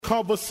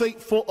Conversate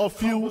for a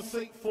few.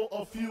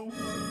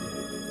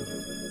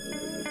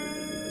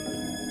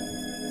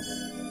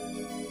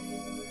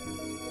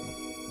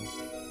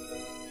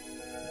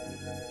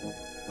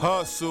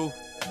 Hustle,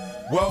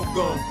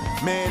 welcome,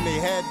 man, they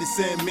had to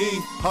send me.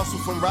 Hustle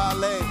from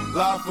Raleigh,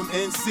 live from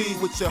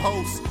NC with your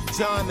hosts,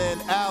 John and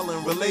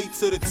Alan. Relate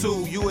to the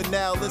two, you are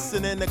now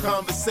listening to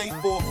Conversate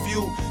for a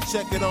few.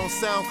 Check it on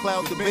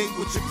SoundCloud, debate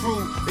with your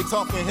crew. They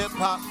talking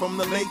hip-hop from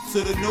the late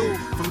to the new.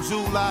 From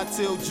July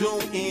till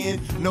June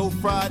end, no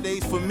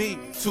Fridays for me,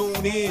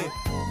 tune in.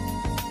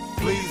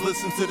 Please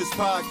listen to this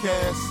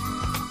podcast.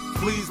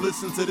 Please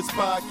listen to this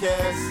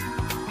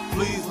podcast.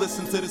 Please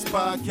listen to this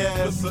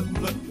podcast.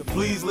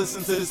 Please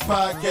listen to this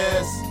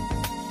podcast.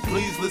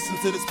 Please listen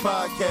to this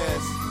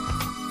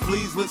podcast.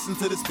 Please listen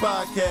to this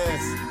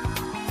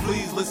podcast.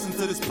 Please listen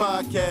to this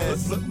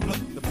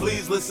podcast.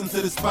 Please listen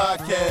to this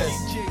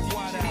podcast.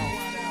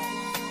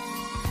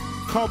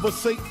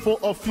 Conversate for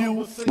a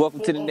few.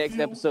 Welcome to the next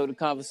episode of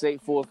Conversate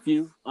for a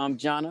Few. I'm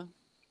Jonna.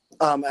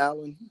 I'm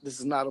Alan. This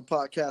is not a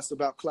podcast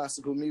about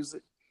classical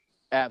music.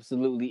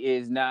 Absolutely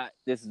is not.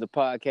 This is a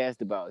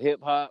podcast about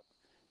hip hop.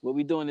 What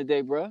we doing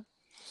today, bro?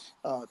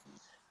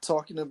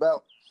 Talking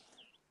about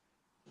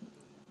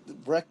the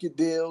record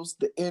deals,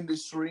 the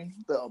industry,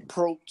 the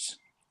approach,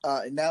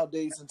 and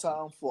nowadays in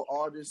time for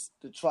artists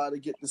to try to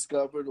get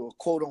discovered or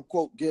quote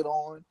unquote get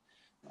on,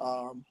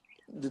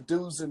 the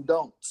do's and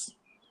don'ts.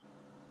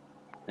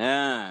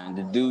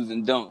 The do's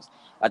and don'ts.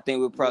 I think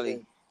we'll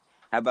probably,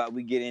 how about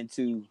we get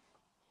into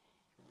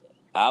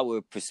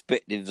our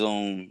perspectives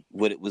on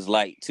what it was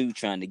like too,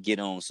 trying to get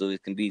on, so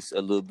it can be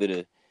a little bit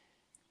of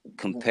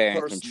compare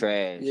and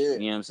contrast. Yeah. You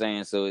know what I'm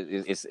saying? So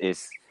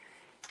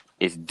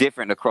it's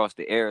different across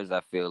the eras, I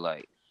feel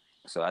like.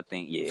 So I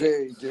think, yeah.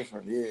 Very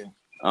different, yeah.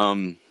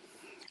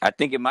 I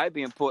think it might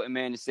be important,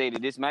 man, to say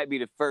that this might be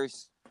the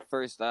first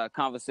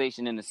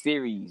conversation in the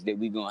series that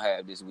we're gonna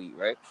have this week,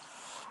 right?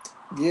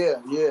 Yeah.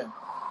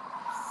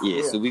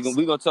 So we're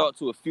gonna talk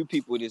to a few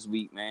people this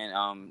week,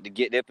 man, to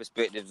get their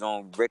perspectives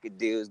on record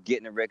deals,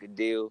 getting a record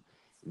deal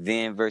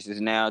then versus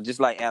now, just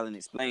like Alan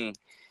explained.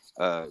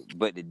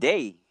 But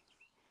today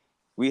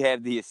we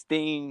have the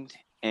esteemed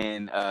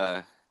and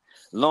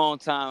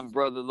longtime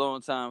brother,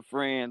 longtime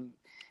friend,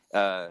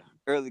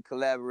 early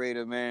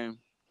collaborator, man.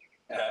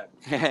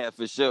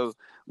 For sure.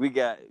 We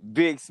got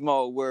Big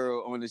Small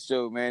World on the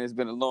show, man. It's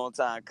been a long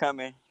time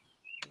coming.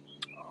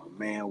 Oh,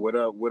 man, what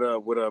up,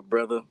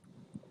 brother?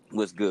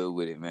 What's good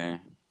with it,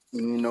 man?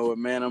 You know what,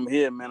 man? I'm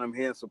here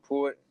in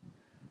support.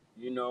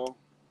 You know,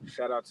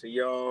 shout out to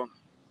y'all.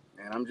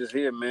 And I'm just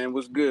here, man.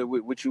 What's good?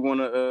 What you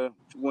wanna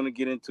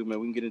get into,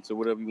 man? We can get into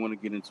whatever you want to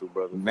get into,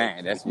 brother.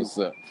 Man, that's what's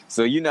up.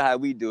 So you know how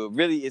we do it.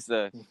 Really,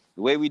 the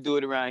way we do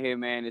it around here,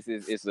 man.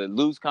 It's a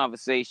loose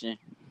conversation.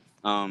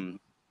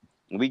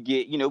 We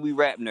get, we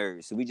rap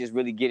nerds, so we just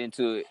really get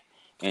into it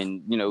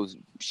and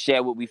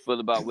share what we feel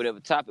about whatever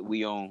topic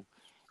we on.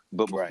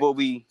 But before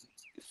we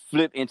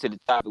flip into the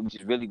topic, we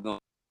just really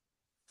going.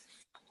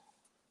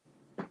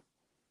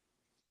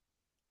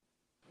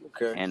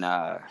 Okay. And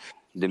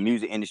the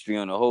music industry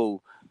on the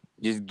whole,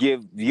 just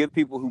give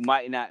people who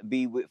might not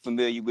be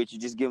familiar with you,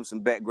 just give them some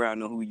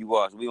background on who you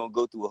are. So we don't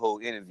go through a whole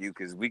interview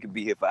because we could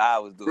be here for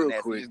hours doing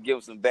that. So just give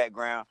them some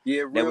background.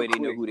 Yeah, that way they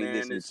quick, know who man,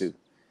 they listening to.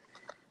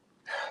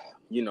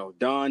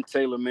 Don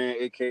Taylor, man,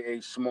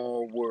 aka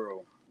Small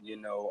World.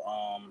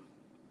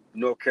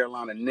 North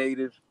Carolina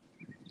native,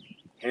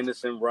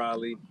 Henderson,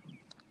 Raleigh.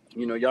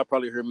 Y'all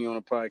probably heard me on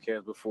a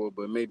podcast before,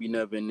 but maybe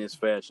never in this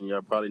fashion.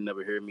 Y'all probably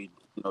never heard me,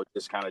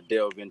 just kind of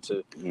delve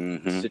into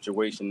the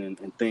situation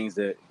and things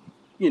that,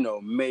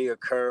 may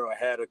occur or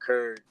had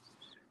occurred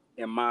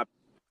in my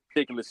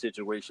particular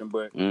situation.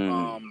 But,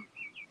 I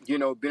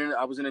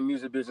was in the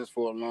music business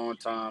for a long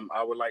time.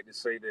 I would like to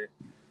say that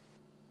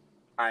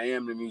I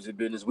am the music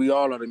business. We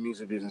all are the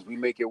music business. We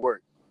make it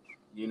work.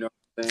 You know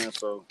what I'm saying?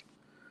 So,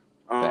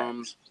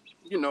 from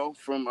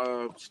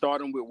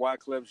starting with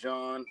Wyclef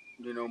Jean,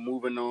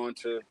 moving on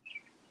to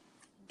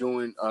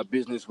doing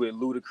business with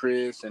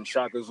Ludacris and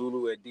Shaka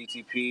Zulu at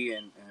DTP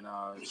and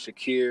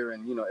Shakir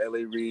and,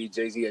 L.A. Reid,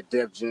 Jay-Z at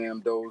Def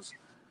Jam, those,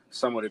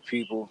 some of the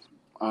people.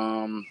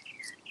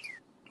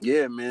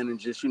 Yeah, man, and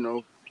just,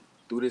 through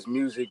this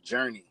music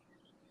journey,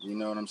 you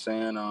know what I'm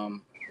saying?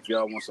 If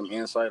y'all want some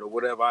insight or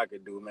whatever I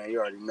could do, man, you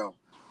already know.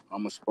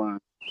 I'm a sponge,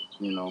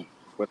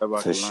 whatever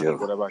I can learn,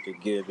 whatever I could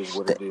give is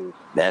what it is.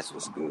 That's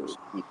what's good.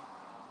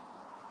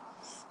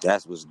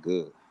 That's what's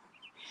good.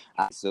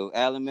 So,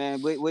 Alan,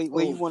 man, where you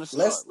want to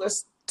start?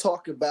 Let's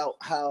talk about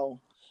how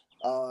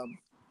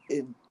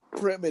in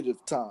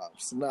primitive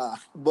times,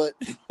 but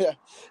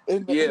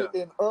in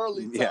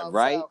early times,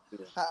 right?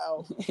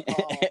 how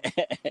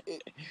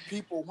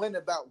people went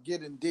about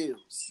getting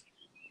deals,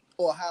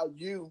 or how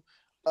you.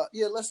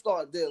 Let's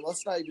start there.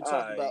 Let's not even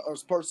talk about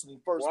us personally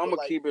first. Well, I'm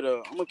gonna keep it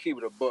a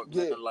buck.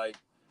 Yeah. Man. Like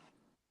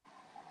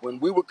when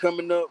we were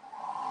coming up,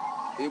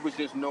 it was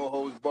just no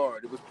holds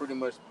barred. It was pretty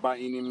much by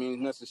any means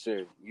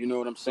necessary. You know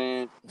what I'm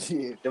saying?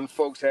 Yeah. Them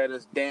folks had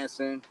us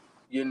dancing,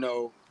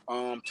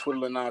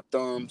 twiddling our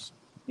thumbs.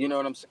 You know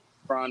what I'm saying?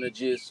 Trying to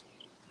just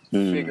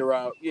figure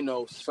out,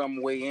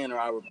 some way in or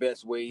our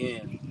best way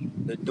in.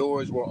 The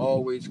doors were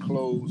always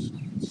closed,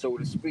 so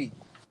to speak.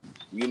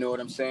 You know what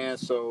I'm saying?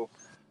 So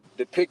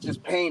the picture's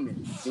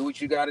painted. Do what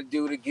you got to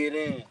do to get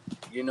in.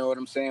 You know what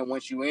I'm saying?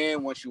 Once you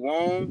in, once you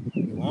own,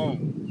 you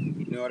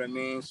own. You know what I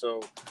mean?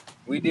 So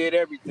we did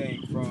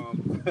everything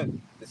from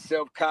the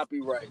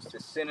self-copyrights to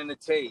sending the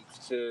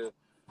tapes to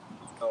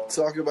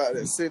talk about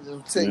that, sending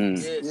them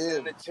tapes.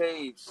 sending the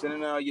tapes,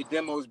 sending all your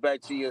demos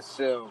back to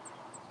yourself.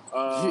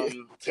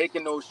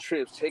 Taking those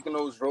trips, taking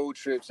those road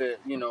trips at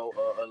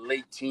a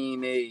late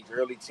teenage,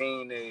 early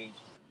teenage,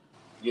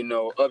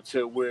 up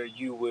to where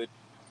you would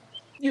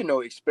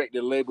expect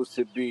the labels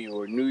to be,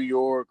 or New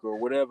York or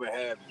whatever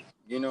have you.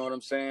 You know what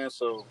I'm saying?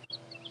 So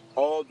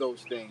all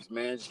those things,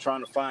 man, just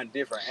trying to find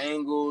different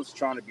angles,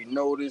 trying to be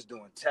noticed,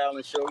 doing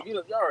talent shows.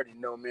 You already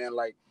know, man,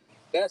 like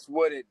that's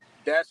what it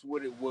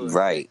was.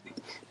 Right.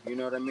 You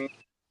know what I mean?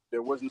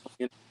 There was no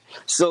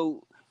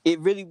So it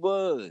really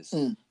was.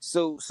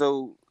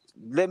 So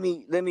let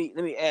me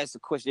ask a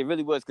question. It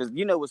really was, because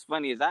what's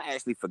funny is I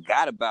actually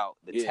forgot about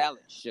the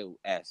talent show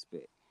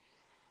aspect.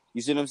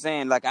 You see what I'm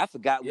saying? Like I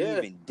forgot we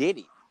even did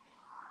it.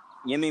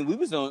 You know what I mean?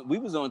 We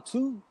was on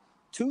two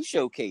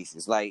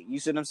showcases. Like, you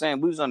see what I'm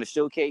saying? We was on the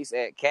showcase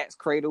at Cat's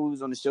Cradle. We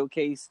was on the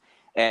showcase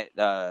at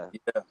the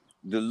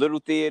Little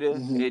Theater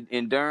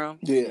in Durham.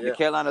 The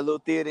Carolina Little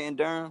Theater in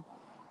Durham.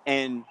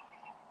 And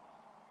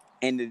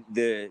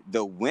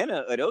the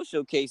winner of those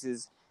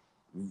showcases,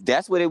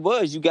 that's what it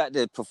was. You got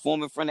to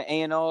perform in front of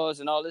A&Rs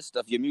and all this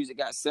stuff. Your music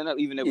got sent up,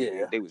 even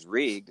though they was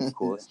rigged, of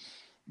course.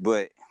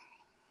 But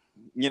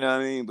you know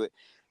what I mean? But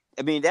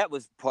I mean, that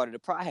was part of the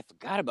process. I had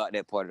forgot about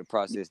that part of the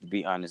process, to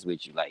be honest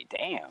with you. Like,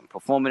 damn,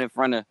 performing in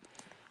front of,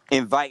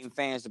 inviting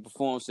fans to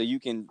perform so you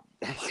can,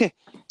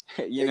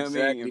 you know what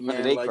I mean? In front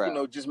of their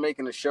crowd. Just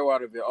making a show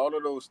out of it. All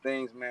of those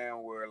things,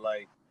 man, were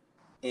like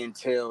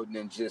entailed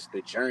in just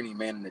the journey,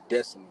 man, and the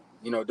destiny.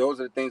 Those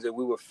are the things that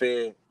we were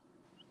fed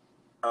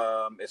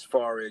as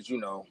far as,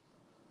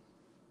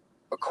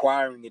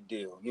 acquiring a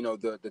deal.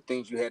 The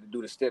things you had to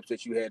do, the steps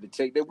that you had to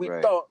take that we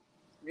thought,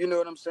 you know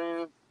what I'm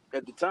saying,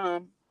 at the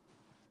time.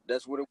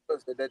 That's what it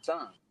was at that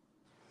time.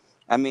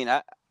 I mean,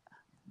 I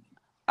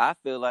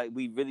feel like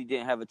we really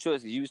didn't have a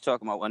choice. You was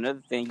talking about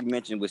another thing you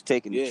mentioned was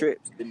taking the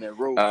trips. In that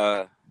road.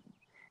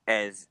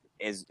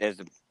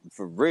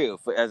 For real,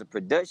 as a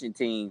production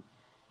team,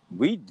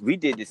 we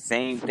did the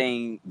same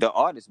thing the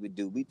artists would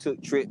do. We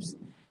took trips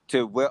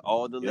to where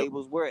all the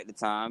labels were at the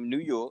time, New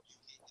York,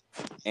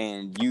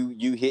 and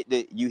you hit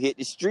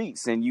the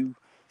streets and you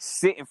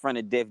sit in front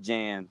of Def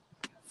Jam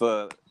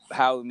for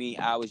however many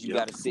hours you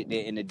got to sit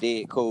there in the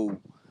dead cold.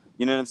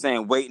 You know what I'm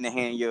saying? Waiting to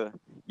hand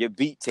your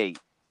beat tape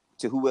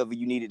to whoever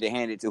you needed to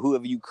hand it to,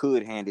 whoever you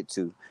could hand it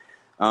to.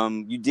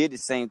 You did the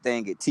same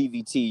thing at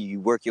TVT. You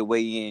work your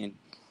way in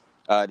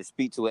to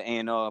speak to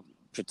an A&R,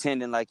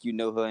 pretending like you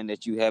know her and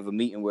that you have a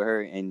meeting with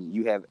her, and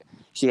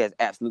she has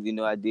absolutely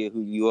no idea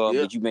who you are,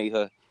 but you made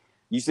her.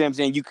 You see what I'm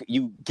saying?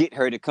 You get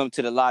her to come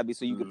to the lobby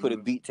so you can put a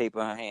beat tape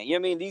on her hand. You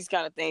know what I mean? These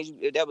kind of things.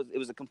 It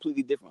was a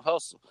completely different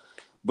hustle.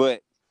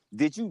 But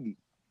did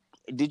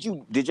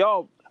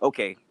y'all?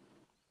 Okay.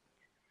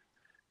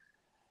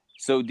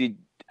 So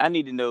I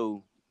need to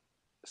know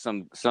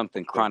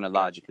something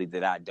chronologically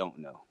that I don't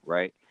know,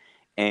 right?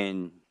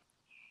 And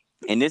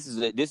this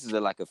is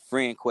like a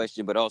friend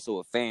question, but also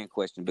a fan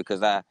question,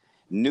 because I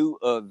knew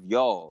of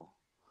y'all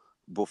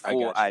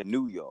before I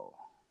knew y'all.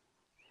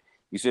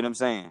 You see what I'm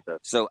saying?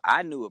 So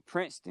I knew of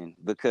Princeton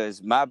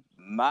because my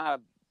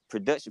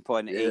production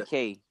partner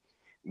AK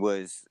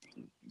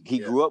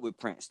grew up with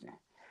Princeton,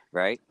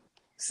 right?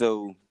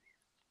 So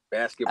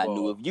basketball. I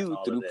knew of you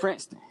through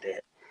Princeton.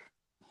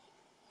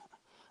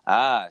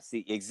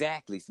 See,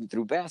 exactly,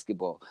 through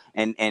basketball.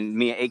 And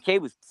me and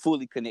AK was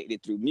fully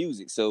connected through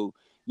music. So,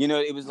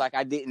 it was like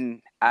I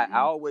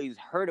always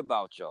heard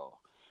about y'all.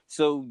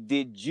 So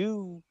did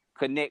you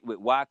connect with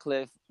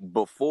Wyclef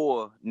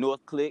before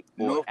North Click?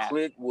 North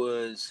Click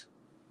was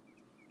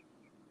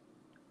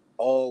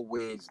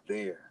always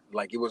there.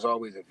 Like, it was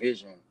always a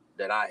vision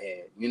that I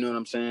had. You know what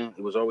I'm saying?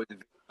 It was always a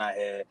vision I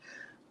had.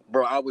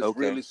 Bro, I was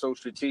really so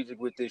strategic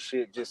with this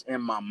shit just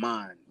in my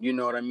mind. You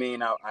know what I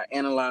mean? I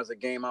analyzed the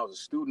game. I was a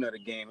student of the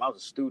game. I was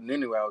a student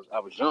anyway. I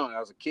was young. I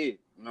was a kid.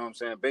 You know what I'm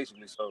saying?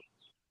 Basically. So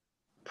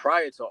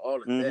prior to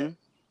all of that,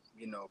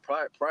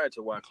 prior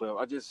to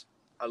Wyclef,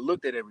 I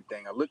looked at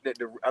everything. I looked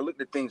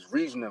at things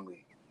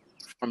regionally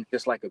from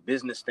just like a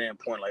business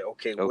standpoint. Like,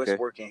 what's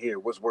working here?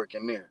 What's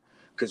working there?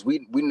 Because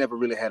we never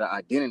really had an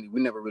identity. We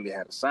never really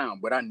had a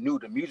sound. But I knew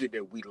the music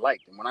that we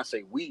liked. And when I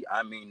say we,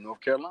 I mean North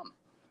Carolina.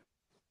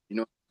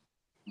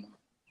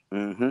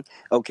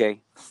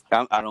 Okay.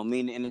 I don't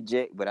mean to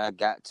interject, but I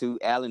got to.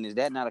 Alan, is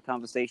that not a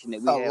conversation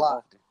that we have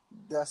often?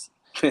 That's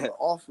an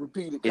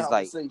oft-repeated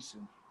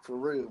conversation, for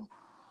real.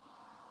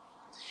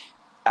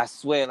 I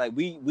swear, like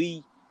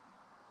we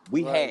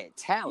had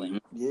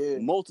talent,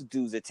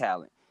 multitudes of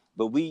talent,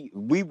 but we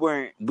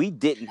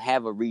didn't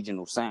have a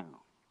regional sound.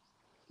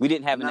 We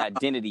didn't have an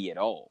identity at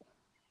all.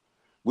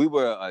 We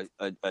were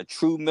a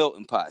true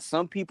melting pot.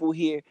 Some people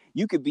here,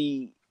 you could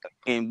be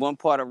in one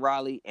part of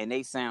Raleigh and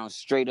they sound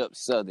straight up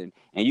Southern,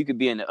 and you could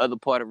be in the other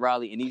part of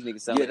Raleigh and these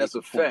niggas sound like that's they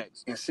a from Point.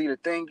 fact. And see, the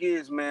thing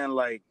is, man,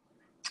 like,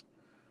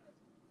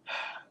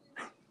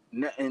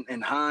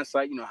 in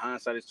hindsight,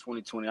 hindsight is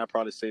 2020. I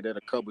probably say that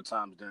a couple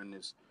times during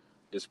this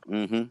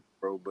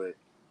bro. But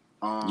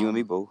you and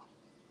me both.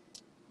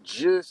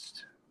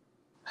 Just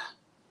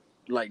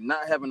like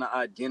not having an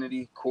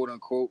identity, quote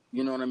unquote.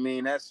 You know what I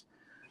mean? That's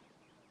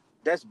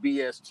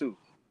BS too,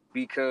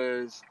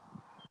 because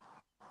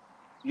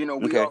we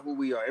are who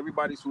we are.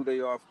 Everybody's who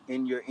they are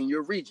in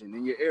your region,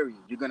 in your area.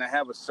 You're gonna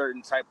have a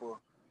certain type of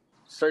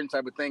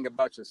thing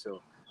about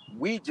yourself.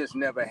 We just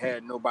never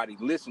had nobody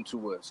listen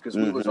to us because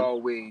we was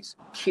always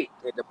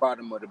kicked at the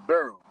bottom of the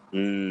barrel.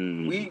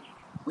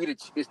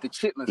 It's the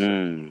Chitlin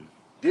Circuit.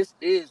 This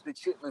is the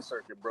Chitlin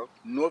Circuit, bro.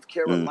 North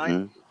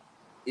Carolina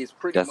is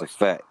pretty much. That's a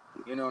fact.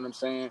 You know what I'm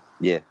saying?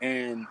 Yeah.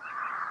 And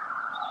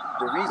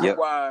the reason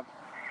why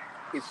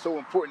it's so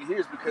important here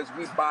is because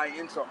we bought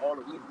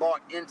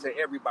into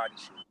everybody's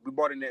shit. We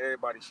bought into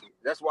everybody's shit.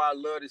 That's why I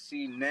love to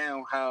see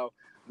now how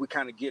we're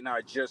kind of getting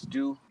our just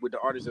due with the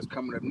artists that's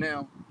coming up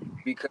now,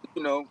 because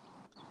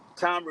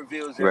time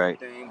reveals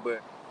everything,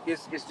 but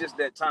it's just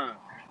that time.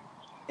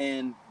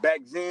 And back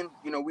then,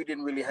 we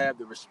didn't really have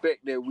the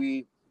respect that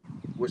we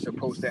were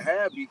supposed to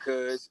have,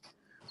 because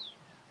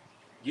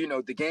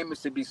the game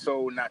is to be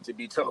sold, not to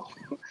be told.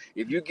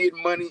 If you get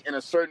money in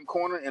a certain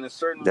corner, in a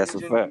certain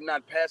region, you're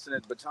not passing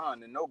that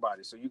baton to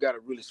nobody. So you got to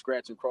really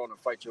scratch and crawl and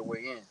fight your way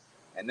in.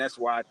 And that's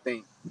why I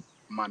think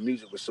my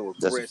music was so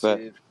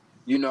aggressive.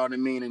 You know what I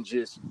mean? And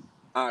just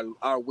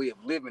our way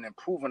of living and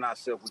proving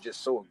ourselves was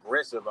just so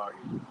aggressive out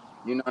here.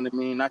 You know what I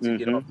mean? Not to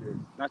get off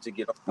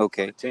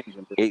the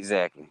tangent.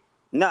 Exactly.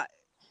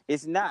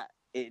 It's not.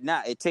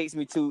 It takes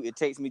me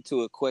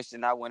to a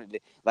question I wanted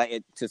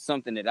to to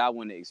something that I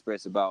want to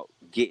express about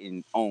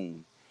getting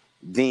on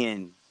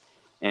then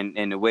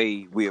and the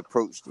way we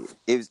approached it.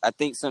 It was, I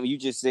think something you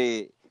just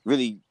said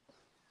really,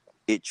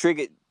 it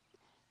triggered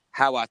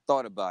how I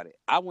thought about it.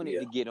 I wanted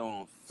to get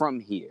on from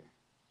here.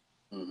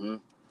 Do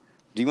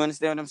you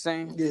understand what I'm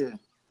saying? Yeah.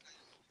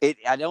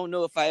 I don't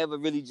know if I ever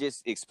really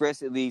just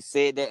expressly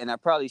said that, and I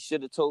probably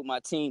should have told my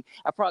team.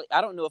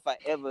 I don't know if I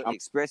ever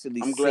expressly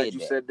said that. I'm glad you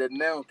said that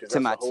now, because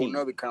that's a whole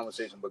nother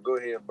conversation. But go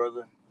ahead,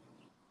 brother.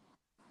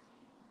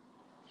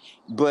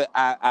 But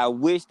I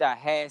wished I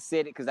had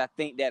said it, because I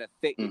think that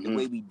affected the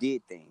way we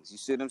did things. You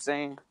see what I'm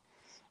saying?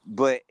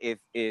 But if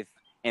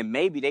and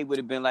maybe they would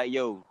have been like,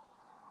 yo,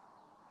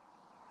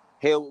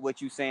 hell with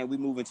what you saying, we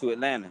moving to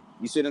Atlanta.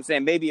 You see what I'm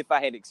saying? Maybe if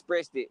I had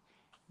expressed it,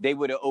 they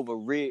would have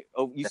overrode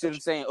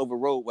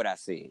what I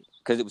said,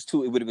 because it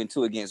would have been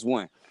 2 against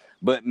 1.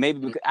 But maybe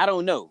because I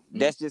don't know.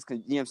 That's just, you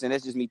know what I'm saying?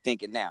 That's just me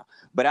thinking now.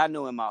 But I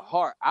know in my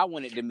heart I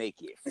wanted to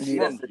make it from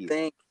that's the here.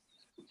 thing.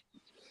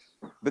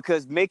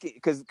 Because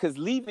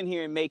leaving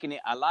here and making it,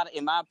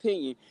 in my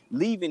opinion,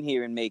 leaving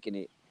here and making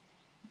it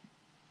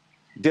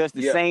does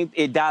the same.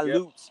 It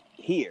dilutes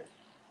here.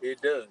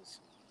 It does.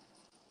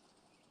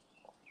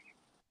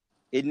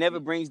 It never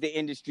brings the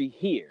industry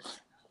here.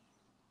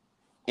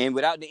 And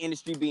without the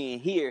industry being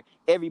here,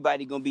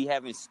 everybody gonna be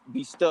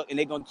stuck, and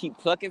they're gonna keep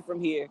plucking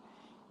from here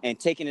and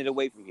taking it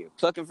away from here,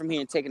 plucking from here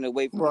and taking it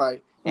away from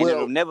here. And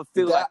it'll never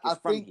feel like it's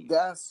from here. I think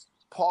that's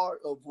part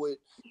of what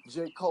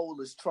J.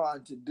 Cole is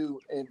trying to do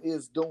and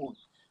is doing,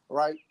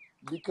 right?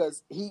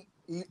 Because he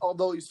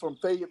although he's from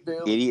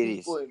Fayetteville,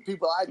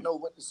 people I know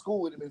went to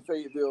school with him in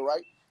Fayetteville,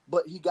 right?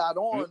 But he got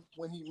on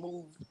when he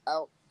moved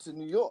out to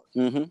New York.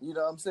 You know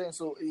what I'm saying?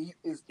 So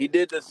he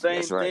did the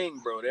same thing,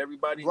 bro.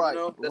 Everybody,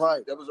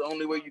 that was the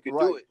only way you could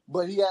do it.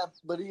 But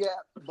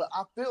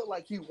I feel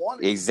like he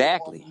wanted to get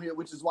on from here,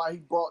 which is why he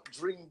brought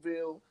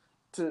Dreamville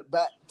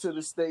back to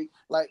the state.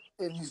 Like,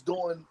 and he's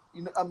doing,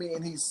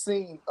 and he's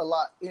seen a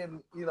lot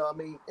in,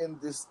 in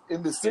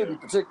the city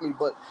particularly,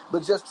 but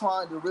just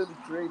trying to really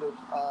create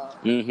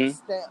a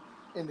stamp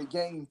in the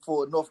game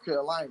for North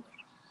Carolina.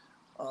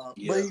 But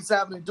he's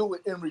having to do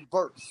it in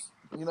reverse.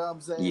 You know what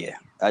I'm saying? Yeah,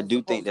 I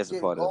do think that's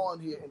a part of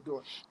it. Here and do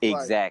it.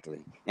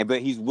 Exactly.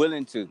 But he's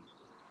willing to.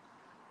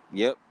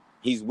 Yep,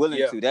 he's willing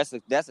to. That's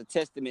a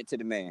testament to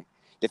the man.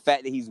 The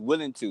fact that he's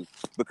willing to,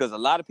 because a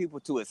lot of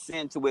people to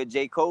ascend to where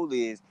J. Cole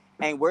is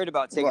ain't worried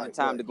about taking the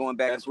time to going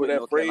back. That's where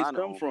that phrase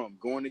come from.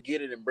 Going to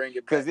get it and bring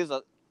it back. Because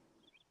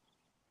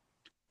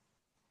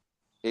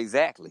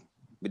exactly.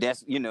 But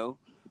that's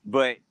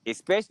But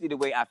especially the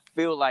way I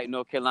feel like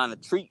North Carolina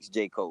treats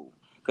J. Cole.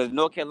 Because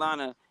North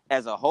Carolina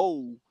as a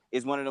whole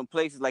is one of them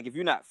places, like, if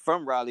you're not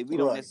from Raleigh, we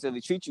don't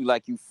necessarily treat you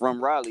like you from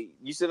Raleigh.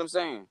 You see what I'm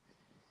saying?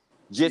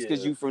 Just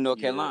because you from North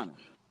Carolina.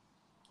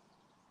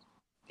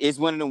 It's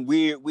one of them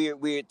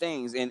weird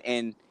things.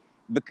 And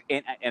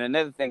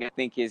another thing I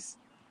think is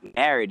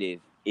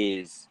narrative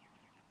is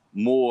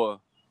more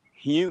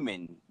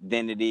human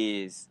than it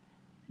is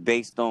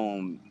based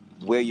on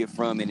where you're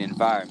from and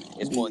environment.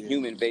 It's more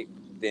human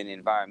than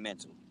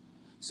environmental.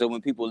 So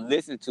when people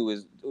listen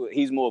to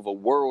he's more of a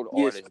world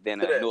artist than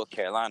a North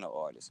Carolina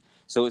artist.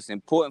 So it's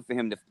important for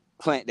him to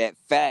plant that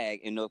flag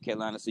in North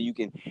Carolina so he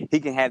can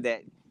have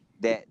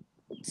that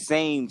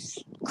same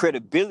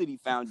credibility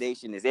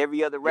foundation as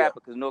every other rapper,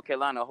 because North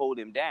Carolina hold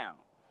him down,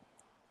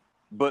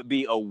 but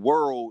be a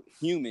world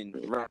human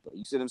rapper.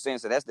 You see what I'm saying?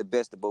 So that's the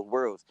best of both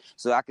worlds.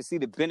 So I can see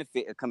the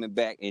benefit of coming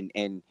back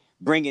and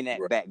bringing that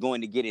back,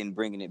 going to get it and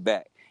bringing it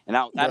back. And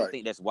I don't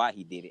think that's why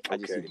he did it. I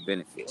just see the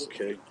benefits.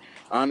 Okay.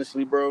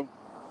 Honestly, bro,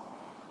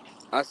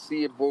 I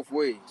see it both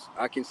ways.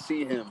 I can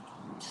see him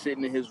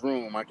sitting in his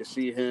room. I can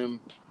see him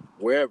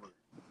wherever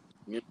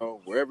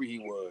he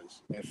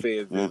was in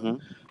Fayetteville,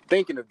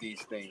 thinking of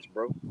these things,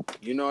 bro.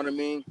 You know what I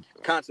mean?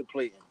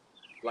 Contemplating.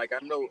 Like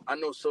I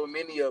know so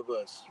many of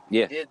us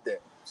did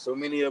that. So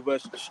many of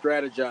us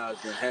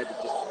strategized and had to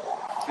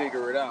just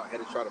figure it out,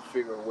 had to try to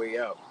figure a way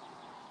out.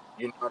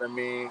 You know what I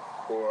mean?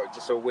 Or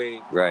just a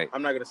way,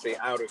 I'm not going to say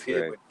out of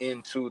here, but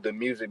into the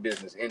music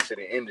business, into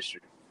the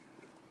industry.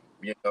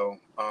 You know,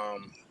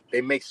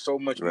 they make so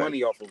much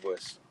money off of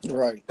us.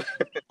 Right.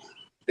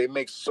 They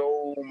make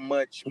so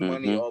much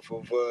money off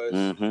of us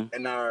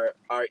and our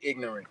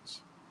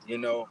ignorance, you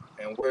know,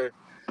 and we're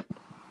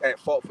at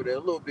fault for that a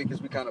little bit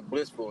because we're kind of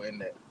blissful in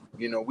that.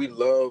 You know, we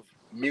love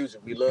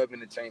music, we love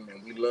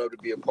entertainment, we love to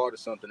be a part of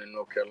something in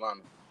North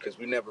Carolina because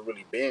we never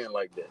really been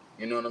like that.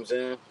 You know what I'm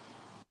saying?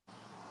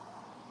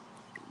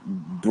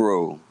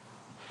 Bro,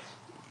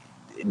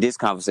 this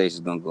conversation is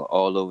going to go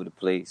all over the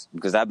place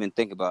because I've been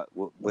thinking about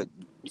what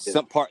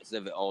some parts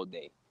of it all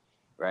day,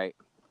 right?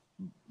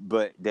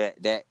 But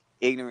that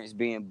ignorance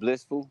being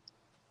blissful,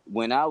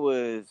 when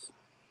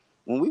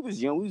we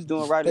was young, we was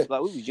doing writer's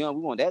block. We was young.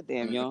 We weren't that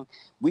damn young.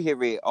 We had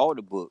read all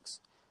the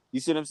books. You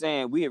see what I'm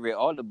saying? We had read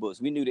all the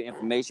books. We knew the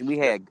information. We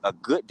had a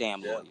good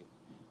damn lawyer.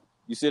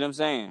 You see what I'm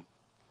saying?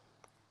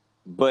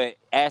 But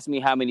ask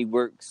me how many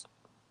works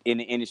in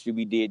the industry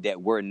we did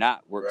that were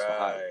not works for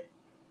hire.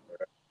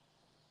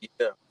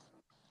 Yeah.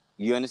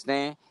 You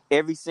understand?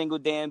 Every single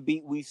damn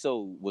beat we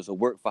sold was a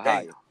work for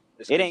hire.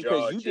 It ain't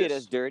because you did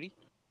us dirty.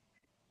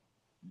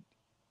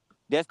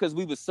 That's because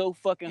we were so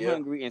fucking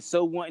hungry and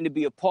so wanting to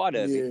be a part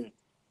of it.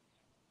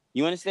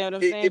 You understand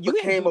what I'm saying? It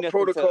became a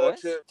protocol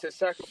to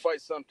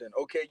sacrifice something.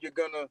 Okay, you're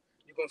gonna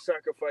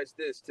sacrifice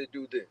this to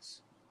do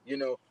this. You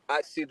know,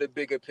 I see the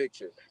bigger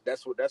picture.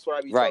 That's what I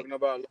be talking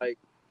about. Like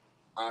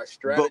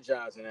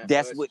strategizing. And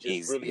that's us what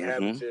just really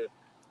having to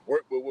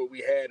work with what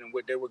we had and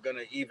what they were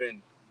gonna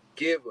even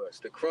give us.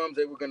 The crumbs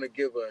they were gonna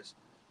give us.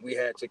 We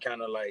had to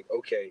kind of like,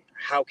 okay,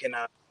 how can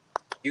I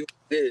use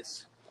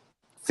this?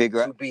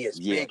 Figure to out, be as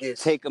big as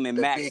take them and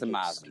the maximize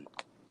biggest, them.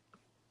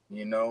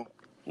 You know,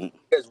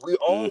 because we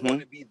all want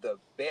to be the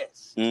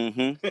best.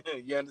 You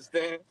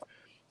understand?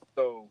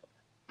 So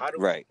how do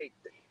we take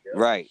that?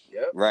 Right.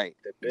 The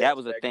best That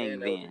was a thing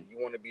then. You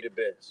want to be the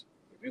best.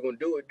 If you're gonna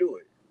do it, do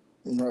it.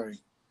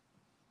 Right.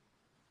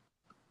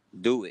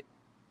 Do it.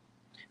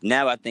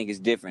 Now I think it's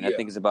different. I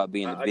think it's about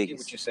being the biggest. I get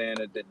what you're saying.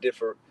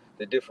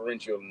 The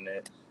differential in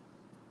that.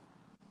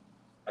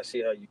 I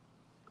see how you.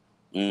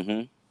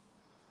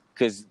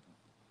 Because.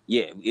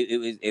 Yeah,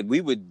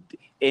 we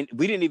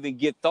didn't even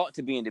give thought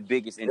to being the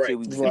biggest until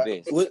we was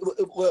the best.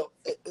 Well,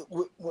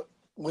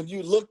 when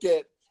you look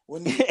at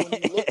when you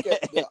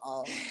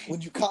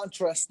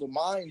contrast the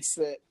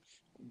mindset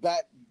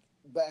back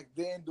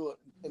then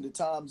in the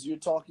times you're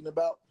talking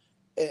about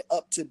and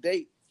up to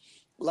date,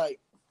 like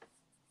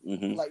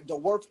the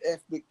work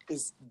ethic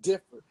is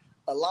different.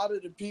 A lot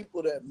of the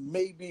people that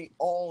may be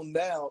on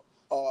now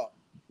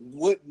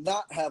would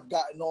not have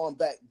gotten on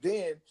back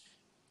then.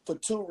 For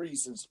two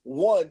reasons.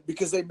 One,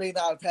 because they may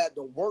not have had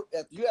the work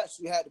ethic. You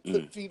actually had to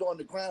put feet on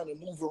the ground and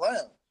move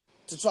around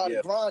to try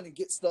to grind and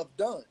get stuff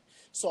done.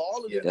 So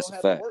all of them don't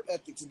have the work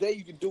ethic. Today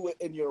you can do it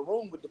in your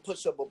room with the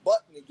push of a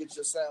button and get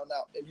your sound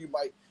out, and you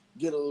might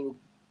get a little,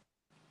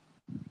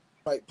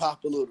 might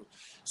pop a little.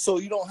 So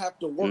you don't have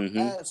to work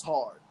as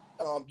hard.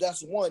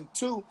 That's one.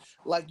 Two,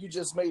 like you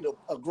just made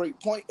a great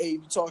point,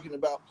 Abe, talking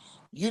about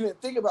you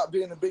didn't think about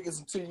being the biggest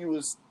until you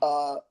was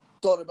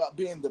thought about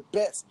being the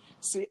best.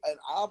 See, and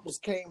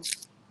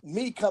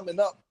coming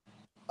up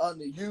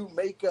under you,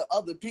 Maker,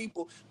 other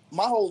people,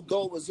 my whole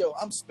goal was,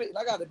 I'm spitting.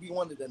 I got to be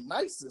one of the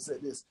nicest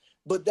at this.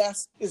 But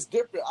it's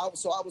different. I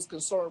was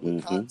concerned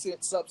with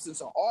content,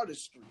 substance, and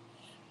artistry.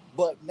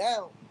 But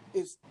now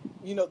it's,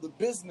 the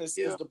business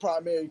is the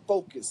primary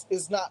focus.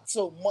 It's not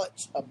so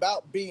much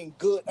about being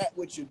good at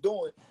what you're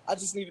doing. I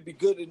just need to be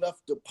good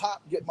enough to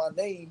get my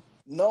name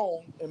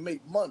known, and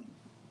make money.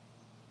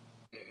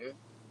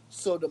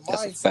 So the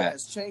mindset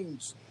has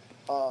changed,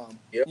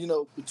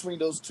 between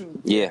those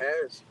two. Yeah.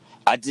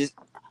 I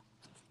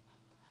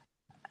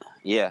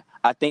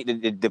think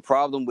that the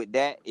problem with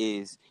that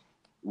is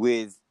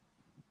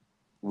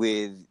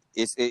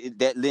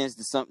that lends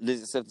itself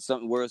to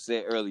something World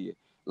said earlier.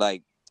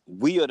 Like,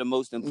 we are the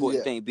most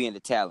important thing, being the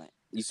talent.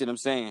 You see what I'm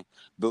saying?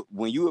 But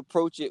when you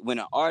approach it, when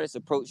an artist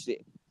approaches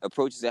it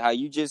how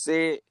you just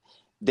said,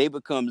 they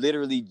become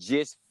literally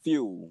just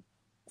fuel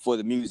for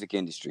the music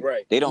industry.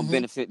 Right. They don't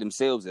benefit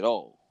themselves at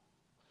all.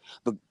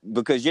 But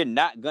because you're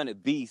not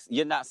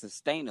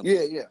sustainable.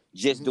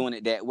 Just doing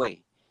it that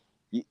way.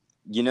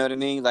 You know what I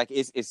mean? Like,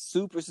 it's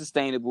super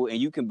sustainable, and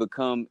you can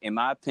become, in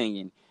my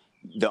opinion,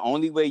 the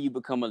only way you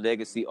become a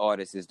legacy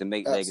artist is to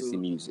make legacy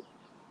music.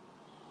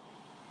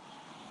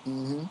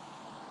 Mm-hmm.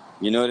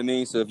 You know what I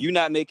mean? So if you're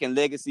not making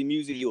legacy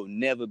music, you'll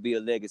never be a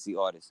legacy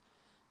artist.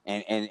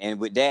 And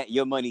with that,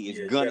 your money is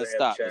Yeah, you gonna gotta have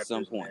stop chapters, at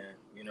some point. man.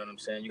 You know what I'm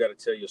saying? You gotta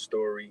tell your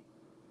story.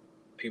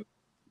 People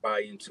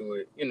buy into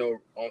it. You know,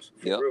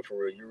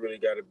 for real. You really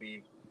gotta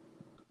be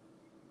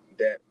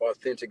that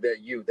authentic,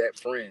 that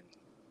friend.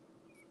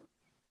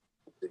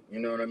 You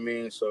know what I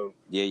mean? So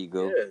there you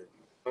go.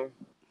 Yeah.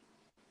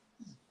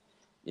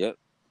 Yep.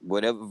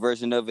 Whatever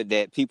version of it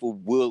that people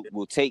will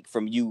take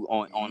from you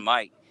on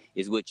mic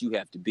is what you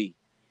have to be.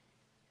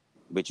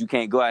 But you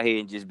can't go out here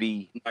and just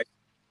be, Like,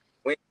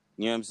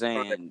 you know what I'm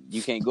saying?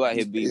 You can't go out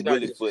here and be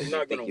Willie Foot you're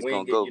not and think gonna it's wing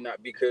gonna go. You're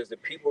not, because the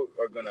people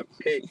are gonna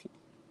pick.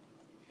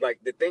 Like,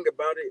 the thing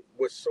about it,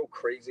 what's so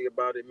crazy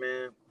about it,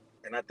 man,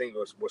 and I think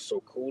what's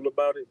so cool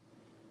about it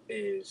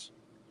is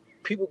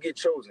people get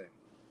chosen,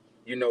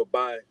 you know,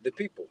 by the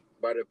people,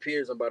 by their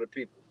peers and by the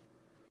people,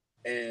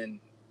 and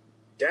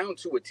down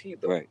to a T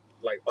though. Right.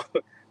 Like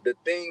the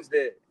things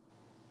that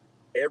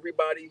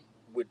everybody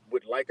would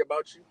like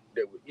about you,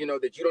 that you know,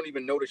 that you don't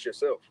even notice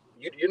yourself.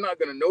 You're not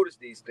gonna notice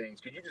these things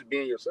because you're just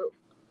being yourself.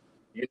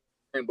 You know,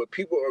 and but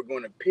people are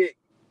going to pick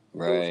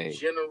those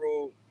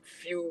general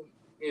few,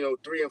 you know,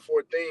 3 and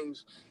 4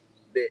 things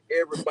that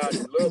everybody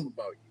love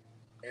about you,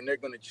 and they're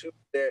going to choose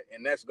that,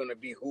 and that's going to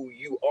be who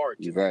you are.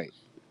 You're right.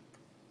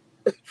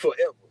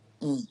 Forever.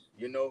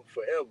 You know,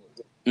 forever.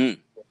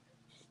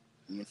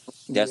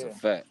 That's a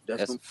fact.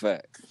 That's a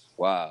fact.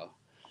 Wow.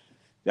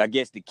 I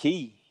guess the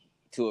key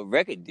to a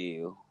record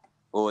deal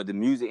or the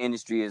music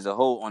industry as a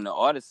whole on the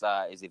artist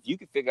side is if you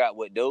can figure out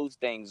what those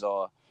things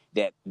are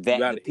that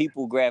the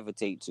people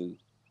gravitate to,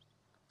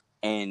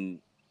 and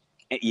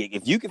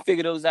if you can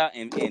figure those out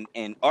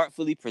and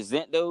artfully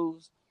present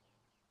those,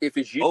 if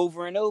it's you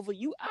over and over,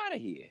 you out of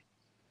here.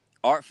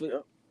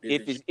 Artful.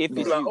 If it's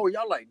like, you. Oh,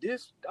 y'all like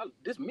this?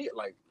 This me,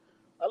 like,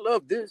 I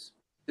love this.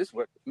 This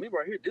what me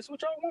right here. This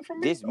what y'all want from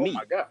me? This me. Oh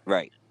my God.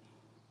 Right.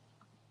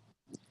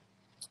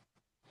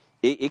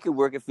 It could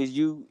work if it's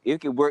you.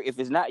 It could work if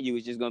it's not you.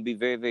 It's just going to be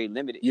very, very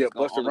limited. Yeah,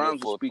 Busta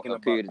Rhymes was speaking a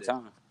about period that.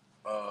 of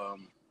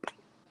time.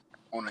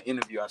 On an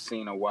interview I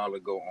seen a while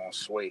ago on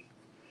Sway,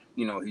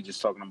 you know, he just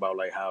talking about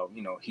like how,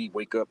 you know, he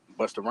wake up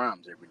Busta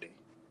Rhymes every day.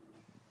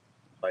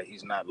 Like,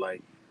 he's not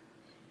like,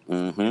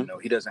 you know,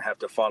 he doesn't have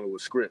to follow a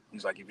script.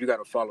 He's like, if you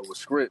got to follow a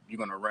script, you're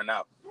gonna run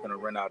out.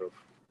 Of,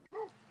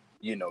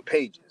 you know,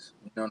 pages.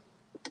 You know,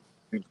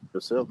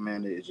 yourself,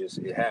 man. It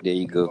happens. There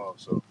you go.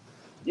 So,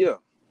 yeah,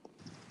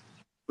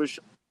 for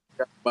sure.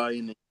 Got to buy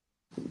in.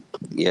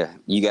 Yeah,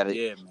 you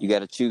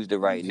gotta choose the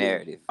right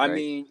narrative. Right? I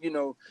mean, you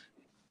know,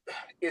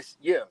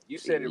 you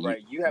said it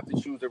right. You have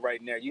to choose the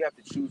right narrative. You have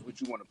to choose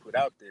what you want to put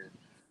out there,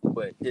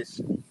 but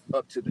it's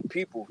up to the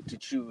people to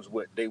choose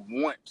what they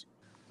want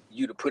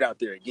you to put out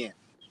there again.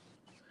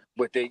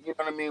 But they, you know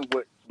what I mean,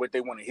 what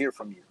they want to hear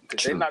from you,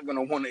 because they're not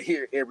gonna want to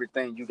hear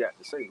everything you got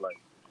to say. Like,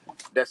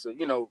 that's a,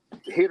 you know,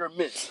 hit or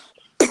miss.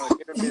 You know,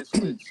 hit or miss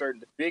with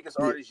the biggest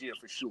artists,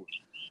 for sure.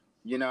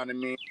 You know what I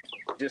mean?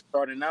 Just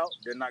starting out,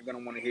 they're not gonna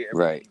want to hear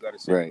everything you got to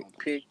say. They're gonna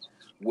pick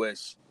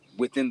what's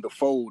within the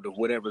fold of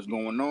whatever's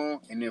going on,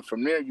 and then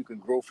from there you can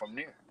grow from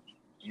there.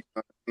 You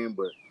know what I mean?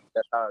 But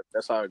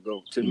that's how it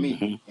goes to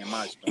me in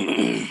my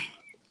experience.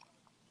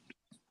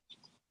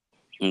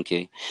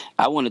 Okay,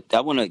 I want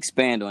to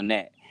expand on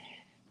that.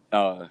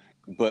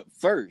 But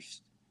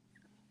first,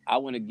 I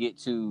want to get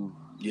to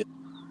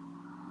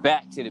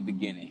back to the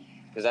beginning,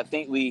 because I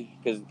think we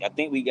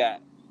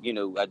got, you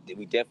know,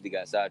 we definitely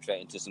got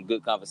sidetracked into some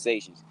good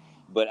conversations.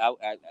 But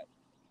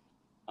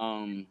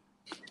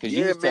because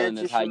you was telling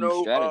us how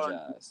you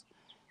strategize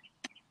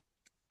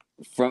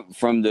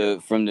from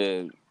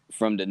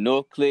the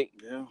North Click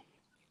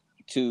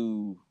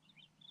to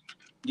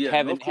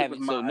having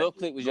so North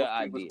Click was your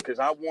idea, because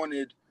I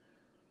wanted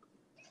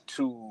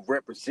to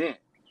represent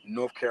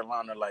North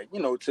Carolina, like, you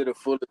know, to the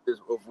fullest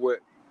of what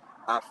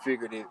I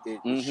figured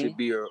it should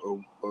be or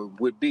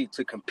would be,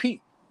 to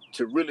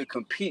really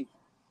compete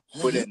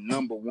for that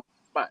number one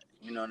spot.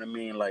 You know what I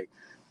mean? Like,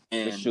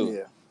 and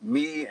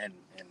me and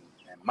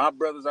my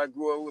brothers I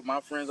grew up with, my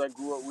friends I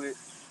grew up with,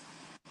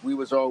 we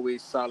was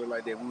always solid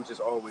like that. We was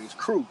just always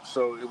crew.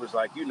 So it was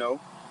like, you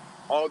know,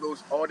 all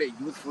that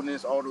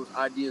youthfulness, all those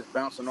ideas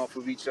bouncing off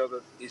of each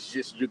other, it's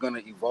just, you're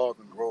gonna evolve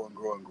and grow and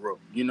grow and grow.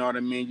 You know what I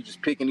mean? You're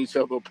just picking each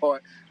other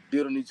apart,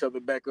 building each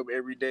other back up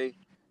every day.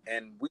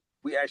 And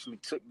we actually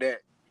took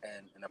that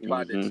and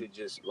applied it to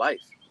just life.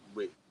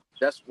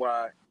 That's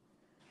why,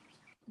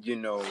 you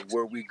know,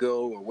 where we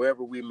go or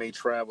wherever we may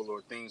travel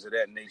or things of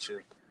that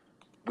nature,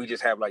 we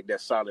just have like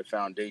that solid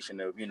foundation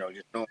of, you know,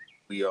 just knowing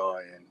who we are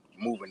and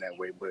moving that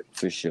way. But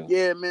for sure,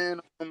 yeah, man,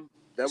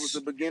 that was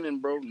the beginning,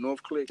 bro.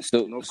 North Click.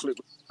 North Click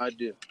was the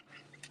idea.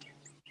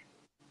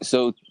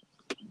 So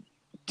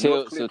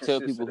tell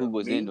people who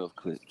was in North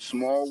Click.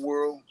 Small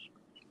World,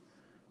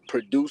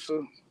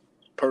 producer,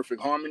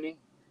 Perfect Harmony,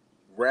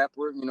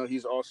 rapper. You know,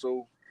 he's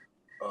also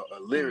a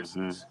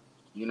lyricist.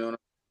 You know,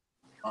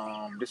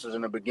 this is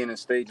in the beginning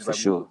stages. For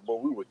sure.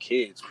 We were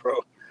kids, bro.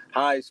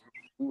 High school,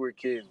 we were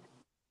kids.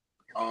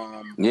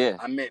 I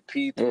met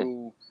P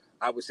through,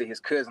 I would say, his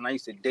cousin. I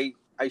used to date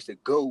I used to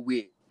go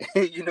with,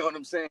 you know what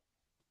I'm saying?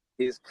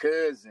 His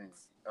cousin,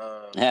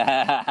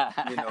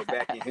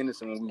 back in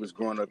Henderson when we was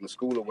growing up in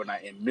school or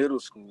whatnot, in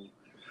middle school.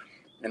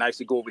 And I used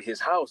to go over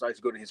his house. I used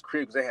to go to his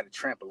crib because they had a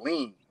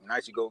trampoline. And I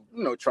used to go,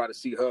 try to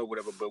see her or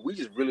whatever. But we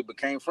just really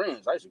became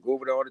friends. I used to go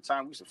over there all the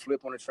time. We used to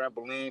flip on the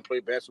trampoline,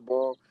 play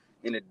basketball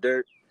in the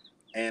dirt.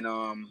 And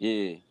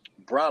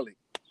Brolic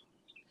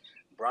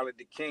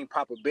the King,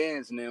 Papa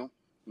Benz now.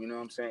 You know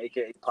what I'm saying?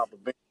 AKA Papa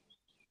Benz.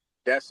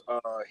 That's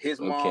his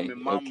mom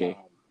and my mom.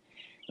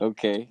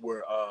 Okay.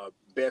 Were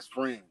best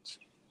friends.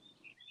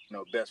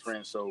 Best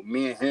friends. So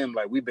me and him,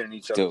 like, we've been in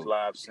each other's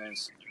lives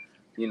since,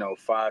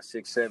 5,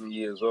 6, 7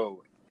 years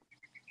old.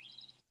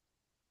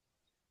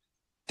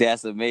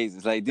 That's amazing.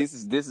 It's like this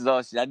is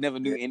all shit. I never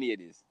knew any of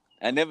this.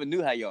 I never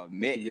knew how y'all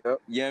met. Yep. You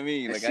know what I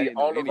mean? Like, I didn't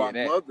know all of our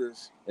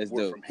mothers That's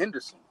were dope. from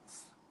Henderson.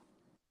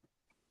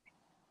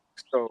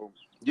 So,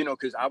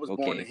 because I was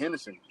born in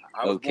Henderson.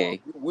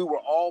 We were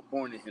all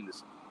born in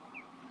Henderson.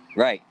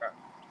 Right.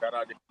 Got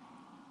out there.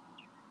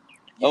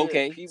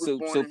 Yeah, P so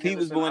P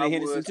was born in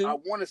Henderson too? I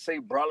want to say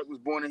Brolic was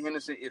born in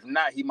Henderson. If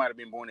not, he might have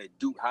been born at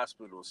Duke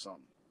Hospital or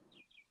something.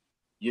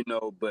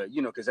 But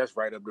because that's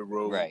right up the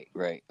road.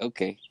 Right.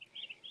 Okay.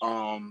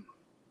 Yeah,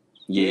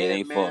 it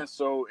ain't man. far.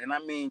 So, and I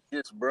mean,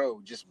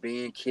 just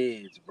being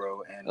kids,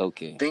 bro, and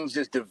Okay. things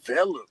just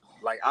developed.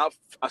 Like I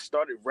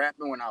started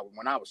rapping when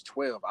I was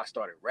 12. I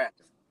started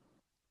rapping,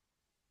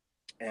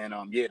 and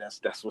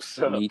that's what's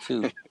up. Me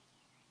too.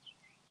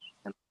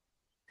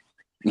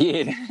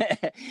 Yeah,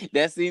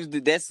 that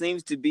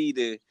seems to be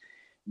the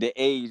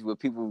age where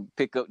people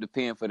pick up the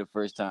pen for the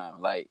first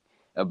time. Like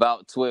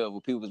about 12,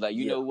 where people was like,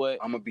 you know what?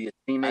 I'm gonna be a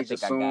teenager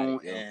soon,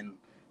 and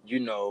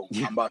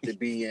I'm about to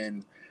be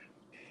in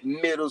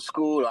middle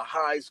school or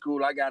high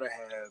school. I gotta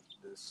have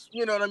this.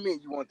 You know what I mean?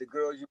 You want the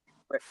girls.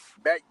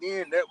 Back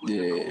then, that was the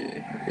cool. You know what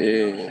I'm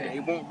saying?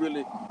 It won't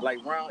really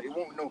it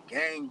won't no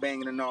gang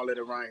banging and all that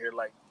around here.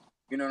 Like,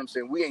 you know what I'm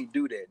saying? We ain't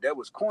do that. That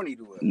was corny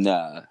to us.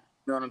 Nah. You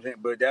know what I'm saying?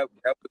 But that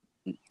was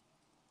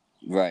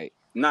right.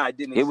 Nah, it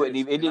didn't. It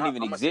didn't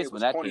even exist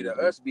when I came to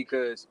us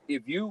because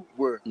if you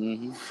were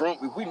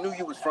if we knew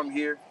you was from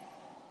here,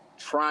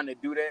 trying to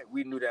do that,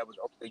 we knew that was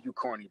okay. You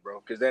corny, bro,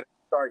 because that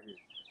started here.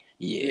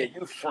 Yeah,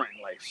 you fronting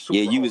like super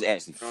you hard, was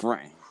actually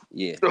fronting.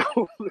 Yeah.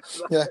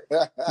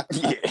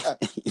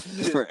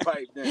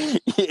 Pipe down.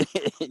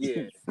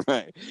 Yeah.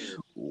 Right.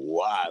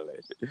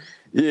 Wildin'.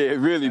 Yeah,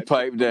 really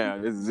pipe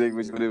down. This is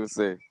exactly what it was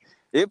saying.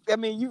 I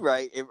mean, you're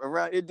right. It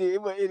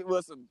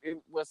was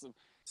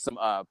some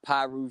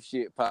Pyru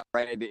shit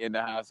right at the end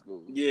of high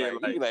school. Yeah,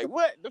 you like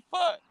what the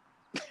fuck?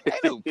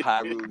 Ain't no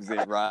Pyrus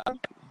in Rob.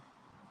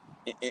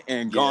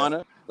 In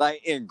Ghana,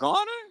 like in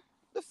Ghana,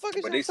 the fuck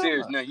is? But they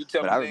serious now. You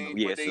tell me they ain't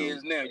what they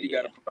is now. You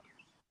gotta.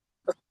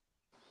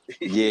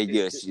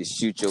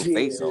 Shoot your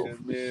face off,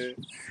 man.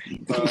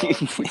 But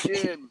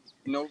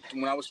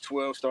when I was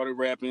 12, started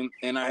rapping,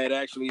 and I had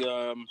actually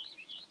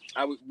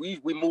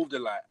we moved a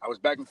lot. I was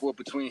back and forth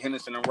between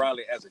Henderson and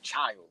Raleigh as a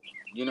child.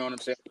 You know what I'm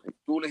saying?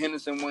 School in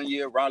Henderson 1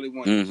 year, Raleigh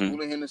 1 year.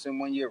 School in Henderson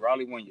 1 year,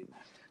 Raleigh 1 year.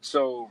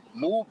 So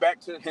moved back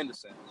to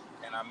Henderson,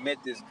 and I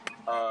met this,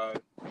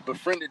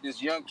 befriended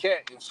this young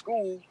cat in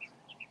school.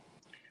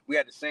 We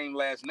had the same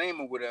last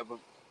name or whatever,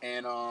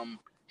 and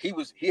he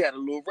had a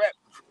little rap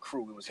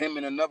crew. It was him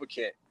and another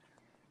cat,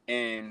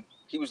 and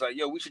he was like,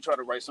 "Yo, we should try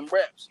to write some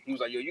raps." He was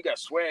like, "Yo, you got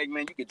swag,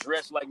 man. You could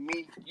dress like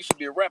me. You should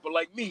be a rapper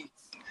like me."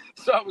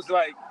 So I was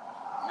like,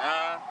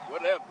 "Nah,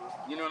 whatever."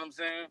 You know what I'm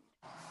saying?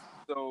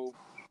 So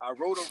I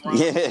wrote a rhyme.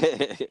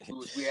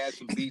 We had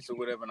some beats or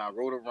whatever, and I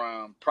wrote a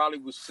rhyme. Probably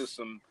was to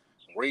some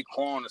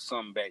Raekwon or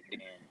something back then.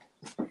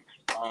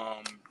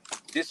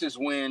 This is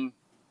when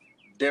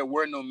there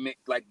were no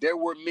there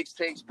were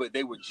mixtapes, but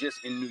they were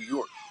just in New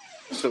York.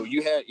 So if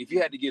you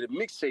had to get a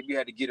mixtape, you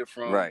had to get it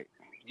from the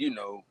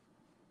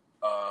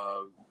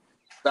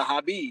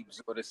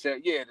Habibs or the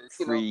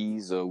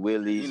Freeze or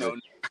Willie's.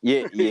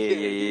 Yeah.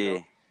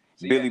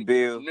 So Billy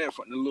Bill. From there,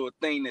 from the little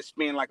thing that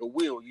spin like a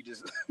wheel, you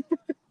just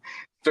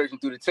searching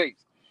through the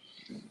tapes.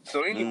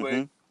 So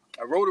anyway,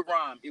 I wrote a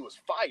rhyme. It was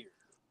fire.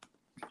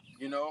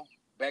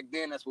 Back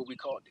then that's what we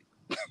called it.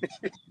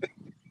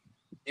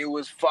 It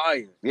was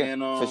fire. Yeah,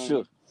 and, for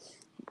sure.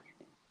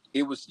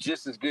 It was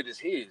just as good as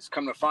his.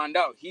 Come to find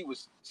out, he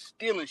was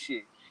stealing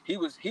shit. He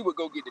would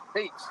go get the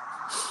tapes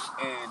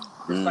and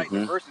recite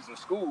the verses in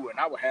school, and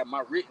I would have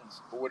my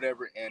writtens or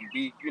whatever and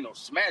be,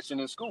 smashing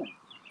in school.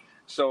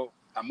 So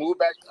I moved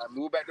back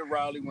to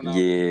Raleigh when I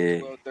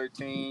was 12,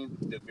 13,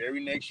 the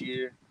very next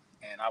year,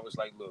 and I was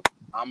like, look,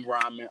 I'm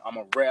rhyming, I'm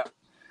a rap.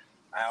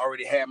 I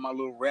already had my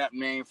little rap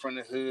name from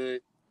the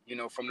hood,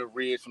 from the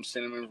Ridge, from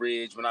Cinnamon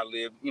Ridge when I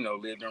lived in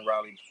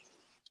Raleigh.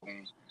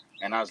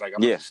 And I was like,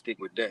 I'm gonna stick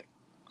with that.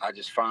 I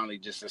just finally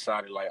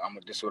decided like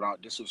this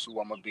is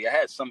who I'm gonna be. I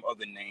had some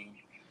other name,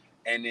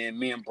 and then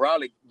me and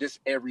Brolic this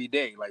every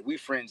day, like we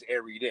friends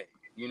every day.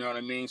 You know what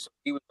I mean? So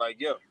he was like,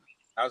 "Yo,"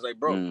 I was like,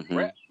 "Bro,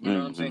 rap." You know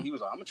what I'm saying? He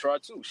was like, "I'm gonna try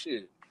too."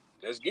 Shit,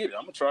 let's get it.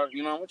 I'm gonna try.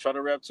 I'm gonna try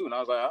to rap too. And I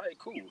was like, "All right,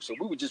 cool." So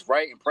we would just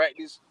write and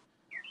practice,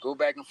 go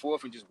back and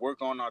forth, and just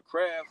work on our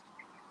craft.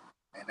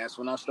 And that's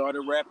when I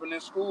started rapping in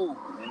school.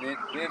 And then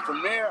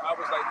from there, I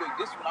was like, look,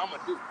 this is what I'm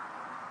going to do.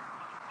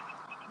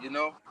 You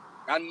know,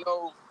 I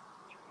know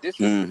this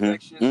is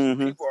infectious.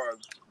 People are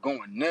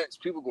going nuts.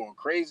 People going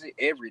crazy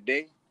every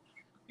day.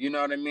 You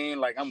know what I mean?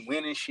 Like, I'm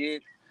winning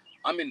shit.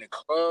 I'm in the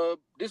club.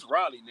 This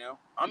Raleigh now.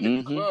 I'm in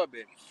the club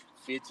at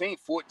 15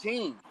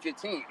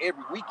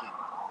 every weekend.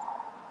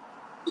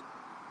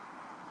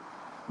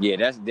 Yeah,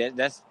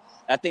 that's.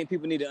 I think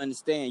people need to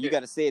understand. You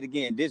got to say it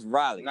again. This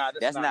Raleigh. Nah,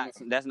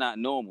 that's not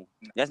normal.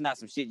 That's not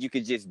some shit you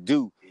could just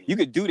do. You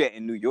could do that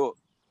in New York.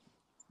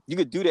 You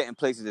could do that in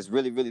places that's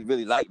really, really,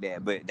 really like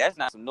that. But that's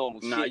not some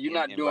normal shit. Nah, you're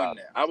not doing Raleigh.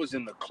 that. I was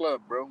in the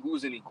club, bro. We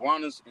was in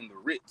Iguanas in the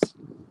Ritz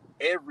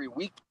every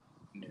week.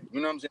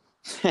 You know what I'm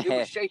saying? It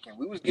was shaking.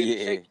 We was getting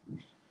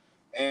shaken.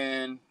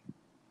 And,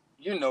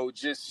 you know,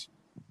 just,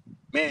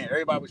 man,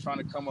 everybody was trying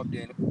to come up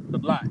there and it was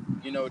a lot.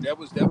 You know, that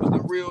was the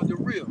real.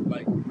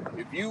 Like,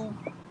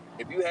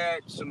 if you had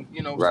some,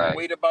 you know, some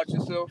weight about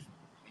yourself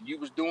and you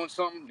was doing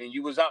something, then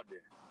you was out there.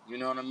 You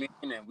know what I mean?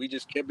 And we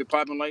just kept it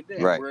popping like that.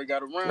 Right. Where it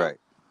got around.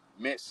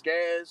 Met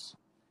Skaz.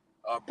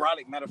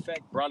 Brolic, matter of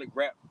fact, Brolic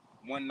rapped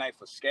one night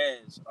for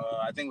Skaz.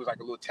 I think it was like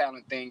a little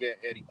talent thing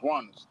at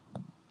Iguanas.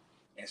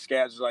 And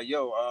Skaz was like,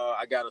 yo,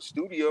 I got a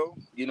studio.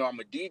 You know, I'm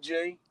a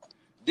DJ.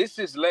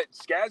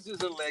 Skaz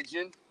is a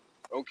legend.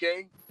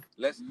 Okay?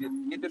 Let's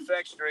get the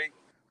facts straight.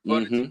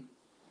 But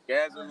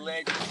Skaz is a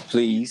legend.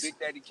 Please. Big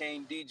Daddy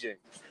Kane DJ.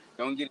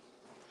 Don't get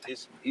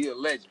it. He a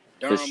legend.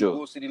 Durham, for sure.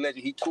 Bull City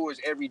legend. He tours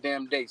every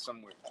damn day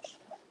somewhere.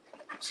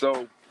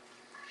 So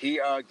he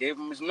gave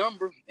him his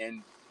number,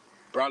 and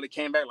Brolic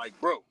came back like,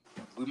 bro,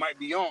 we might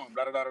be on,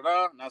 blah, blah, blah,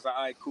 blah. And I was like,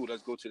 all right, cool.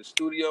 Let's go to the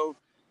studio.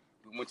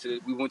 We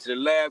went to the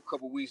lab a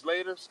couple weeks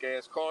later.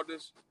 Skaz called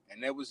us,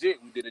 and that was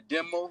it. We did a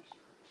demo,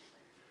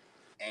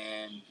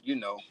 and, you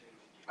know,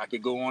 I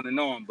could go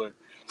on, but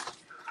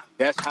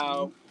that's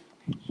how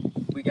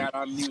we got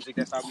our music.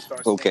 That's how we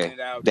started sending it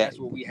out. That's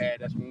what we had.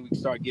 That's when we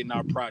started getting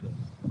our product.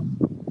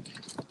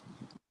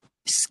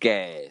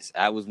 Skaz.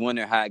 I was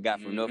wondering how it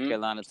got from North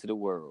Carolina to the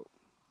world.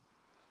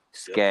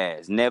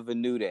 Skaz. Never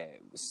knew that.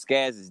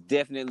 Skaz is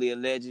definitely a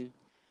legend.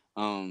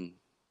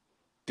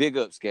 Big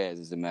up Skaz,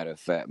 as a matter of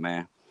fact,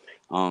 man.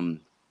 You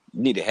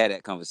need to have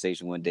that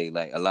conversation one day.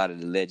 Like, a lot of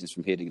the legends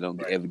from here that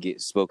don't ever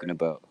get spoken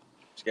about.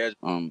 Skaz,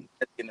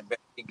 in the back,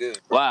 he good.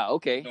 Bro. Wow,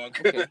 okay. He doing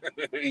good.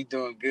 Okay. He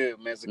doing good,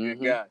 man. He's a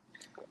good guy.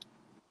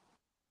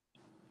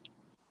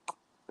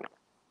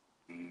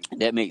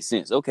 That makes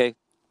sense. Okay,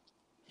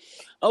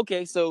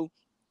 so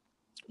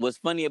what's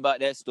funny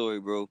about that story,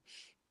 bro,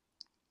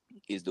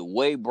 is the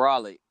way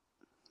Brolic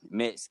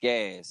met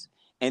Skaz.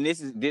 And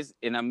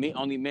and I'm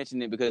only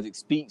mentioning it because it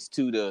speaks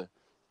to the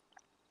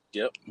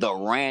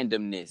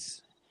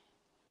randomness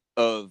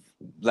of,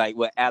 like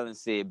what Alan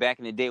said. Back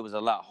in the day, it was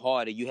a lot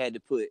harder. You had to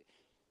put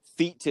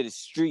feet to the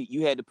street.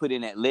 You had to put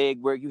in that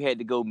leg work. You had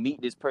to go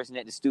meet this person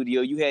at the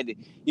studio. You had to,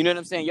 you know what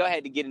I'm saying? Y'all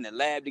had to get in the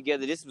lab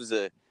together.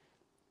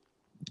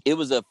 It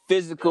was a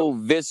physical,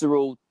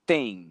 visceral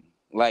thing.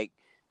 Like,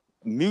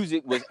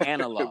 music was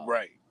analog.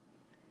 Right.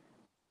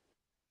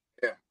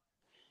 Yeah.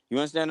 You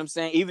understand what I'm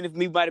saying? Even if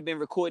we might have been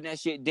recording that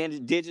shit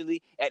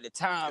digitally, at the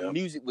time,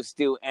 music was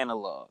still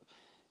analog.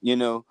 You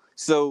know?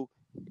 So,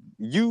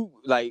 you,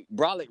 like,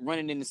 Brolic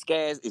running into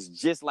Skaz is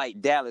just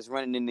like Dallas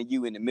running into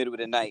you in the middle of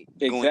the night,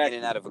 going in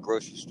and out of a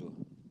grocery store.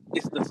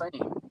 It's the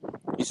same.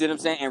 You see what I'm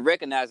saying? And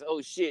recognize,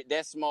 oh shit,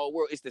 that small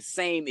world. It's the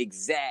same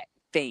exact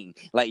thing.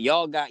 Like,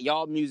 y'all got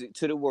y'all music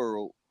to the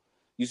world.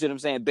 You see what I'm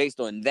saying? Based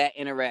on that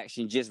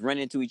interaction, just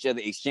running into each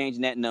other,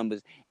 exchanging that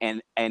numbers.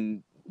 And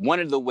one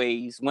of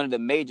the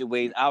major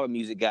ways our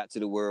music got to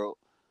the world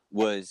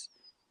was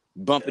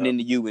bumping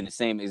into you in the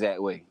same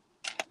exact way.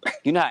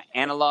 You know how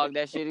analog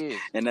that shit is?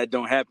 And that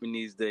don't happen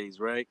these days,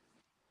 right?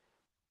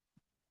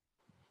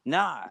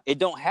 Nah, it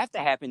don't have to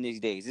happen these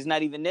days. It's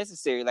not even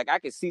necessary. Like, I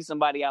could see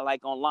somebody I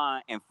like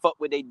online and fuck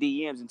with their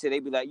DMs until they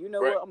be like, you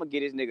know what? I'm going to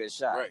get this nigga a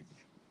shot. Right.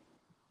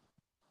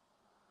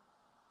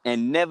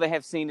 And never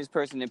have seen this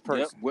person in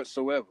person.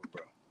 Whatsoever,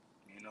 bro.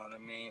 You know what I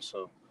mean?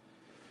 So,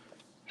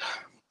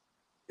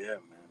 yeah,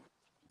 man.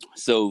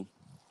 So,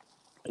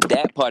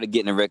 that part of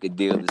getting a record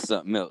deal is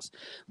something else.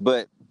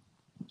 But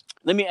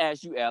let me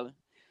ask you, Alan,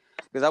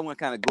 because I want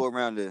to kind of go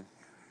around the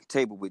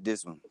table with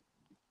this one.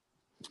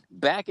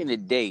 Back in the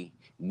day,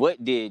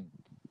 what did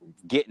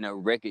getting a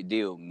record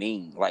deal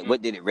mean? Like,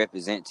 what did it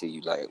represent to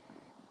you? Like,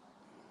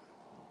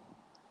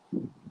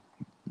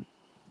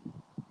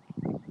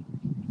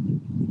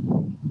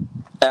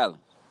 Alan,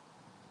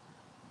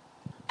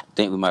 I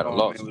think we might have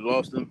lost him. We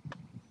lost him?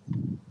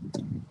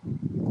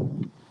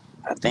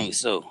 I think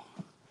so.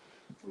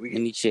 Let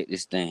me check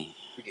this thing.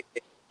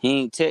 He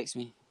ain't text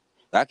me.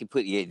 I can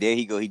put, there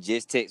he go. He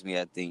just texted me,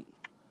 I think.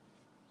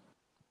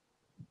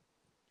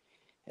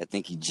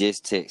 He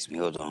just texted me.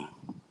 Hold on.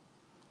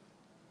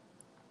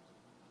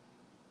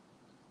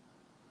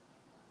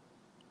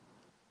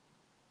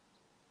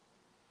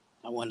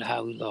 I wonder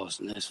how we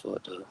lost him. That's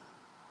fucked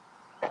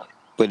up.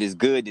 But it's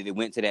good that it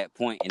went to that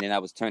point, and then I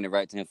was turning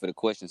right to him for the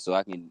question, so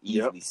I can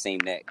easily seam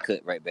that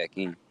cut right back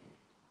in.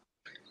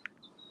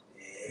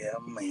 Yeah,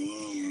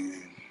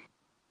 man.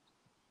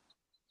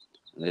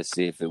 Let's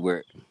see if it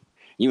worked.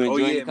 You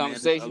enjoying the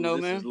conversation, man. though,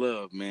 This man? is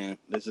love, man.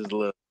 This is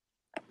love.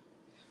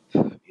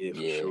 Yeah,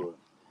 for sure.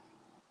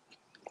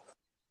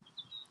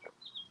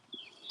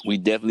 We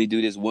definitely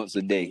do this once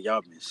a day. Man,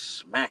 y'all been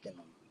smacking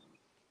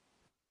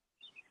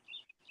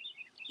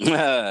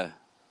them.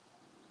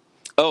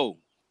 Oh.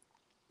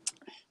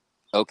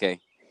 Okay.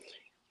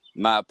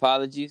 My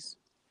apologies.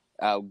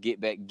 I'll get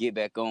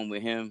back on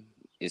with him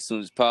as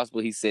soon as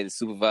possible. He said the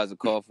supervisor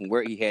called from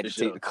work. He had to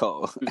take the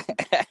call.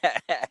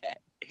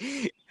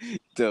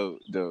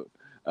 Dope.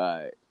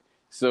 All right.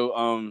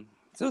 So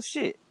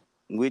shit.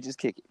 We'll just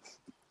kick it.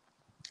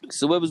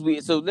 So what was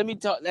we? So let me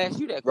ask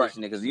you that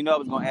question because I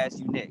was gonna ask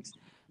you next.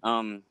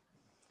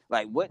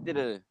 Like what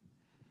did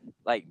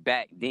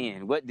back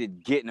then? What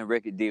did getting a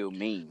record deal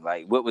mean?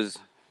 Like what was?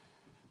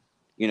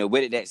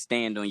 Where did that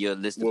stand on your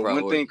list of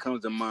priorities? One thing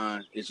comes to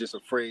mind. It's just a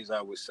phrase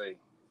I would say,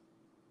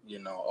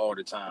 all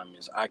the time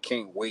is, I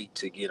can't wait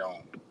to get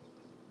on.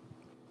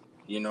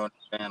 You know what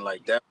I'm saying?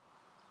 Like that,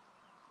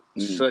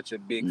 such a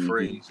big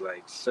phrase,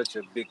 like such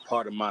a big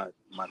part of my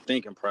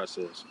thinking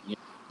process. You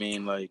know what I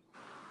mean? Like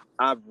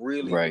I've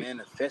really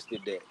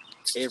manifested that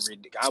every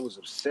day. I was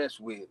obsessed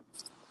with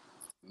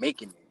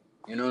making it.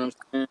 You know what I'm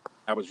saying?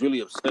 I was really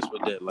obsessed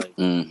with that. Like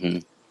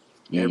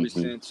ever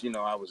since,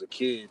 I was a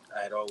kid,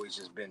 I had always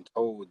just been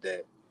told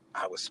that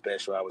I was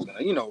special. I was gonna,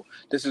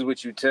 this is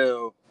what you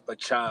tell a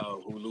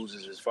child who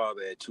loses his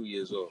father at 2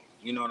 years old.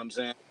 You know what I'm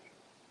saying?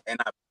 And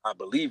I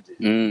believed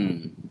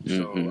it.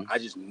 So I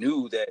just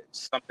knew that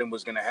something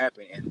was gonna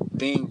happen, and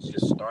things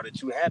just started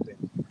to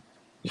happen.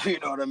 You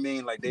know what I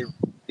mean? Like they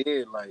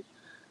did. Like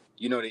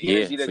the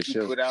energy that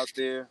you put out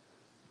there,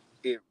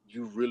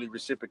 you really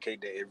reciprocate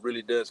that. It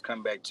really does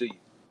come back to you.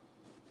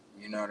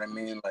 You know what I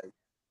mean? Like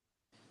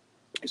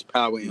it's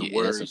power in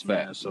words,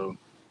 man. So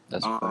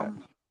that's a fact.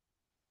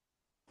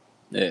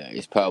 Yeah,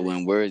 it's power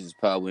in words, it's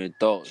power in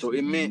thoughts. So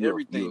it meant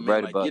everything, man.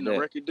 Right like about getting that. a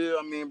record deal,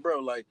 I mean, bro,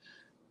 like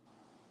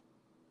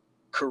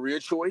career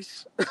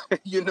choice.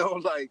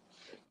 Like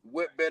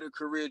what better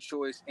career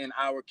choice in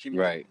our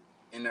community,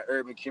 in the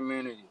urban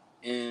community,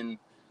 in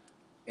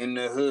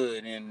the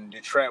hood, in the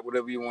trap,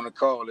 whatever you want to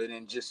call it,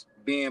 and just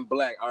being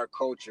black, our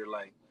culture,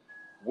 like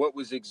what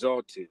was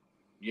exalted,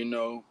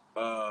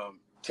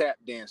 tap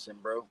dancing,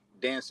 bro,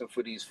 dancing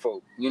for these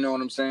folk. You know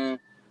what I'm saying?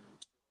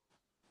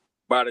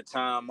 By the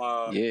time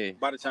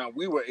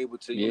we were able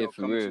to,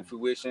 come to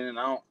fruition, and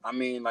I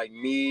mean, like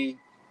me,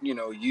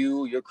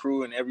 you, your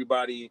crew, and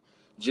everybody,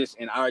 just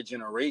in our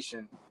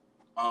generation,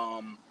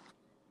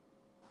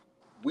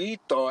 we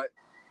thought,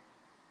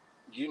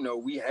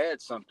 we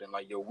had something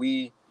like,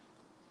 we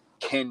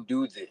can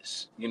do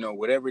this.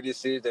 Whatever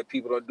this is that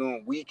people are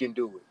doing, we can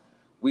do it.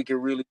 We can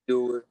really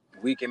do it.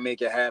 We can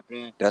make it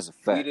happen. That's a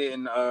fact. We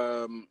didn't.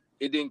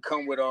 It didn't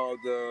come with all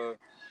the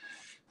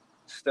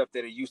stuff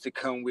that it used to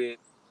come with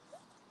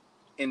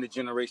in the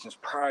generations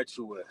prior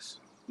to us.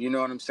 You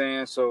know what I'm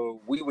saying? So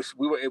we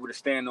were able to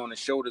stand on the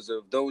shoulders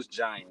of those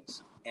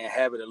giants and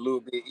have it a little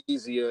bit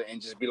easier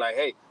and just be like,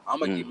 hey, I'm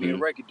gonna get me a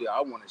record deal.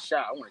 I want a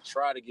shot. I want to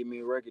try to get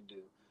me a record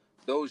deal.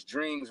 Those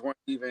dreams weren't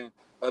even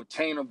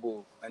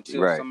obtainable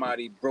until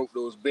somebody broke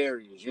those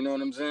barriers. You know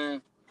what I'm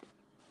saying?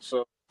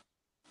 So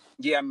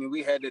yeah, I mean,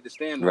 we had that to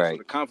stand on. So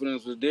the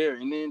confidence was there,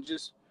 and then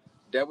just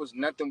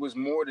nothing was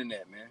more than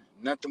that, man.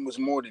 Nothing was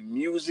more than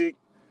music.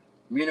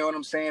 You know what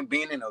I'm saying?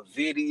 Being in a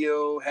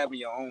video, having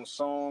your own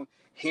song,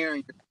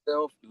 hearing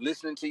yourself,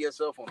 listening to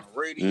yourself on the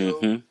radio,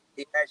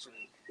 it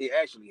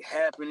actually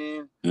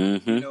happening.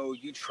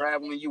 You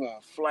traveling, you on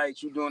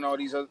flights, you doing all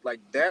these other, like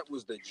that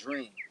was the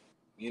dream.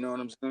 You know what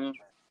I'm saying?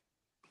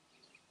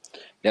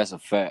 That's a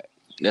fact.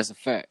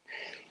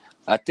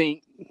 I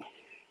think,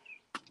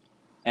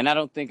 and I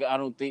don't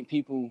think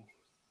people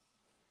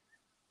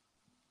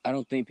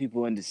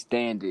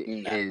understand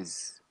it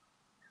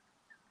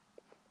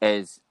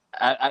as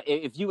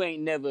if you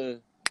ain't never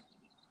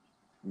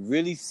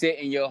really set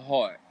in your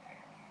heart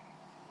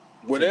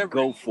to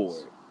go for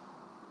it.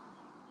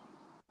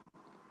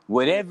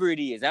 Whatever it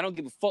is, I don't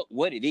give a fuck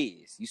what it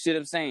is. You see what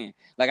I'm saying?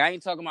 Like, I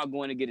ain't talking about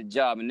going to get a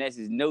job, and that's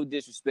no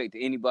disrespect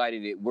to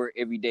anybody that work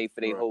every day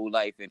for their whole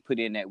life and put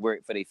in that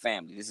work for their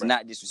family. This is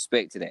not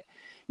disrespect to that.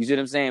 You see what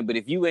I'm saying? But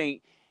if you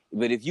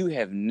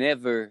have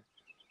never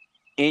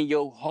in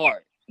your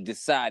heart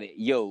decided,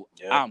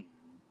 I'm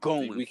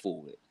going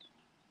for it,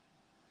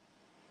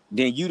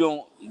 then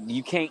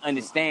you can't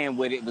understand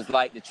what it was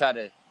like to try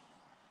to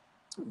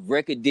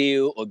record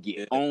deal or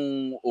get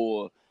on,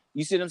 or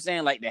you see what I'm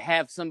saying? Like to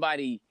have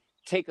somebody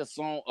take a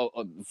song,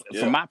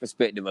 from my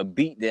perspective, a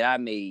beat that I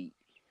made,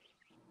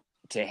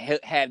 to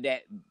have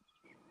that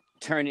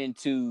turn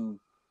into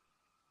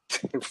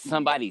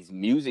somebody's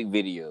music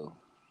video.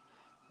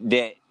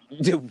 That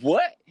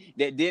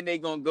then they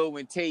gonna go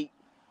and take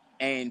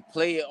and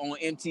play it on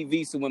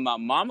MTV. So when my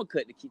mama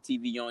cut the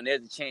TV on,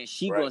 there's a chance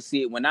she gonna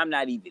see it when I'm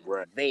not even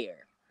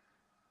there.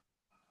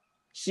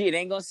 Shit,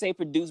 ain't gonna say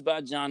produced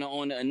by John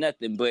on it or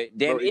nothing, but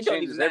damn, Bro, it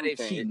don't even matter if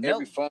everything. she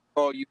Every knows. phone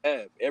call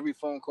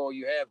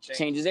you have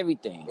Changes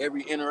everything.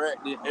 Every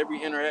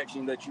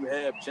interaction that you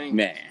have changes.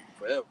 Man.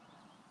 Forever.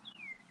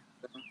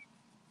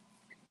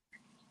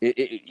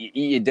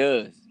 It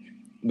does.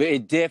 But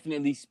it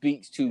definitely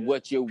speaks to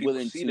what you're People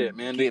willing see to that,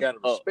 man. give They gotta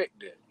up. respect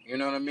that. You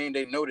know what I mean?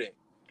 They know that.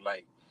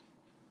 Like,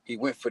 he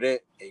went for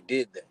that, they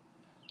did that.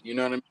 You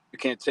know what I mean?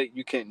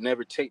 You can't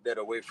never take that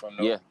away from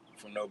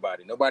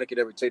nobody. Nobody could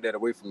ever take that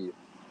away from you.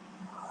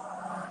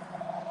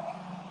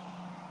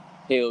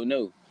 Hell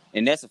no.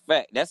 And that's a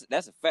fact. That's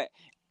a fact.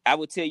 I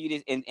would tell you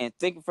this, and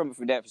thinking from it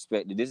from that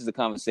perspective, this is a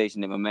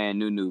conversation that my man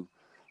Nunu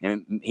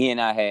and he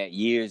and I had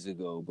years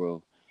ago,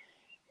 bro.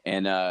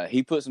 And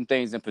he put some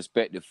things in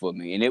perspective for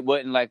me. And it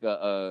wasn't like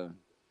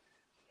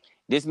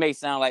this may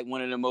sound like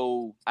one of them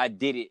old I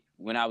did it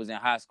when I was in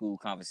high school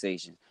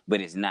conversations,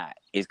 but it's not.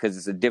 It's because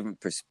it's a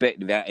different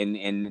perspective.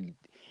 And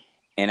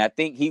I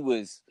think he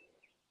was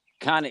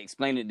kind of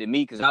explaining it to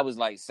me because I was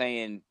like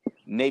saying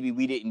maybe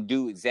we didn't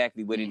do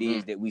exactly what it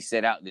is that we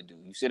set out to do.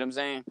 You see what I'm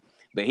saying?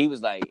 But he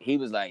was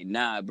like,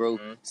 nah, bro,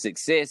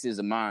 success is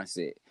a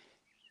mindset.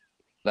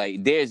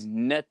 Like, there's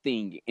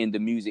nothing in the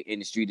music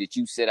industry that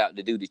you set out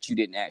to do that you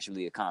didn't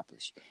actually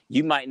accomplish.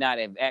 You might not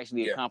have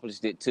actually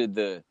accomplished it to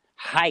the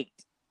height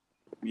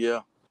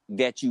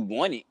that you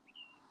wanted.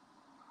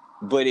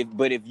 But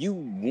if you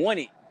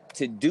wanted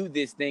to do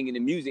this thing in the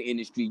music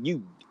industry,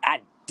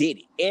 I did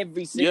it.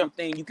 Every single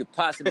thing you could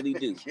possibly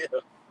do.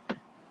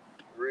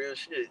 Real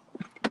shit.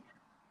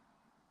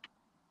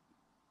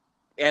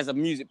 As a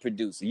music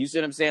producer. You see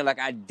what I'm saying? Like,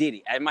 I did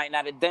it. I might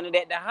not have done it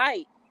at the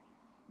height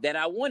that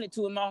I wanted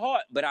to in my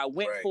heart, but I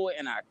went for it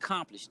and I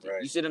accomplished it.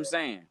 You see what I'm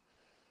saying?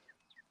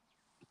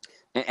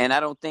 And I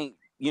don't think,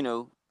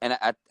 and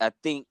I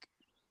think,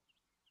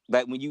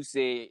 like when you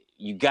said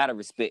you got to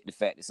respect the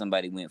fact that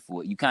somebody went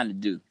for it, you kind of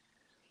do.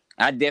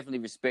 I definitely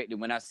respect it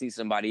when I see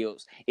somebody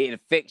else. It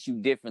affects you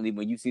differently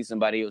when you see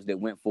somebody else that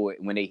went for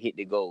it when they hit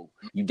the goal.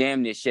 You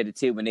damn near shed a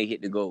tear when they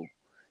hit the goal.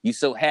 You're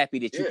so happy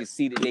that you can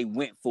see that they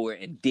went for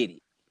it and did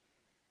it.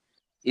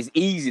 It's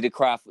easy to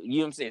cry for, you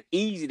know what I'm saying? It's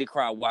easy to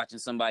cry watching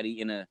somebody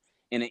in an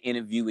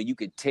interview and you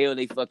could tell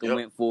they fucking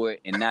went for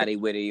it and now they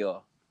where they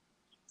are.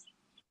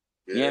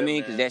 You know what I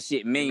mean? Because that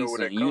shit means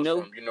something. You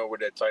know where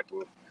that type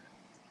of,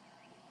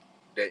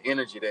 that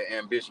energy, that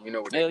ambition, you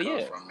know where that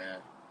comes from, man.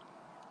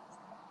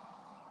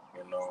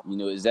 You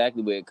know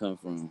exactly where it comes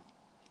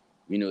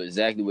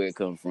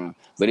from.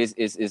 But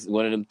it's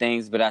one of them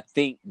things. But I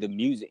think the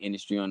music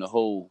industry on the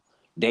whole,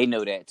 they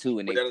know that too,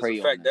 and they prey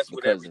on us. That's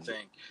what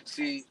everything.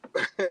 See,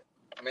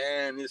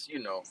 man, it's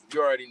you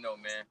already know,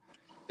 man.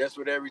 That's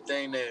what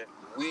everything that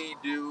we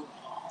do,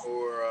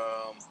 or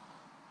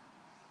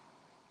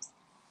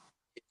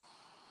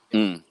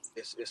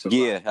it's a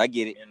lot, I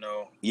get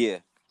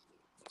it.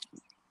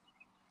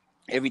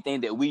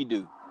 Everything that we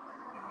do.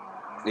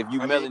 If you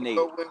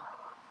melanated.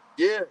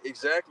 Yeah,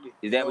 exactly.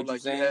 Is that what you're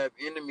saying? You have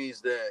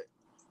enemies that,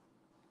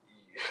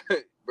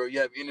 bro, you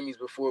have enemies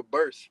before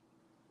birth.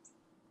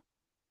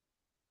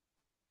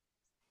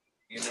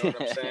 You know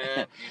what I'm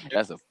saying?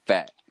 That's a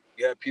fact.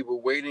 You have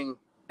people waiting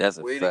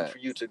for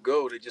you to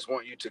go. They just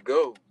want you to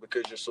go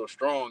because you're so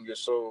strong, you're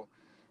so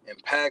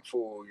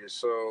impactful, you're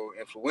so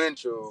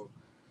influential.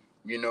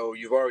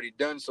 You've already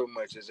done so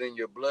much. It's in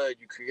your blood.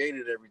 You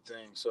created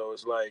everything. So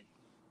it's like,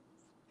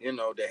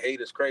 the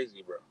hate is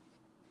crazy, bro.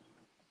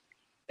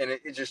 And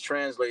it just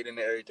translates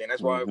into everything.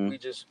 That's why we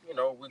just,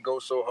 we go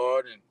so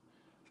hard and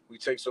we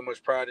take so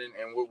much pride in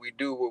what we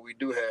do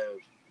have,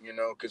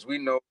 because we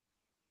know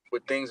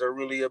what things are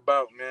really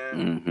about,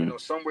 man.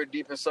 Somewhere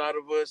deep inside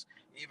of us,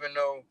 even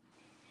though,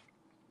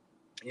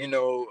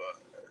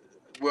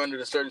 we're under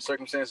the certain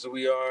circumstances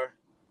we are,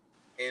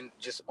 and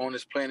just on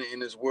this planet, in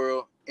this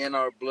world, in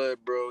our blood,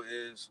 bro,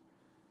 is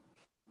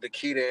the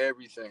key to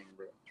everything,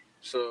 bro.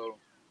 So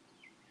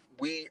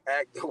we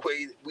act the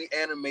way, we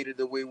animated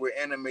the way we're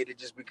animated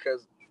just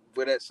because,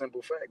 for that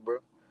simple fact, bro.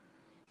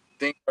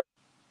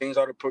 Things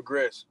are to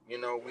progress. We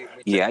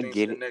take things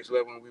to the next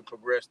level and we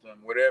progress them,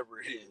 whatever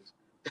it is.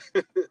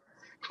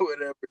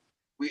 Whatever.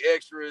 We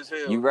extra as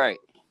hell. You're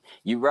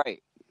right.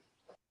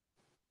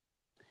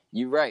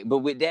 But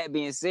with that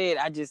being said,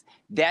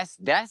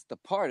 that's the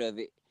part of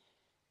it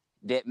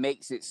that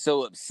makes it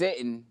so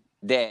upsetting,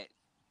 that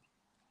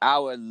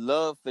our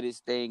love for this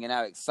thing and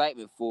our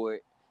excitement for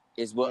it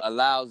is what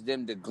allows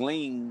them to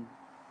glean,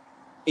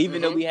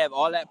 even though we have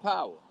all that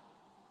power.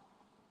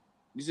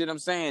 You see what I'm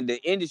saying? The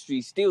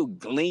industry still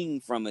glean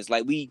from us.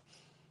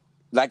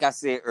 Like I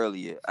said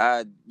earlier,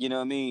 you know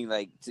what I mean?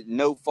 Like,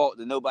 no fault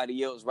to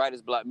nobody else.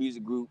 Writers Block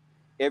Music Group,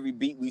 every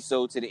beat we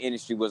sold to the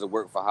industry was a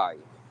work for hire.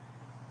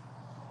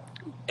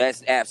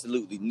 That's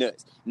absolutely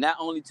nuts. Not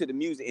only to the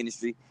music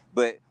industry,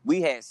 but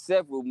we had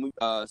several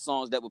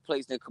songs that were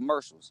placed in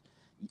commercials.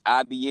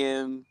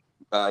 IBM,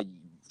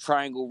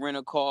 Triangle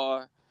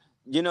Rent-A-Car,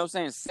 you know what I'm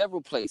saying?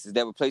 Several places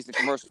that were placed in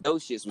commercials.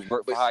 Those shits was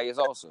work for hires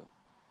also.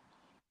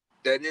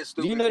 That is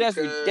stupid. You know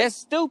that's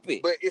stupid.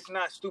 But it's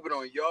not stupid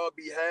on y'all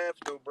behalf,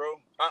 though, bro.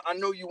 I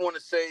know you want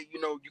to say,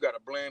 you got to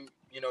blame,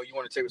 you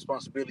want to take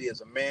responsibility as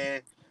a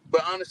man.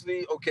 But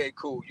honestly, okay,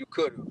 cool, you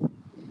could have.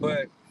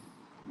 But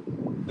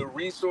the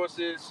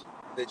resources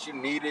that you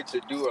needed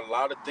to do a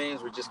lot of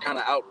things were just kind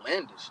of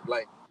outlandish.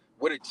 Like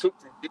what it took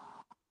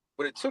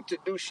to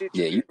do shit.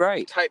 Yeah, you're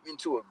right. Type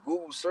into a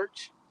Google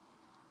search.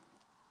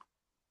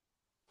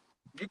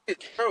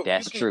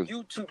 That's true.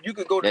 YouTube, you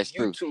can go to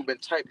YouTube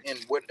and type in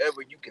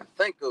whatever you can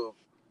think of,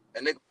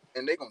 and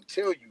they're gonna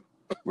tell you.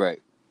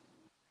 Right.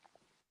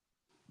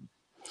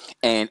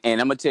 And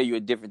I'm gonna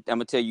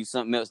tell you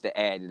something else to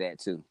add to that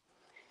too.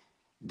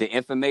 The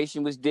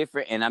information was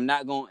different, and I'm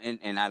not going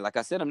and I like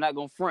I said, I'm not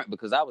gonna front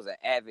because I was an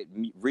avid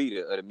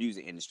reader of the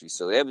music industry,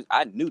 so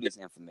I knew this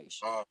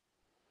information.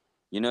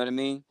 You know what I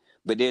mean?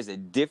 But there's a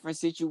different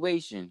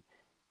situation.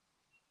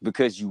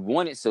 Because you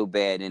want it so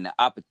bad, and the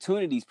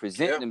opportunities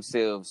present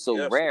themselves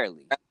so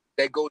rarely.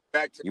 That goes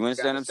back to you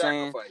understand what I'm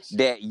saying?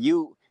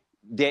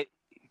 That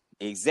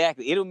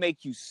exactly. It'll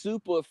make you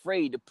super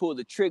afraid to pull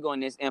the trigger on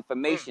this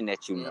information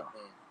that you know.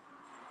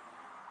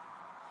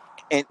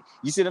 And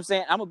you see what I'm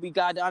saying? I'm gonna be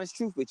God the honest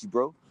truth with you,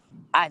 bro.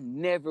 I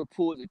never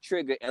pulled the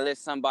trigger unless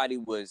somebody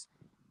was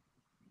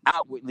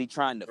outwardly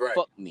trying to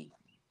fuck me.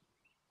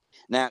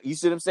 Now, you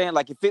see what I'm saying?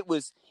 Like if it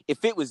was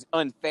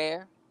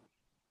unfair.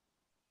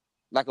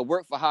 Like a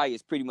work for hire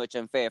is pretty much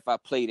unfair if I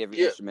played every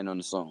instrument on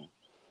the song.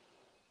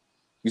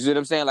 You see what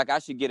I'm saying? Like I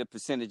should get a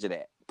percentage of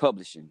that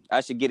publishing.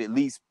 I should get at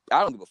least. I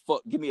don't give a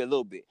fuck. Give me a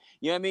little bit.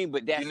 You know what I mean?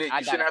 But that's you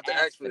shouldn't have to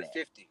ask for the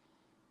 50.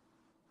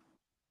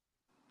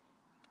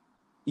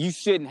 You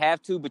shouldn't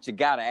have to, but you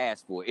gotta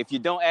ask for it. If you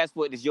don't ask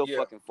for it, it's your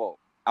fucking fault.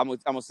 I'm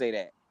gonna say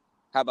that.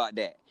 How about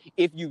that?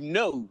 If you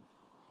know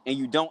and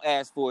you don't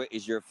ask for it,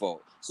 it's your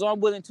fault. So I'm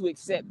willing to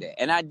accept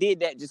that, and I did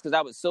that just because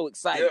I was so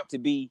excited to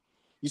be.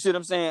 You see what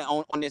I'm saying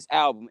on this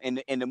album, and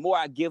the more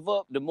I give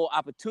up, the more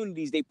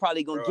opportunities they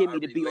probably gonna give me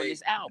to be on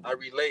this album. I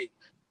relate.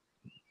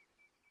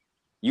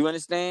 You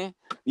understand?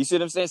 You see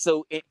what I'm saying?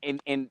 So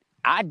and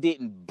I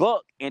didn't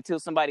buck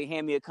until somebody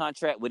handed me a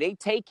contract where they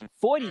taking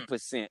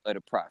 40% of the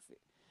profit.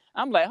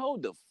 I'm like,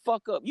 hold the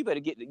fuck up! You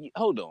better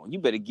hold on! You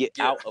better get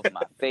out of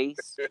my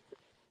face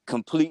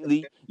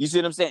completely. You see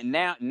what I'm saying?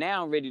 Now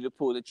I'm ready to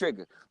pull the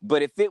trigger.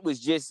 But if they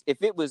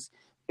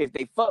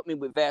fucked me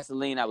with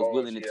Vaseline, I was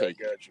willing to take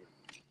it. Got you.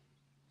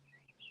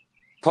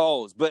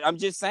 Pause, but I'm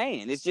just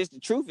saying, it's just the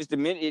truth. It's the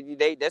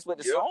minute that's what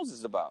the songs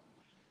is about.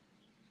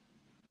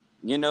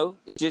 You know,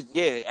 just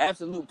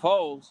absolute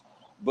pause.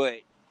 But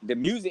the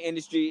music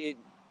industry,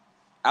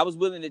 I was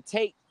willing to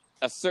take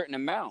a certain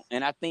amount,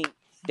 and I think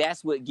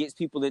that's what gets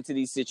people into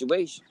these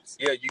situations.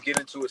 Yeah, you get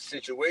into a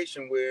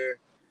situation where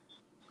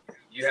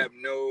you have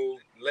no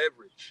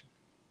leverage.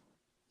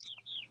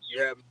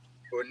 You have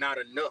or not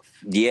enough.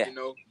 Yeah,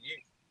 you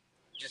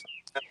just.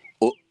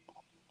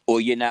 Or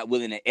you're not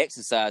willing to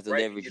exercise the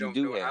leverage you do have.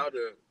 You don't know how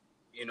to,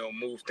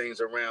 move things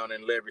around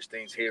and leverage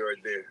things here or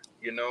there,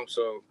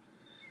 So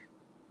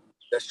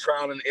that's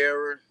trial and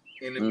error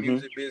in the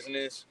music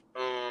business.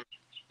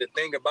 The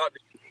thing about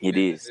it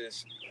is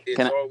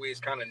it's always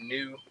kind of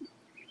new,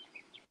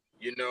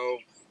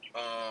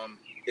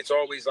 It's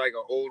always like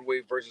an old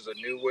way versus a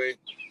new way.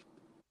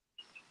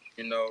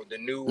 The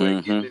new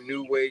way, getting the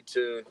new way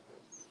to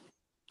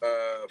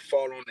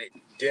fall on the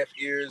deaf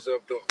ears of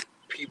the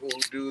people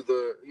who do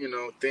the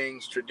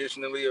things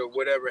traditionally or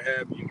whatever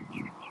have you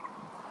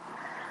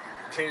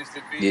tends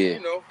to be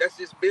that's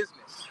just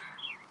business.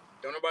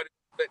 Don't nobody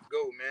let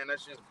go, man.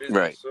 That's just business.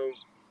 Right. So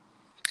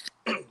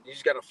you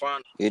just gotta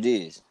find it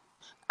is.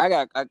 You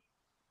gotta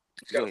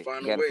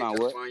find a way.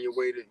 Find your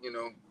way to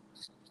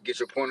get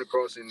your point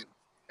across and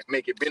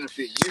make it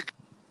benefit you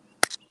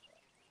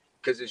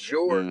because it's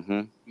your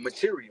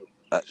material,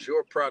 it's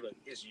your product,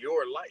 it's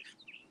your life.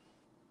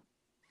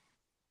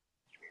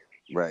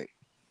 Right.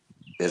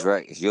 That's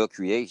right. It's your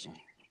creation.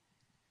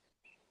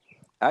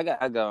 I got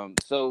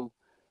so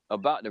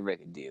about the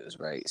record deals,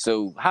 right?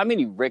 So how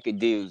many record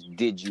deals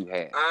did you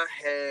have? I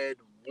had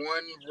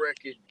one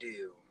record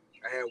deal.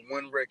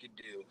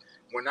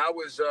 When I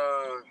was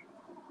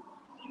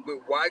with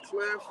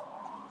Wyclef,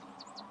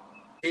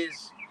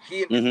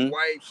 he and his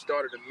wife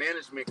started a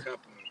management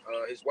company.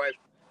 His wife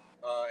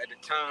at the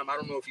time, I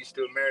don't know if he's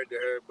still married to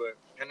her, but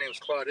her name was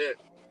Claudette.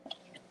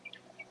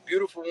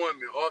 Beautiful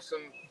woman,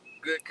 awesome,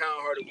 good,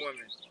 kind-hearted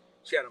woman.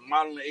 She had a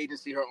modeling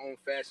agency, her own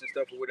fashion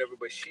stuff or whatever,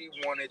 but she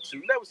wanted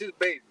to, that was his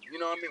baby, you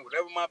know what I mean?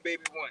 Whatever my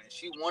baby wanted.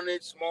 She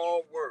wanted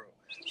Small World.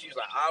 She was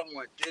like, I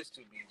want this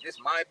to be, this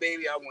my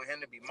baby, I want him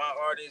to be my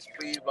artist,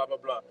 please, blah, blah,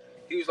 blah.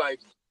 He was like,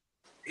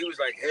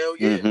 hell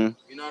yeah,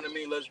 you know what I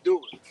mean? Let's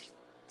do it.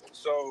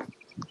 So,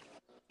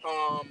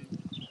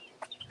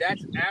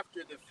 that's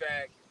after the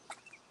fact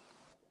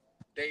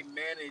they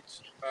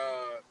managed,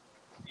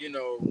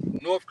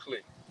 North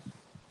Click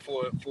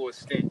for a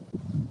stint.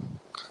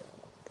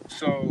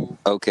 So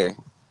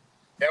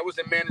that was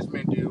a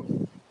management deal,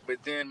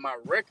 but then my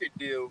record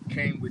deal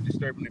came with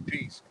Disturbing the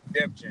Peace,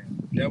 Def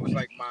Jam. That was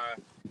like my,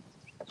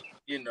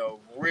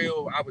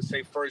 real, I would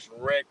say first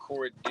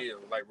record deal,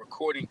 like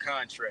recording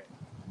contract.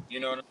 You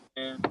know what I'm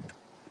saying?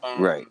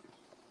 Right.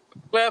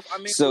 Clef,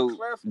 So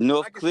Clef,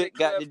 North I could say Click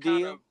got Clef the kind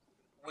deal. of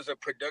was a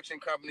production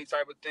company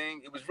type of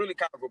thing. It was really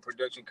kind of a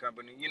production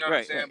company, you know what I'm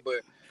Right, saying? right.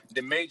 But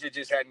the major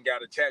just hadn't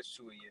got attached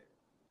to it yet.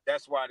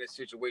 That's why the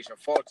situation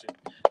faltered.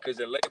 Because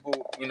the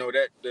label, he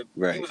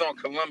Right. was on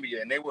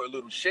Columbia, and they were a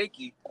little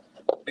shaky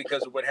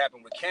because of what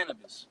happened with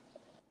cannabis.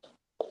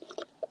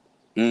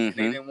 They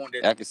didn't want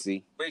that I can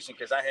see. situation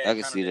because I had I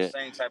can kind see of the that.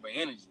 same type of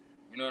energy.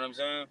 You know what I'm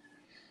saying?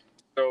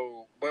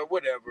 So, but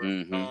whatever.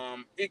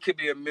 It could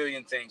be a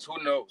million things. Who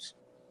knows?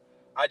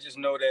 I just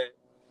know that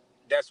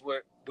that's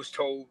what was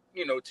told,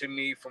 to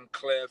me from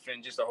Clef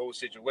and just the whole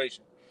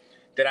situation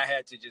that I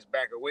had to just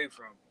back away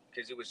from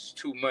because it was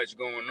too much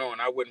going on.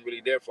 I wasn't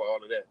really there for all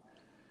of that.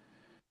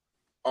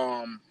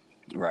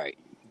 Right.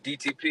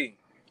 DTP,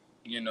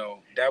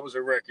 that was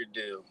a record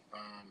deal.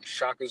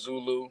 Shaka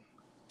Zulu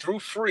through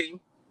Free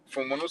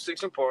from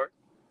 106 and Park.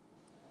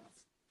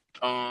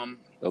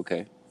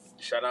 Okay.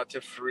 Shout out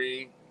to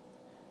Free.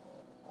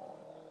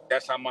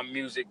 That's how my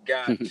music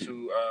got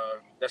to.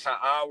 That's how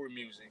our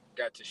music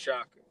got to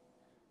Shaka,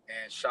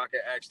 and Shaka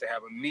asked to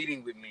have a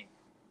meeting with me,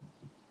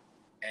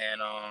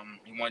 and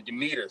he wanted to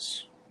meet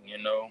us. He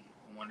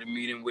wanted to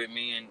meet him with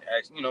me and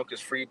ask,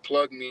 because Free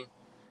plugged me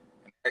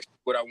and asked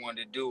what I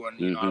wanted to do,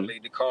 and I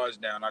laid the cards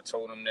down. I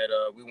told him that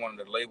we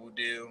wanted a label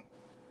deal.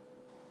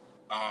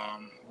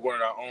 We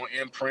wanted our own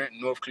imprint,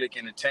 North Click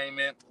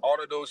Entertainment. All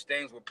of those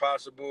things were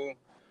possible.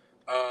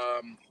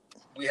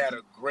 We had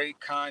a great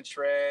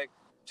contract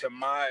to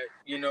my,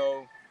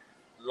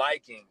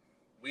 liking.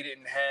 We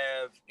didn't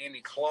have any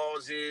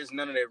clauses,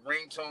 none of that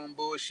ringtone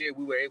bullshit.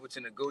 We were able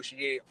to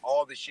negotiate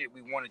all the shit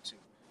we wanted to.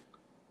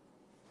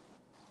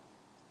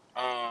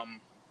 And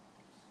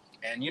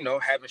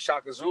having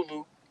Shaka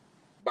Zulu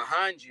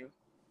behind you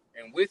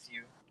and with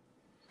you,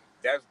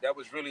 that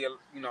was really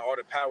all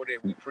the power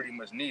that we pretty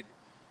much needed.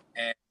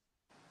 And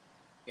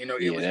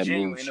it was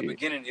genuine. In the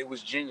beginning, it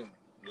was genuine.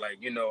 Like,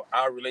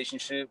 our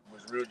relationship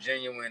was real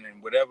genuine,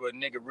 and whatever a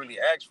nigga really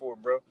asked for,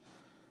 bro,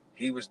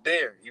 he was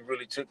there. He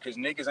really took, because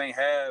niggas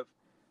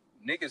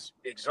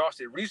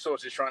exhausted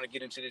resources trying to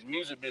get into this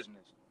music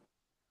business.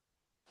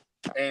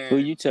 And, who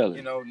you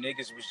telling?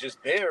 Niggas was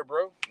just there,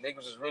 bro.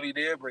 Niggas was really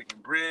there, breaking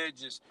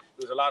bridges.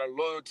 There was a lot of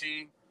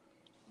loyalty,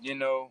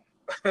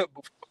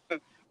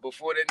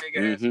 before that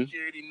nigga had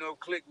security, No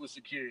Click was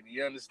security.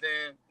 You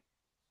understand?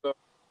 So,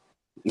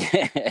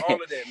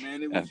 all of that,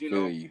 man. It was,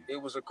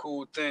 it was a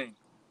cool thing.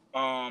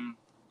 But,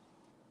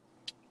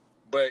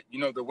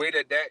 the way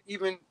that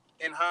even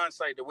in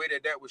hindsight, the way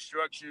that was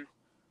structured,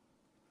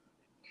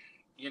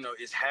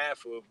 is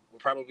will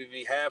probably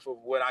be half of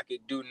what I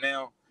could do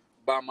now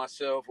by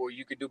myself, or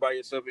you could do by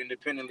yourself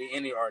independently,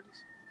 any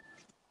artist.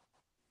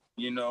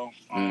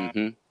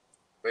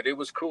 But it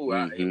was cool.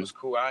 It was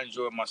cool. I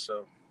enjoyed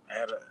myself.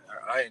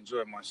 I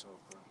enjoyed myself,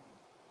 bro.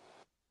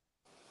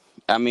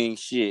 I mean,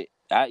 shit.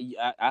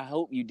 I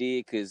hope you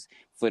did, because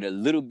for the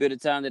little bit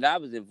of time that I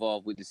was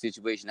involved with the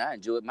situation, I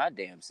enjoyed my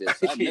damn self.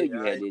 So I know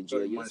you had to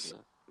enjoy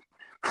yourself.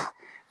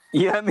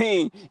 You know what I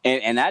mean?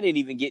 And I didn't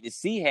even get to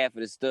see half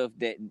of the stuff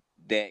that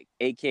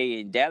AK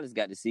and Dallas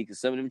got to see, because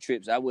some of them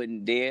trips I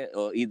wasn't there,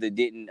 or either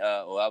didn't,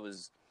 or I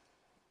was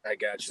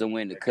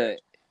somewhere in the cut.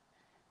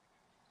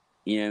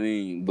 You know what I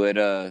mean? But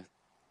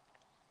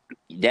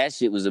that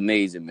shit was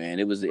amazing, man.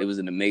 It was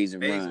an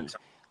amazing run.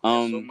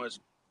 So much.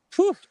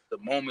 Whew, the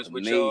moments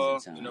with y'all,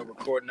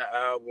 recording the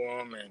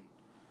album, and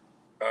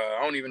I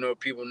don't even know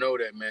if people know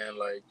that, man.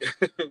 Like,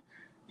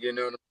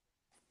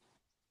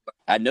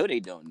 I know they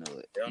don't know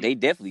it. They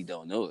definitely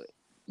don't know it.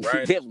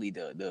 Right? Definitely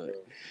don't know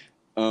it.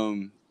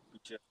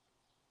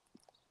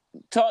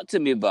 Talk to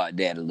me about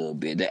that a little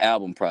bit, the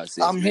album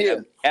process. I'm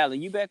here.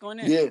 Alan, you back on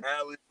that? Yeah.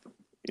 Alan.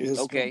 Yes,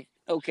 okay.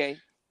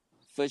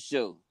 For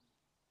sure.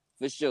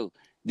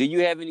 Do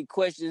you have any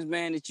questions,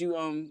 man, that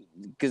you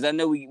because I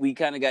know we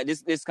kind of got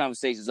this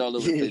conversation's all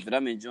over the place, but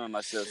I'm enjoying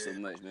myself so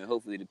much, man.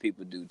 Hopefully the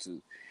people do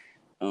too.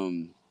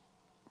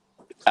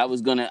 I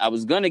was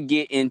gonna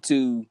get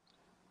into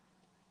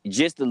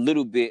just a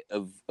little bit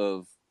of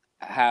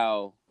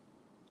how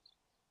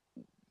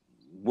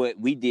what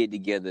we did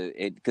together,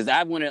 because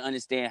I want to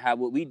understand how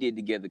what we did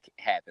together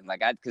happened.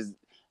 Like, because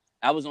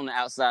I was on the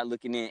outside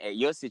looking in at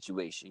your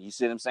situation. You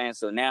see what I'm saying?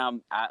 So now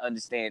I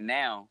understand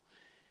now.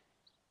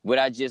 What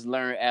I just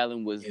learned,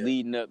 Alan, was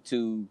leading up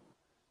to,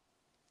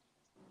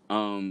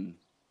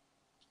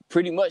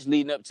 pretty much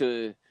leading up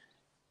to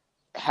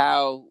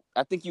how,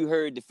 I think you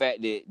heard the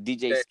fact that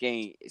DJ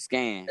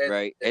Scan,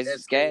 right?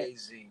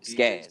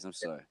 Skaz, I'm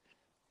sorry.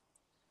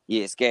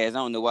 Yeah, Skaz. I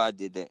don't know why I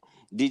did that.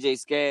 DJ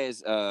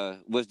Skaz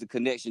was the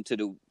connection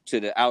to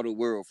the outer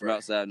world from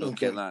outside North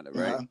Carolina,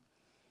 right? Uh-huh.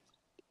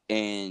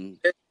 And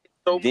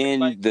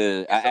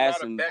then I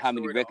asked him how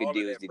many record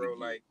deals did he get.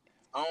 Like,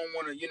 I don't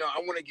want to, I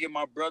want to give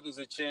my brothers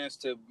a chance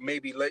to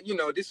maybe let,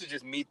 this is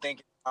just me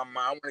thinking. I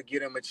want to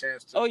give them a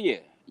chance to. Oh yeah.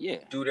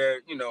 Do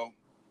their,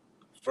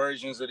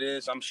 versions of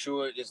this. I'm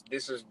sure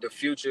this is the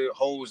future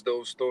holds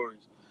those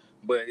stories,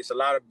 but it's a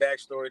lot of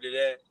backstory to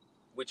that.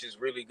 which is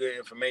really good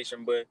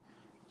information. But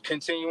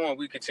continue on.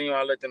 We continue.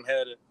 I'll let them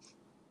have it.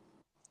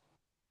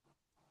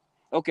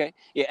 Okay.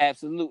 Yeah,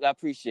 absolutely. I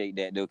appreciate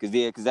that though,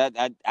 because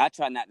I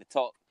try not to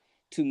talk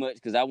too much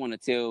because I want to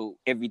tell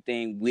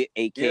everything with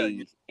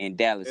AK in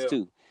Dallas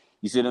too.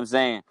 You see what I'm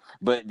saying?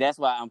 But that's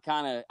why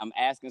I'm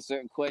asking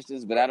certain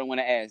questions, but I don't want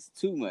to ask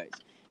too much.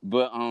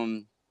 But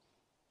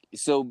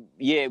so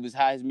yeah, it was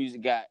how his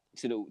music got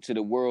to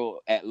the world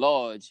at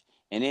large.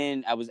 And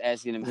then I was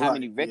asking him how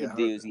many record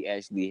deals he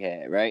actually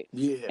had, right?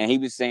 Yeah. And he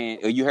was saying,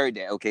 "Oh, you heard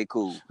that? Okay,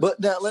 cool."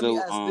 But now let me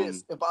ask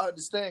this: if I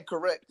understand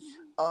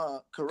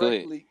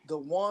correctly, the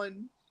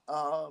one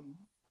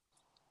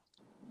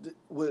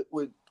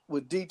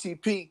with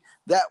DTP,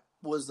 that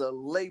was a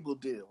label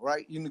deal,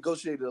 right? You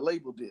negotiated a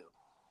label deal.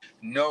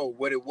 No,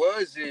 what it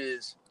was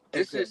is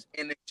this is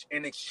in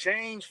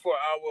exchange for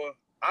our.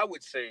 I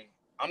would say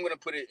I'm gonna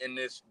put it in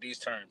these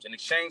terms. In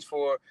exchange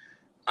for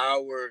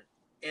our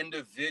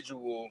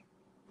individual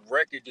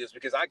record deals,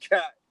 because I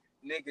got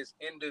niggas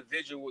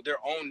their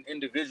own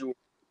individual.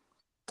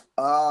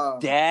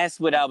 That's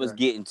what I was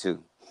getting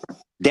to.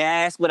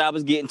 That's what I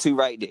was getting to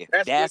right there.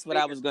 That's what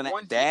I was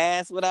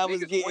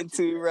getting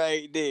to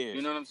right there.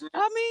 You know what I'm saying?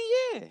 I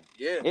mean,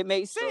 yeah. It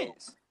makes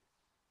sense.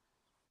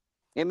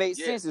 It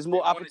makes sense. There's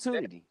more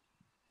opportunity.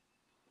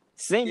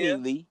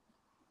 Seemingly,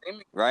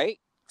 right?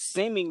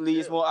 Seemingly,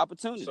 it's more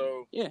opportunity.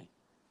 So,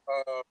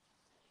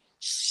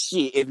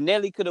 shit, if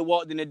Nelly could have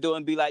walked in the door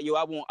and be like, "Yo,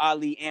 I want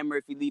Ali and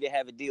Murphy Lee to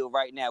have a deal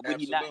right now," would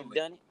he not have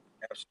done it?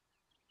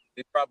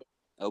 Absolutely. Probably.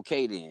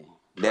 Okay, then.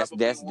 That's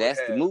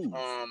the move.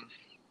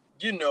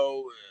 You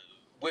know,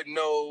 with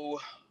no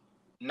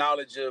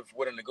knowledge of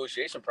what a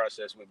negotiation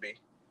process would be.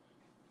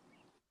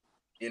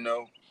 You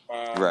know,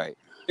 right.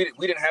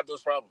 We didn't have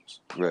those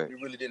problems. Right. We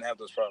really didn't have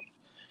those problems.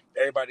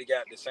 Everybody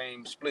got the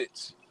same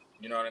splits.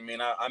 You know what I mean?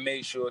 I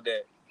made sure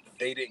that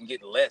they didn't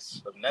get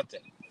less of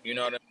nothing. You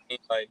know what I mean?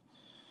 Like,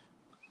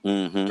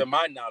 to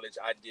my knowledge,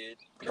 I did,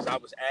 because I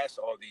was asked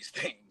all these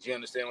things. You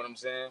understand what I'm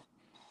saying?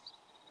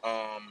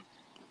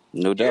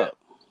 No doubt.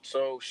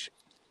 So,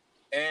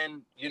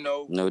 and you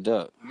know, no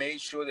doubt, made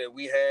sure that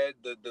we had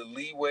the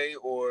leeway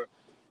or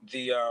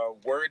the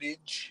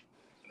wordage,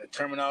 the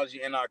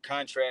terminology in our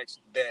contracts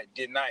that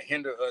did not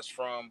hinder us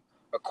from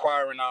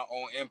acquiring our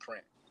own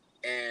imprint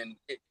and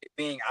it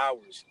being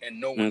ours and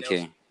no one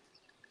else.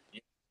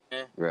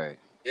 Yeah. Right.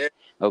 Yeah.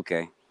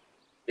 Okay.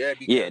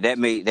 Yeah. That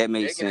made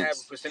sense. They can have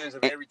a percentage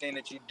of everything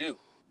that you do,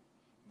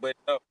 but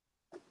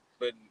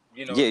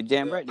you know,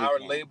 our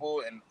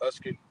label and us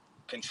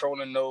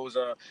controlling those,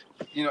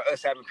 you know,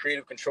 us having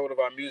creative control of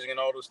our music and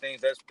all those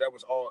things. That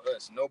was all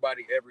us.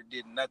 Nobody ever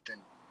did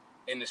nothing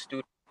in the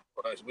studio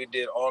for us. We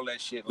did all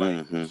that shit,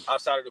 like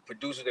outside of the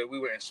producers that we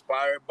were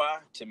inspired by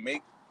to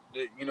make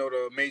the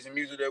amazing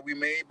music that we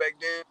made back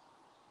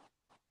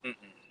then.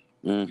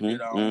 We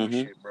did our own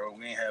shit, bro.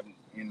 We ain't have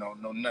no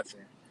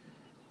nothing.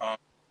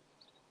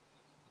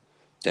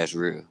 That's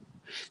real.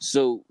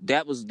 So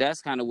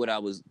that's kind of what I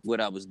was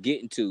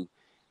getting to.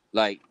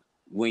 Like,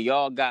 when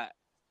y'all got,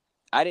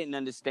 I didn't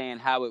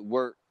understand how it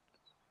worked,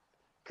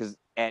 because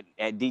at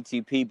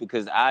DTP,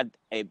 because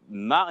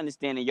my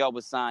understanding, y'all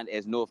was signed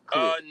as North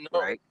Cliff, no,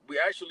 right? We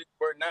actually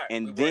were not.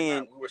 And we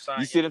then were signed.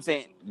 You see what I'm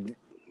saying?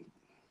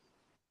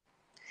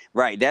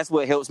 Right. That's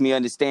what helps me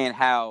understand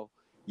how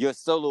your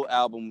solo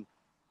album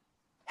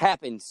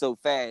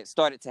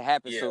started to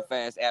happen so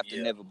fast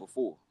after Never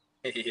Before.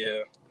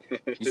 Yeah.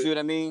 You see what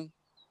I mean?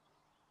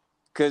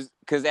 Cause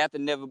after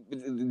Never,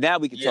 now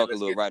we can talk a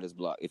little writer's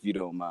block, if you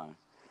don't mind.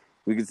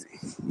 We can,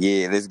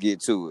 let's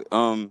get to it.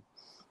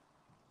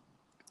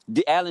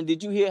 Alan,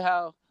 did you hear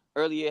how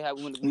earlier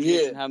when we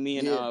mentioned how me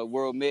and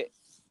World met?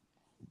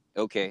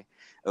 Okay.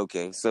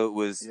 So it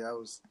was.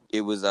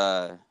 It was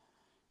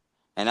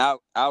and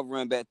I'll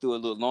run back through a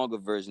little longer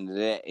version of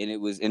that,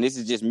 and this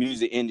is just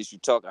music industry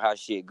talking how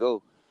shit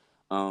go.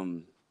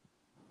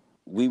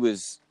 We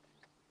was,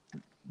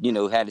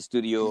 had a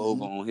studio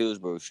over on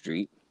Hillsborough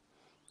Street.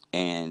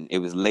 And it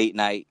was late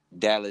night.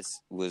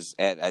 Dallas was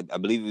at, I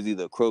believe it was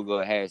either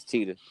Kroger or Harris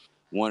Teeter,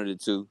 one of the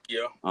two.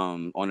 Yeah.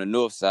 On the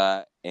north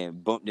side,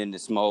 and bumped into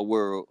Small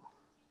World.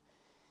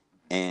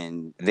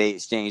 And they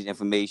exchanged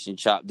information,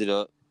 chopped it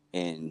up,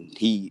 and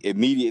he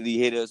immediately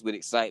hit us with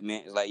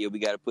excitement. It's like, yo, we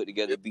got to put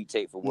together a beat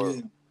tape for World.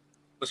 You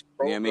know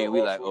what I mean?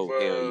 We like, hell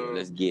yeah,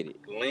 let's get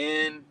it.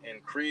 Lynn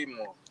and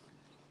Creedmoor.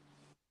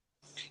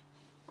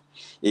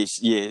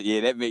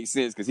 That makes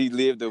sense, because he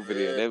lived over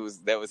there.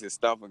 That was his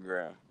stomping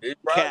ground.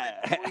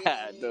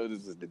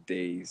 Those was the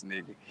days,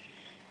 nigga.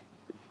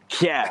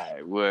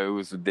 God, well, it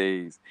was the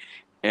days.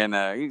 And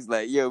he's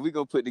like, yo, we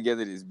gonna put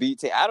together this beat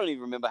tape. I don't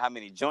even remember how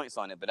many joints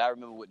on it, but I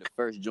remember what the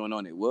first joint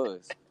on it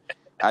was.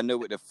 I know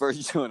what the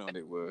first joint on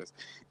it was.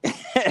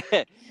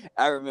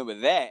 I remember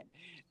that.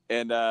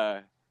 And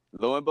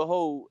lo and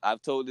behold,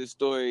 I've told this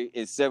story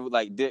in several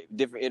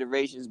different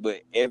iterations,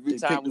 but every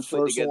time we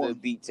put together a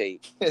beat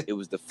tape, it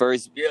was the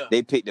first.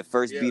 They picked the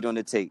first beat on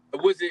the tape.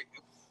 Was it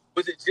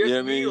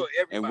just me or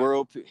everybody? And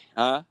World,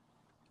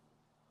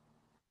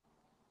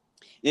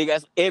 Yeah,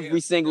 guys.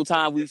 Every single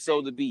time we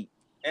sold the beat.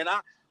 And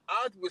I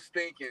was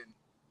thinking,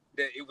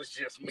 that it was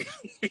just me.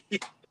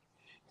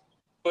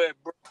 But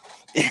bro,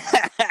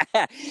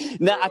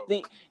 no, I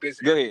think. Because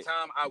Go every ahead.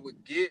 time I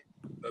would get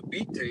a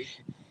beat tape,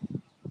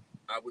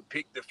 I would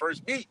pick the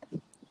first beat.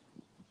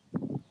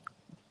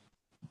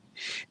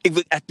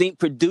 I think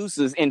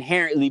producers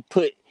inherently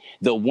put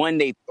the one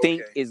they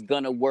think is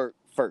gonna work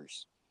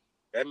first.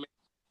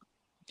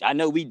 I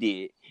know we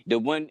did. The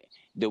one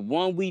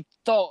we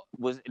thought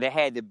was that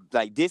had to,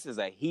 like, this is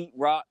a heat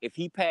rock. If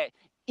he pack,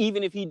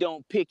 even if he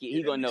don't pick it,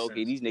 he gonna know,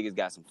 okay, these niggas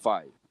got some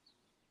fire.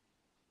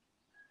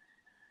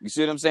 You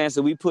see what I'm saying?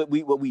 So we put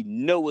what we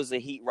know was a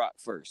heat rock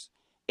first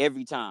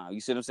every time. You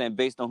see what I'm saying?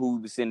 Based on who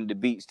we were sending the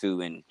beats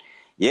to, and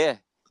yeah,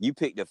 you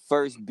picked the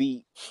first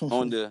beat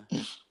on the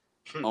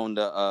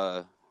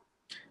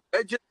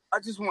I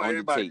just want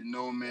everybody to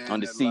know, man, on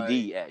the that,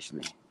 CD, like,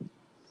 actually.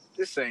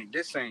 This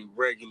ain't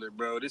regular,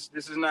 bro. This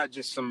is not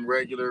just some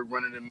regular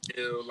run of the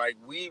mill. Like,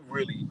 we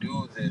really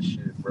do this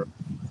shit, bro.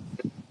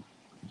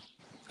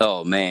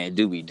 Oh man,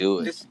 do we do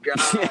it? This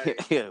guy,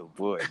 oh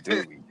boy,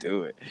 do we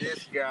do it?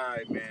 This guy,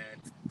 man.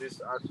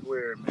 I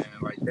swear, man.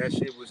 Like, that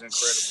shit was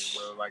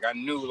incredible, bro. Like, I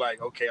knew,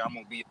 like, okay, I'm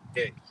gonna be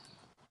okay.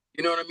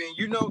 You know what I mean?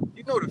 You know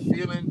the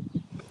feeling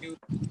when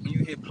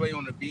you hit play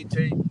on the beat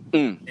tape,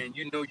 and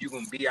you know you're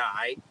gonna be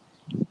alright.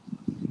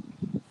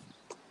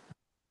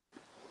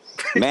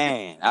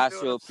 Man, I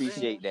sure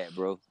appreciate that,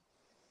 bro.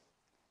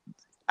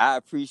 I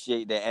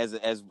appreciate that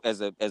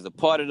as a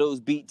part of those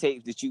beat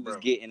tapes that you was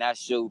getting. I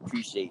sure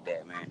appreciate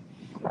that, man.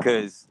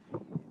 Cause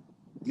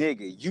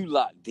nigga, you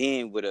locked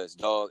in with us,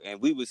 dog,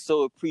 and we was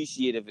so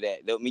appreciative of that.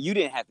 I mean, you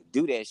didn't have to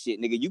do that shit,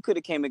 nigga. You could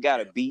have came and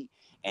got a beat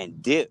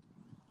and dipped,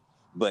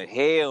 but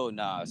hell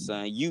nah,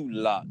 son, you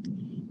locked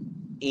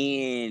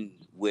in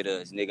with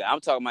us, nigga. I'm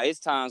talking about, it's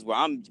times where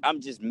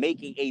I'm just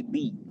making a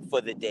beat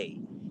for the day.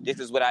 This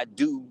is what I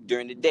do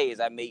during the day, is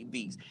I make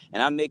beats.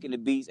 And I'm making the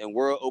beats, and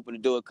World open the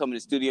door, come in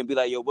the studio and be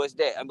like, yo, what's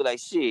that? I'll be like,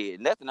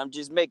 shit, nothing, I'm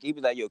just making. He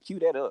be like, yo, cue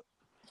that up.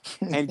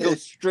 And go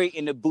straight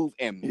in the booth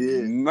and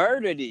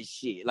murder this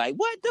shit. Like,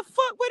 what the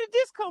fuck? Where did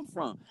this come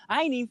from?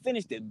 I ain't even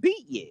finished the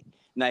beat yet.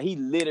 Now, he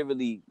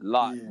literally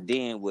locked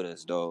in with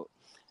us, dog.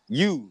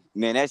 Man,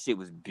 that shit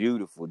was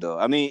beautiful, dog.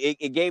 I mean,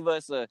 it gave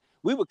us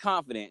we were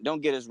confident,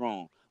 don't get us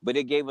wrong, but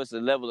it gave us a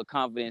level of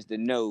confidence to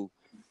know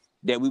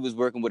that we was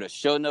working with a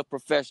sure enough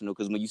professional.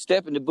 Because when you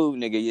step in the booth,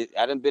 nigga,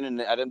 I done been in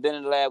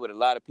the lab with a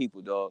lot of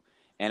people, dog,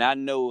 and I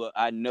know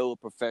a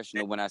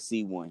professional when I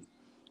see one.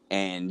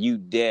 And you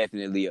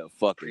definitely a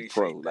fucking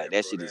pro. Like,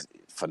 that shit is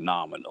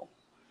phenomenal.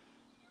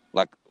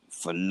 Like,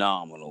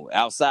 phenomenal.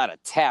 Outside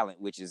of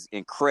talent, which is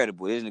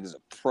incredible, this nigga's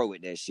a pro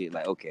at that shit.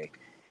 Like, okay,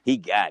 he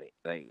got it.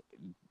 Like,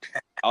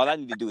 all I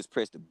need to do is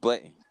press the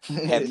button.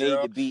 Have made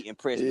the beat and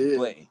press the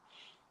button.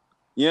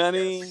 You know what I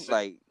mean?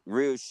 Like,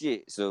 real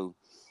shit. So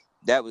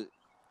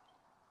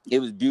it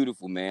was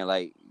beautiful, man.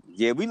 Like,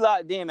 yeah, we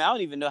locked in, man. I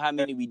don't even know how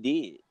many we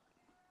did.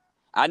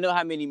 I know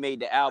how many made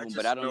the album,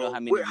 but I don't know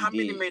how many we did. How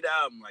many made the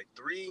album? Like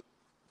 3,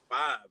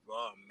 5?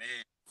 Oh,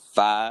 man.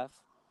 5?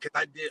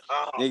 Because I did,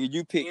 nigga,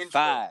 you picked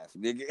 5,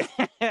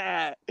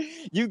 nigga.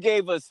 You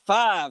gave us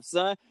 5,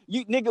 son.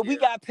 Nigga, we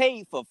got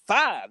paid for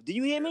 5. Do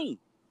you hear me?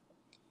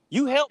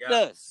 You helped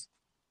us.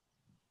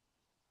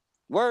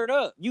 Word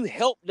up. You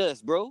helped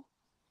us, bro.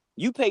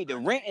 You paid the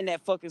rent in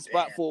that fucking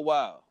spot for a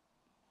while.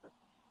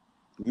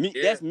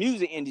 That's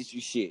music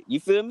industry shit. You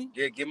feel me?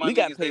 Yeah, get my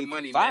niggas their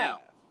money now.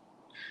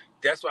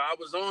 That's why I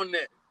was on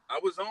that.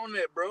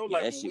 Bro.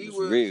 Like, that shit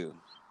was real.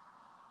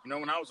 You know,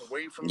 when I was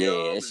away from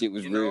y'all, that shit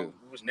was real. Know,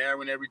 we was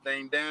narrowing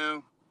everything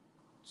down.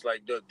 It's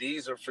like,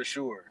 these are for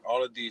sure.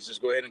 All of these,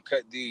 just go ahead and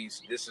cut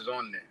these. This is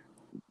on there.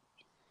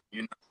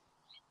 You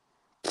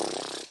know,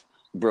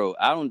 bro.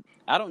 I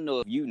don't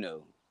know if you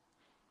know,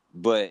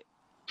 but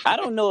I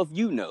don't know if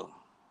you know,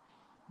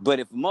 but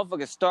if a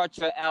motherfucker start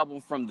your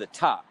album from the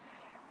top,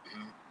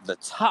 the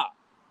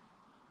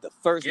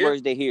first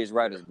words they hear is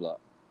writer's block.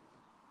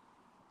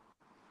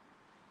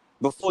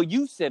 Before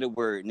you said a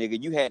word,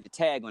 nigga, you had the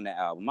tag on the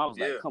album. I was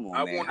like, come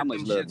on, man. How much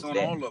love is on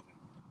that? All of them.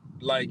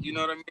 Like, you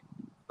know what I mean?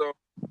 So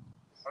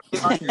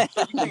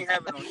you can't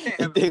have it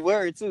on. They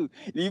were too.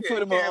 You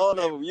put them on all of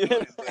them. You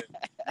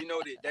know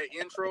that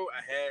intro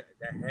I had.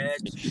 I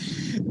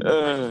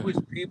just wish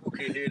people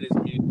could hear this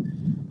music.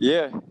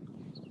 Yeah.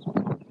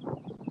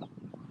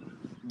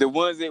 The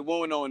ones that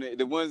won't on it,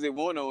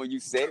 you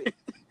said it.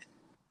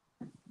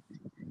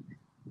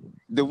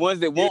 The ones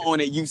that won't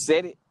on it, you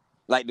said it.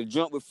 Like the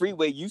jump with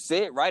Freeway, you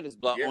said writer's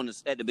block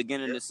at the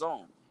beginning of the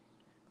song.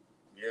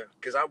 Yeah,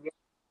 because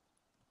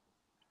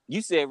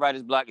you said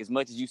writer's block as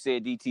much as you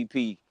said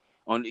DTP.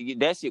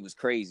 That shit was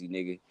crazy,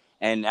 nigga.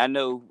 And I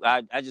know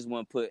I just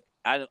want to put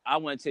I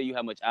want to tell you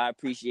how much I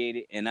appreciate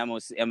it, and I'm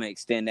gonna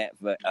extend that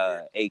for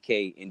AK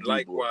and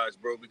likewise,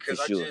 bro. Because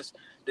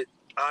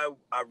I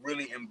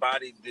really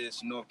embodied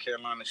this North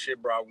Carolina shit,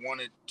 bro. I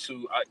wanted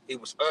to. It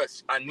was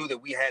us. I knew that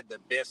we had the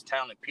best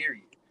talent.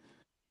 Period.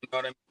 You know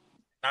what I mean?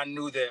 I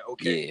knew that,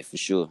 okay. Yeah, for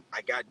sure.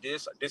 I got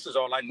this. This is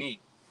all I need.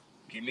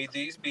 Give me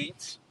these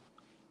beats.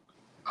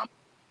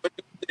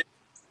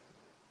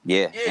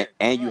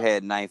 And you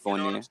had Ninth on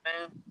there. What I'm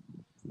saying?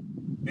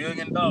 $1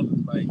 billion.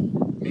 Like,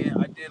 man,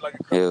 I did like a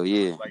couple Hell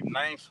yeah. like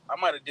Ninth. I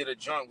might have did a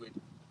joint with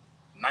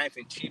Ninth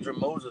and Tidra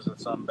Moses or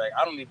something back.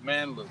 I don't even,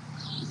 man, look.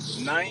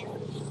 Ninth,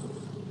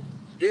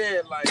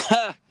 yeah,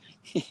 like,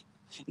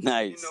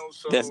 Nice. you know,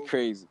 so That's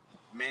crazy.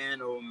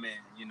 Man, oh man,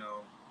 you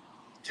know,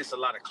 just a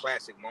lot of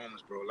classic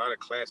moments, bro. A lot of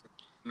classic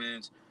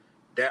moments.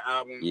 That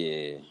album,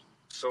 Yeah.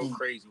 so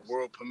crazy.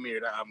 World premiere.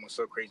 That album was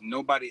so crazy.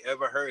 Nobody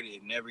ever heard it.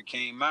 It never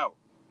came out.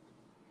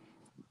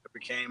 Never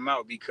came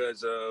out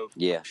because of.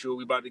 Yeah. I'm sure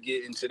we about to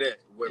get into that.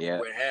 What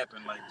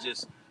happened? Like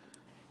just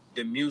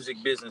the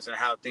music business and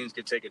how things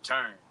could take a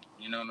turn.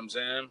 You know what I'm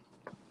saying?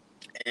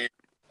 And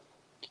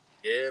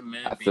yeah,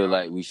 man. I feel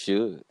like we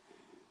should.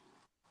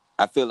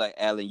 I feel like,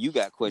 Alan, you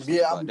got questions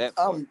about that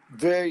part. I'm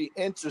very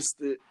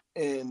interested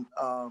in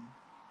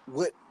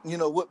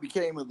what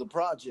became of the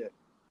project,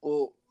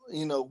 or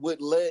what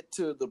led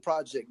to the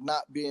project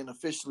not being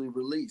officially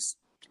released.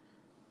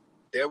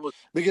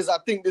 Because I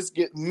think this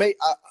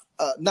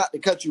not to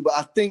cut you, but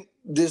I think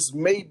this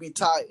may be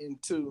tied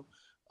into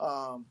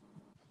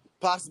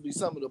possibly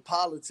some of the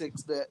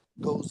politics that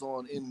goes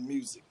on in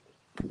music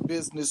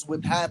business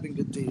with having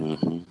a deal.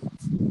 Mm-hmm.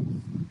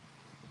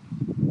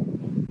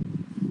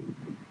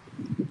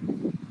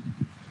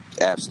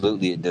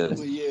 Absolutely, it does.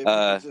 Well,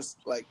 yeah, just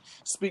like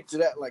speak to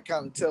that, like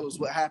kind of tell us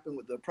what happened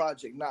with the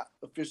project not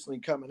officially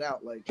coming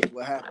out. Like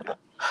what happened?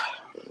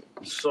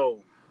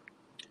 So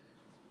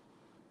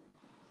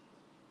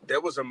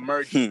there was a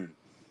merger,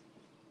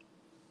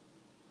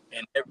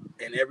 and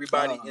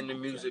everybody in the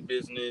music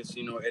business,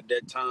 you know, at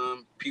that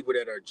time, people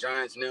that are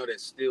giants now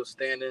that's still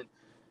standing,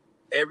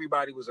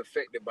 everybody was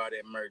affected by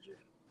that merger.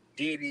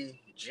 Diddy,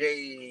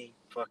 Jay,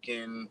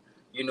 fucking,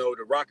 you know,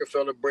 the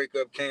Rockefeller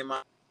breakup came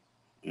out.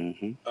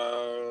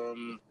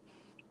 Mm-hmm.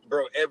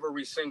 Bro,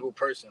 every single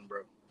person,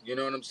 bro. You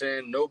know what I'm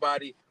saying?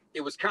 Nobody.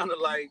 It was kind of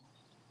like,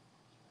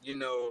 you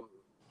know,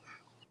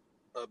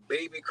 a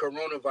baby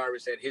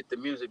coronavirus had hit the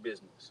music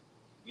business.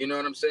 You know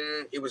what I'm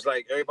saying? It was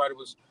like everybody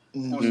was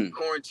on some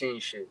quarantine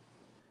shit.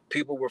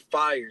 People were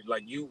fired.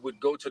 Like you would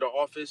go to the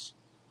office,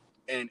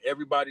 and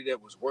everybody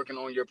that was working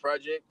on your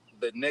project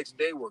the next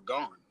day were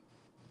gone.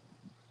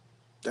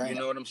 Damn. You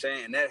know what I'm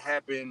saying? And that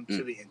happened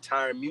to the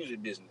entire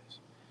music business.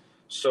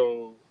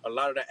 So a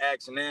lot of the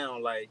acts now,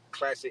 like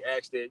classic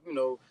acts that, you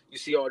know, you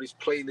see all these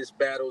playlist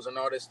battles and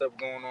all that stuff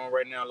going on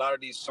right now. A lot of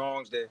these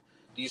songs that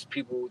these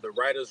people, the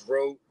writers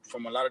wrote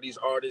from a lot of these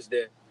artists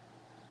that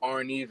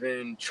aren't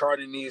even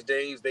charting these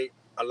days,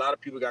 a lot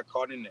of people got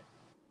caught in that,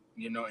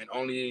 you know, and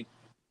only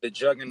the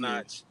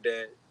juggernauts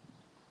that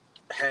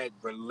had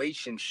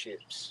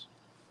relationships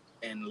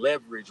and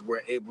leverage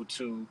were able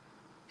to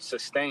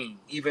sustain.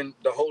 Even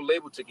the whole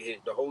label took a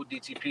hit, the whole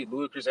DTP,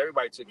 Ludacris,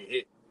 everybody took a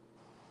hit.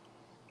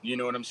 You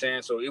know what I'm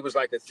saying? So it was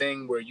like a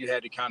thing where you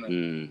had to kind of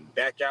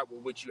back out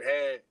with what you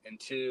had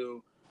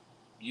until,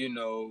 you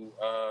know,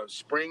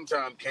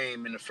 springtime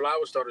came and the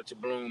flowers started to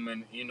bloom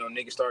and, you know,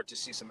 niggas started to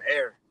see some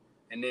air.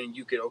 And then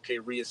you could,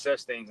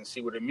 reassess things and see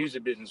where the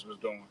music business was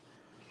going.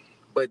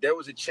 But there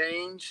was a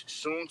change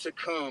soon to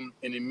come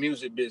in the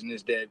music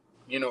business that,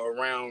 you know,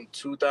 around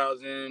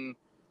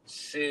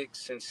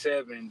 2006 and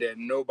 7, that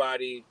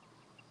nobody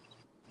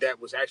that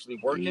was actually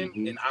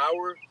working in I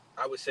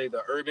would say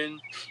the urban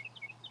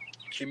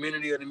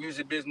community of the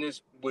music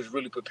business was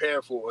really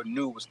prepared for or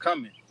knew was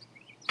coming.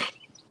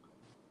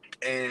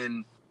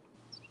 And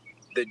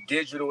the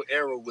digital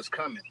era was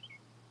coming.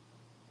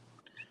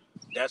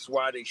 That's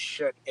why they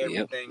shut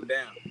everything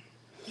down.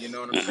 You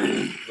know what I'm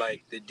saying?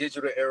 Like the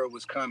digital era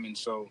was coming.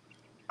 So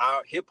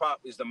our hip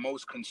hop is the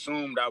most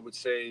consumed, I would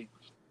say,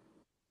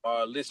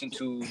 listen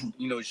to,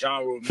 you know,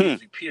 genre of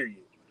music,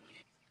 period.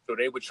 So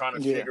they were trying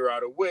to figure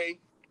out a way,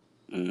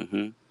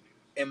 in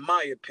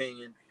my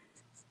opinion,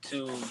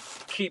 to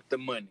keep the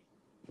money.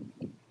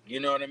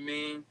 You know what I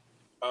mean?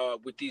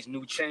 With these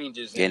new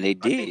changes. And they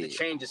did. I think the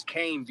changes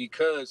came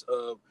because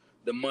of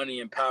the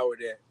money and power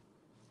that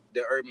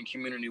the urban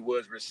community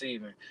was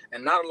receiving.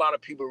 And not a lot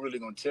of people really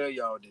gonna tell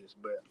y'all this,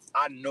 but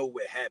I know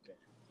what happened.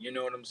 You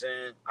know what I'm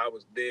saying? I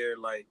was there,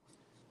 like,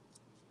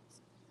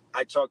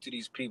 I talked to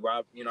these people.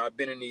 I've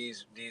been in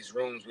these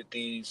rooms with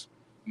these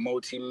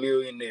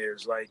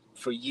multi-millionaires, like,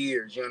 for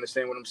years. You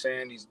understand what I'm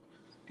saying?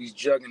 These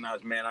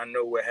juggernauts, man, I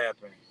know what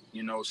happened.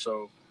 You know,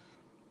 so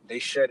they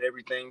shut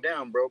everything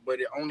down, bro.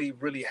 But it only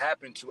really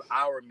happened to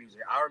our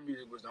music. Our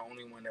music was the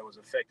only one that was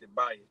affected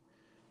by it.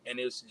 And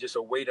it's just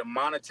a way to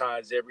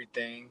monetize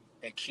everything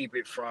and keep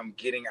it from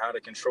getting out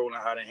of control and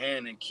out of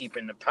hand, and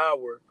keeping the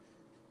power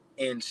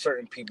in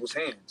certain people's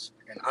hands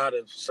and out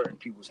of certain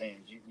people's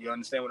hands. You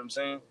understand what I'm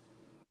saying?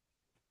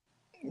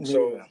 Yeah.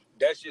 So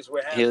that's just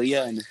what happened. Hell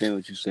yeah, I understand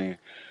what you're saying.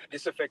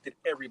 This affected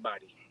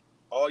everybody.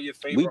 All your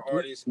favorite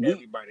artists,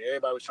 everybody.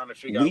 Everybody was trying to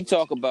figure out. We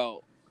talk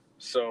about.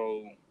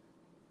 So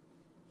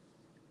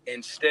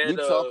instead we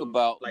talk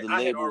about like, the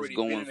labels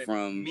going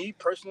from. Me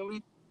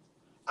personally,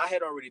 I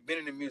had already been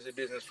in the music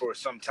business for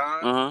some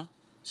time.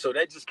 So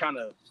that just kind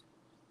of,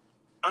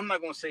 I'm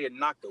not going to say it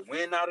knocked the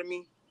wind out of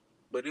me,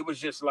 but it was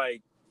just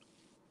like,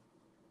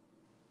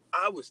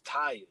 I was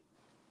tired.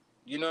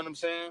 You know what I'm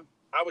saying?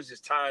 I was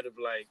just tired of,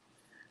 like,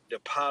 the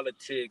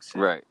politics,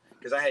 right?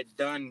 Because I had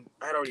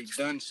already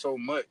done so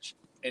much,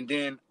 and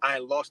then I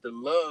lost the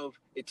love.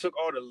 It took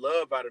all the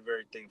love out of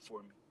everything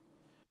for me.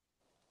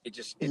 It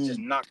just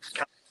knocked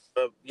kind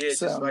of,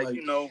 just like,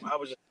 you know, I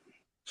was just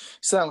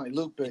sound like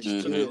Lupe. It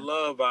just took the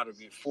love out of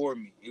it for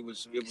me. It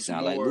was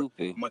more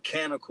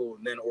mechanical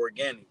than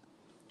organic,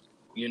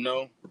 you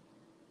know.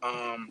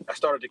 I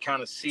started to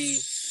kind of see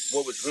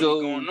what was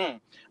really going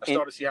on. I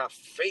started to see how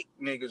fake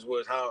niggas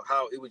was,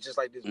 how it was just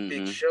like this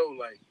big show,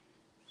 like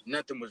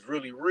nothing was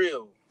really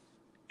real.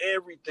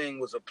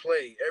 Everything was a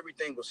play.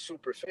 Everything was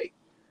super fake.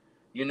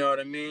 You know what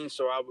I mean?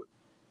 So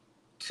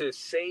to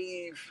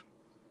save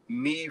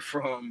me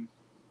from,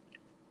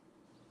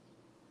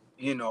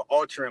 you know,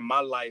 altering my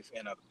life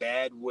in a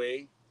bad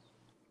way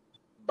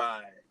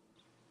by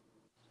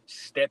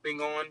stepping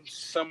on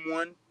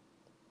someone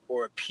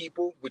or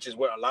people, which is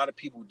what a lot of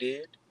people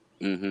did,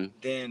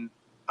 then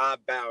I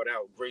bowed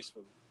out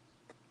gracefully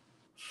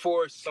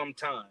for some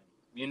time.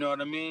 You know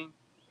what I mean?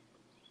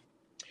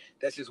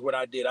 That's just what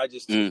I did. I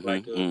just took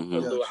like a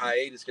little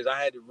hiatus because I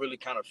had to really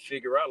kind of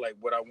figure out like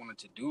what I wanted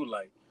to do.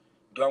 Like,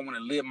 do I want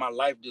to live my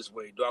life this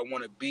way? Do I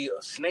want to be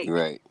a snake?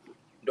 Right.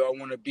 Do I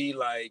want to be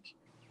like,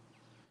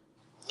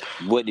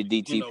 what did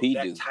DTP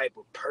that do? type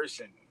of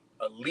person,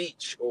 a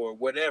leech or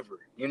whatever.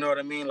 You know what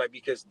I mean? Like,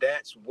 because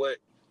that's what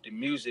the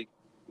music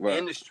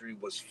industry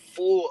was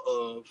full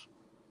of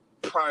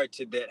prior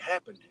to that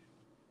happening.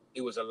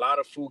 It was a lot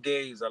of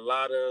fugazi, a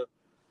lot of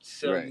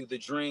sell you the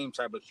dream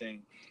type of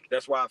thing.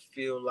 That's why I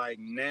feel like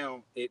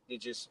now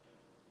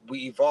we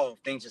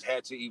evolved. Things just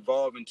had to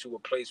evolve into a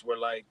place where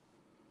like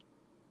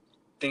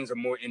things are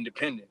more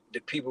independent. The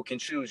people can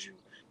choose you.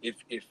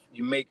 If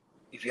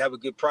you have a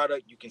good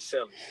product, you can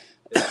sell it.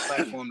 There's a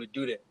platform to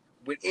do that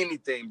with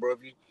anything, bro.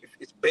 If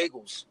it's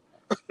bagels,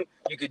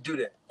 you could do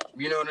that.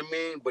 You know what I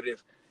mean? But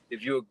if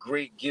you're a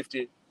great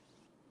gifted,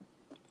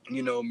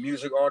 you know,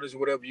 music artist or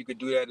whatever, you could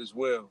do that as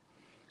well.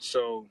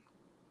 So,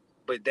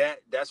 but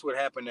that's what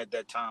happened at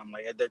that time.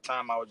 Like at that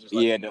time, I was just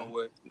like, you know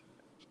what?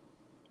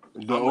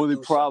 The only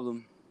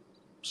problem.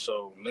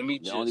 So let me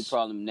The only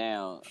problem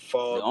now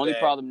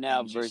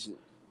versus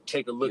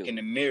take a look in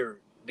the mirror,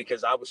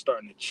 because I was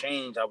starting to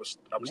change. I was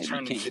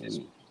turning into this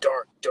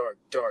dark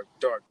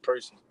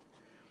person,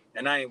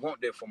 and I ain't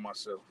want that for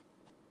myself.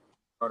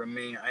 You know what I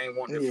mean? I ain't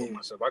want that for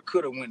myself. I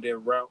could have went that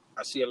route.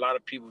 I see a lot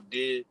of people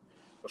did,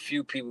 a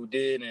few people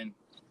did, and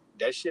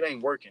that shit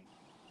ain't working,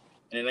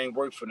 and it ain't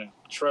work for them.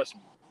 Trust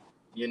me.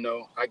 You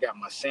know, I got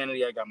my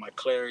sanity. I got my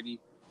clarity.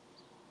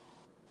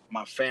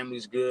 My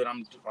family's good.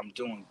 I'm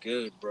doing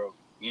good, bro.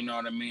 You know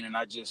what I mean? And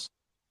I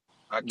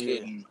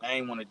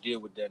ain't want to deal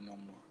with that no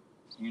more.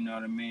 You know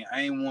what I mean?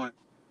 I ain't want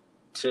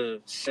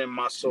to send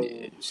my soul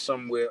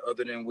somewhere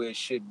other than where it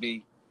should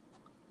be,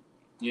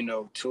 you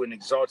know, to an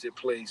exalted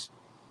place,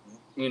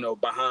 you know,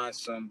 behind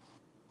some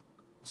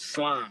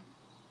slime.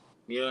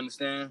 You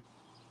understand?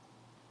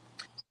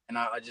 And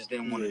I just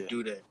didn't want to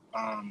do that.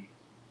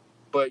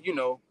 But, you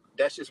know,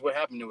 that's just what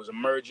happened. There was a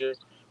merger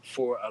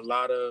for a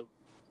lot of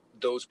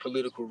those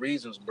political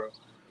reasons, bro.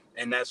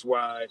 And that's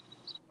why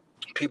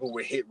people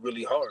were hit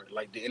really hard.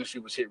 Like, the industry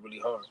was hit really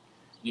hard.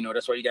 You know,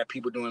 that's why you got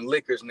people doing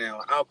liquors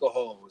now,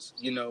 alcohols,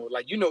 you know,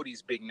 like, you know,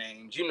 these big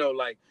names, you know,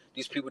 like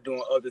these people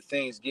doing other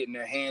things, getting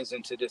their hands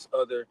into this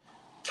other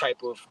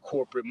type of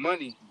corporate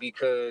money,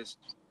 because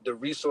the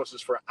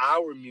resources for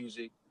our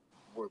music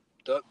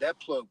that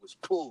plug was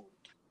pulled.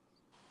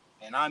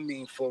 And I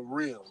mean, for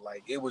real,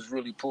 like it was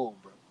really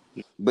pulled, bro.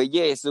 But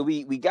yeah, so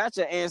we got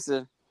your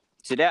answer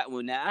to that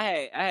one. Now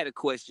I had a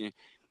question.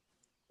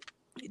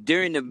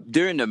 During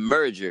the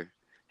merger,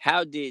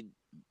 how did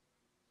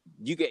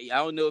you get? I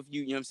don't know if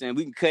you know what I'm saying.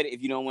 We can cut it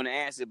if you don't want to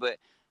answer. But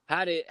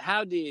how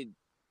did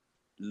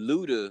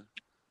Luda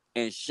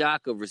and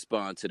Shaka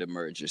respond to the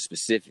merger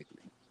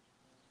specifically?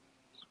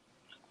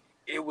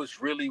 It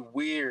was really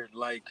weird.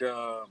 Like,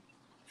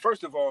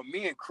 first of all,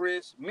 me and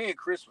Chris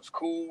was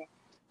cool,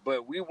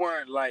 but we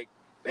weren't like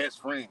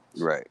best friends.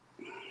 Right.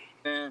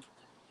 And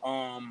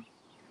I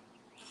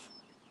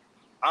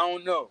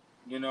don't know.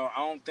 You know, I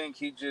don't think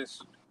he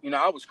just. You know,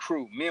 I was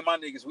crew. Me and my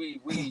niggas,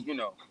 we you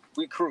know,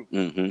 we crew.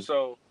 Mm-hmm.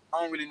 So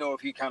I don't really know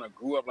if he kind of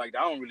grew up like that.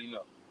 I don't really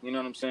know. You know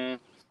what I'm saying?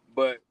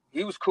 But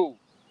he was cool.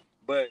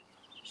 But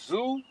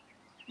Zoo,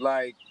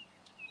 like,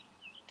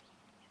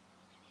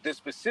 the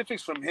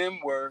specifics from him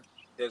were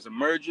there's a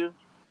merger,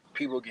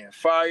 people are getting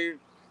fired,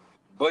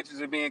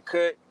 budgets are being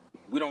cut.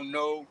 We don't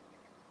know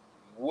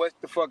what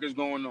the fuck is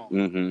going on.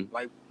 Mm-hmm.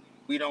 Like,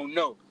 we don't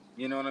know.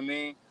 You know what I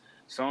mean?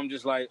 So I'm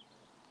just like,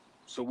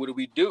 so what do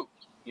we do?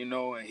 You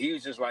know, and he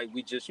was just like,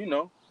 we just, you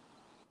know,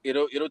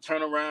 it'll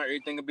turn around,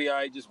 everything will be all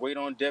right, just wait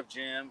on Def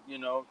Jam, you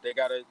know, they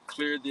gotta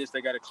clear this,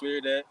 they gotta clear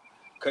that,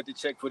 cut the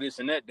check for this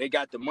and that. They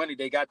got the money,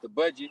 they got the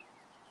budget.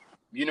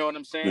 You know what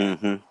I'm saying?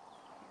 Mm-hmm.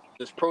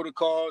 There's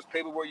protocols,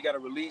 paperwork, you gotta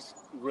release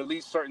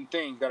certain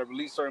things, you gotta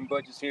release certain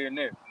budgets here and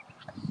there.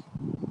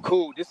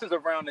 Cool. This is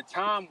around the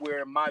time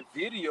where my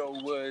video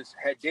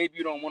had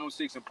debuted on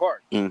 106 in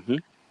Park. Mm-hmm.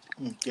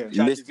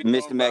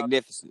 Mr.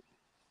 Magnificent.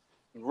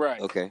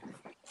 Right. Okay.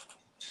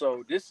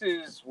 So this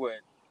is what,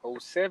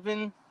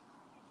 07?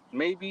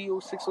 maybe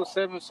 06 or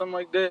 07, something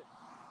like that.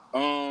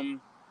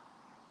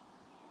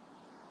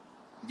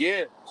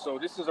 Yeah, so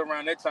this is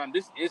around that time.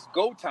 It's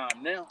go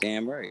time now.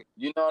 Damn right.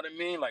 You know what I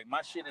mean? Like,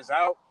 my shit is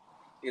out.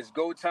 It's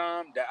go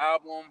time. The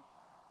album,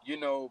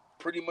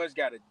 pretty much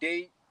got a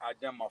date. I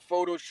done my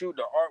photo shoot.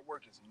 The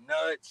artwork is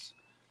nuts.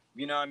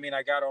 You know what I mean?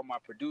 I got all my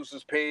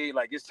producers paid.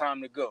 Like, it's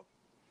time to go.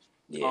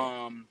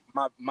 Yeah.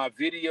 My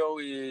video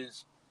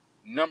is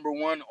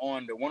 #1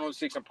 on the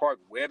 106 and Park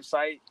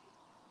website.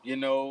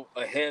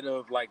 Ahead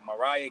of like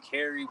Mariah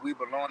Carey, We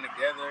Belong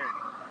Together,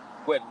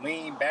 and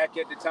Lean Back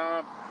at the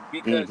time,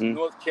 because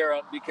North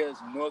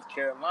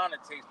Carolina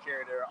takes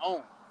care of their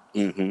own.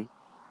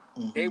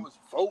 They was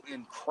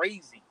voting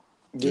crazy.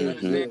 You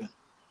understand?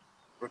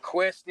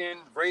 Requesting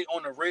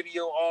on the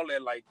radio, all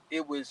that. Like,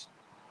 it was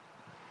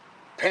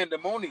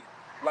pandemonium.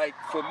 Like,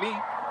 for me,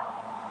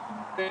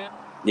 man.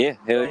 Yeah,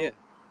 hell yeah.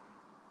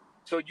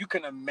 So you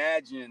can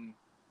imagine.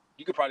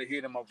 You could probably hear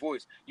it in my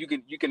voice. You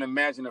can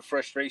imagine the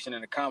frustration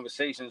and the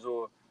conversations,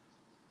 or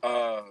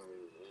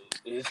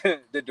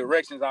the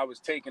directions I was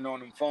taking on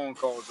them phone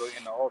calls or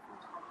in the office.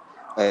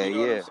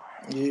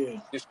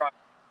 Yeah. Just trying to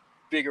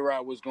figure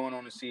out what's going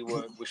on and see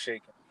what was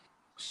shaking.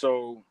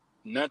 So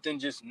nothing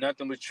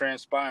was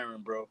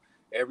transpiring, bro.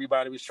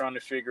 Everybody was trying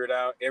to figure it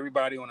out.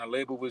 Everybody on the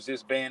label was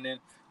disbanding.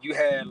 You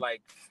had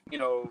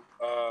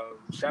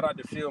shout out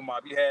to Phil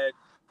Mob. You had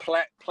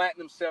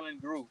platinum selling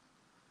group.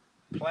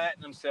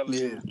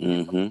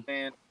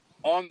 And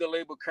on the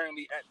label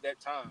currently at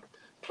that time,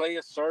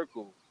 Player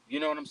Circle.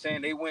 You know what I'm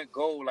saying? They went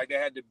gold. Like, they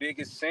had the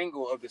biggest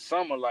single of the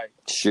summer, like,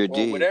 sure or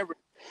did. whatever.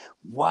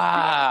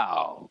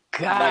 Wow,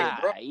 God,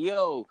 like, bro,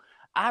 yo,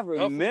 I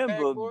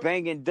remember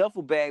banging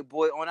Duffel Bag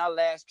Boy on our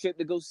last trip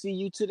to go see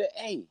you to the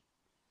A.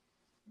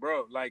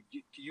 Bro, like,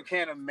 you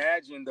can't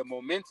imagine the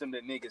momentum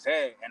that niggas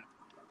had. And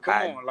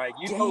come on, like,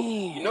 you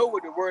know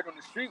what the word on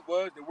the street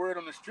was? The word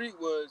on the street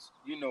was,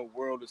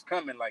 world is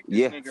coming. Like,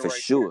 this nigga for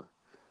right sure.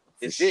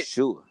 Here,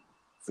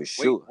 For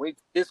sure. Wait,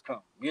 this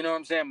come. You know what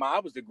I'm saying? I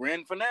was the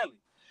grand finale.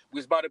 We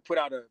was about to put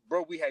out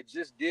we had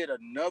just did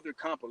another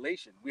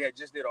compilation. We had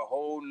just did a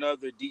whole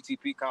nother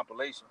DTP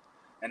compilation.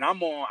 And I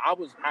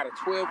was out of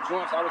 12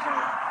 joints, I was on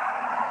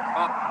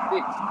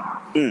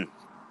top 6.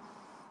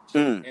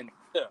 And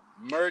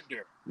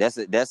murder. That's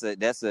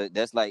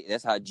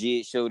how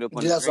Jid showed up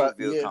on the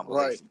Dreamville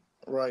compilation.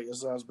 Right.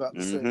 That's what I was about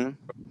to say.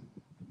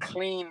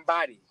 Clean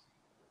bodies.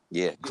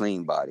 Yeah,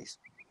 clean bodies.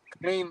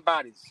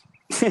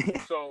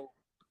 So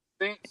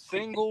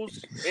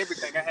singles,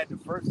 everything. I had the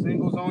first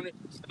singles on it.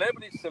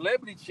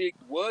 Celebrity Chick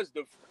was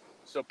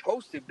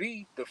supposed to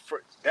be the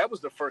first. That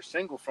was the first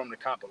single from the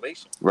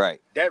compilation.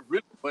 Right. That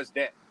really was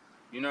that.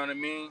 You know what I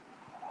mean?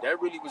 That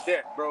really was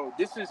that, bro.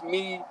 This is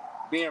me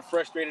being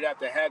frustrated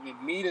after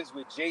having meetings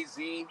with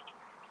Jay-Z,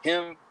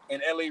 him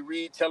and L.A.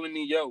 Reid telling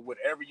me, yo,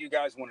 whatever you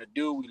guys want to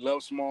do, we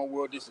love Small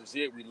World. This is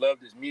it. We love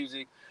this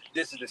music.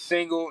 This is the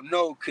single.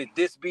 No, could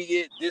this be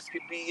it? This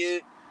could be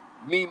it.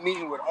 Me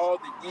meeting with all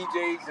the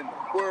DJs in the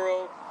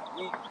world.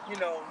 Me,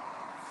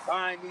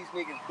 buying these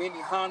niggas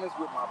Benny Hannas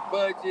with my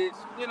budgets.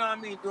 You know what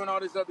I mean? Doing all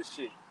this other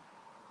shit.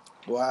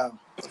 Wow.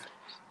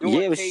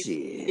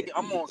 Shit.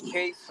 I'm on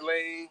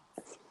K-Slay.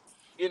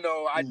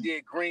 I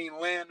did Green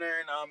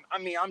Lantern.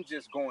 I'm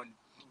just going,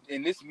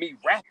 and this me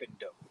rapping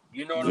though.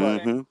 You know what I'm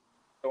saying?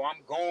 So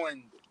I'm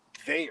going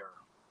there.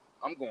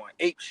 I'm going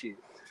ape shit.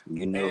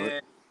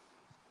 It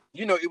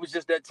was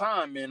just that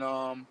time,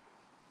 and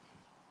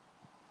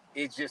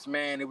it just,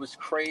 man, it was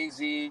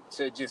crazy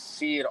to just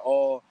see it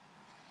all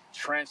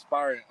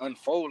transpire and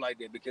unfold like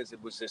that, because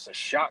it was just a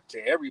shock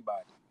to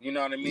everybody. You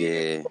know what I mean?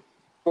 Yeah.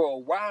 For a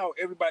while,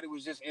 everybody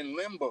was just in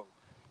limbo.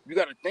 You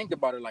got to think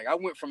about it. Like, I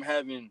went from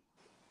having,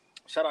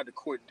 shout out to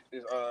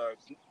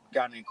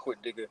guy named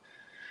Court Digger,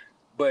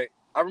 but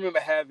I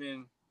remember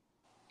having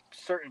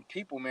certain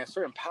people, man,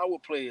 certain power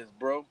players,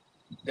 bro,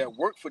 that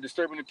work for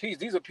Disturbing the Peace.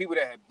 These are people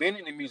that have been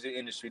in the music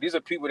industry. These are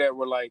people that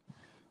were like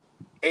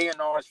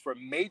A&Rs for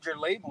major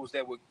labels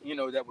that were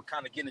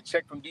kind of getting a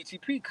check from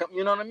DTP.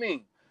 You know what I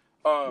mean?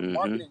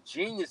 Marketing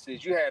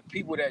geniuses. You had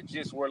people that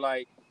just were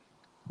like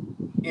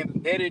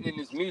embedded in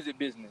this music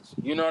business.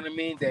 You know what I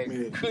mean?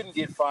 That couldn't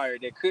get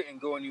fired, that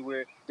couldn't go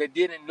anywhere, that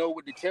didn't know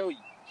what to tell you.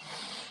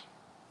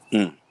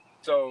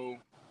 So,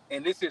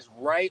 and this is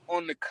right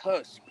on the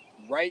cusp,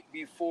 right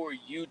before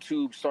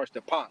YouTube starts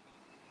to pop.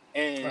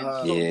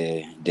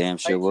 And damn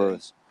sure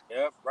was.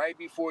 Yep, right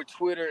before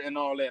Twitter and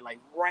all that, like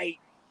right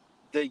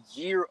the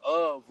year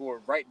of,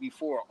 or right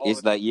before.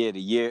 It's like, the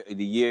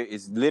year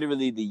is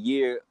literally the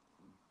year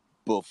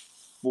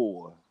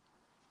before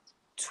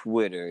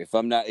Twitter. If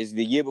I'm not, it's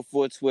the year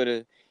before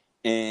Twitter,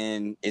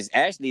 and it's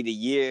actually the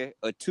year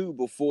or two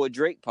before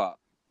Drake pop.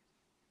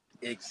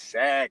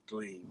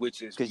 Exactly,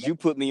 which is because you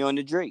put me on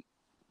the Drake.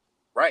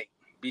 Right,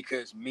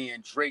 because me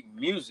and Drake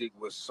music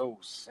was so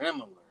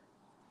similar.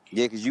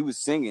 Yeah, because you was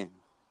singing.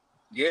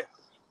 Yeah.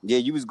 Yeah,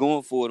 you was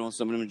going for it on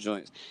some of them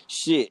joints.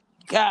 Shit,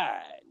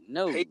 God,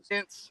 no.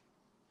 Patience.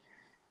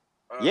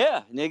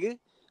 Yeah, nigga.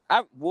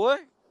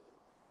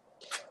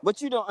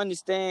 What you don't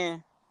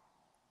understand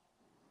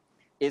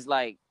is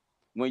like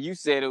when you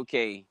said,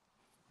 okay,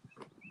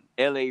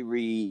 L.A.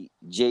 Reid,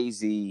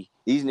 Jay-Z,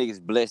 these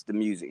niggas bless the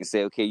music and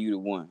say, okay, you the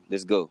one.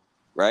 Let's go.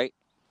 Right?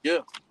 Yeah.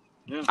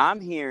 I'm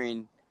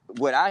hearing,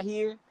 what I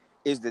hear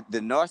is that the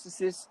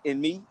narcissist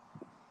in me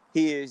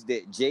hears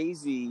that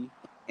Jay-Z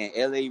and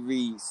L.A.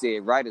 Reid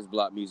said writer's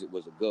block music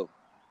was a go.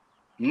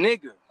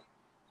 Nigga.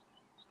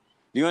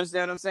 You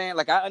understand what I'm saying?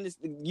 Like, I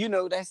understand,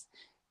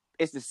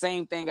 it's the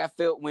same thing I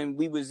felt when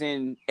we was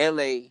in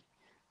L.A.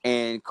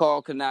 and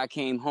Carl Kanai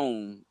came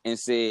home and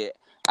said,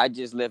 I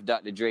just left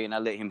Dr. Dre and I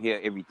let him hear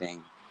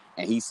everything.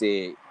 And he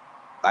said,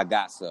 I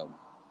got something.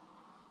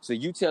 So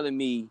you telling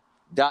me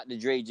Dr.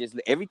 Dre just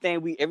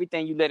everything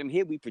you let him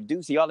hear, we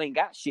produce. Y'all ain't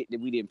got shit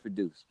that we didn't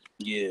produce.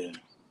 Yeah.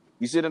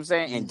 You see what I'm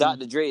saying? And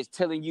Dr. Dre is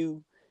telling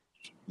you,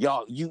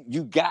 y'all,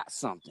 you got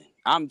something.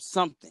 I'm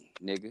something,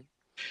 nigga.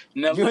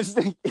 Now, you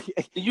understand?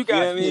 You got,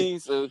 know what I mean?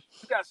 So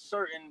you got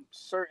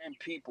certain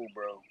people,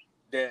 bro,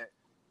 that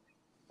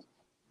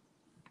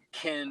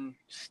can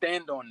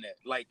stand on that.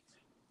 Like,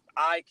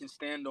 I can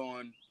stand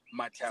on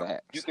my talent.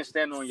 Facts. You can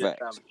stand on your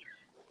talent.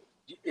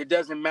 It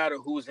doesn't matter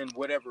who's in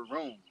whatever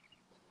room.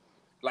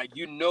 Like,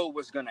 you know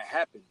what's gonna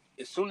happen.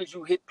 As soon as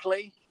you hit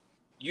play,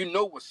 you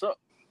know what's up.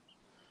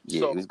 Yeah,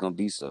 so it's gonna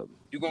be something.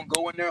 You're gonna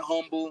go in there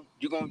humble.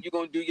 You're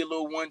gonna do your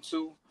little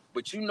 1-2.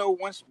 But you know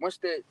once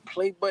that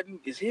play button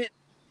is hit,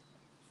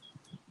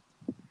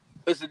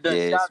 it's a done.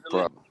 Yeah, Sky's it's a the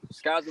limit. problem.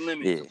 Sky's the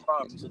limit. Yeah. It's a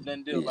problem. It's a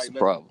done deal. Yeah, Like, it's a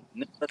problem.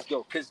 let's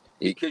go.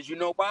 Because you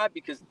know why?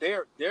 Because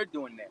they're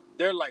doing that.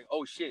 They're like,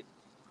 oh shit.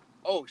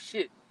 All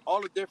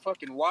of their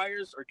fucking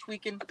wires are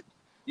tweaking.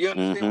 You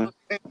understand what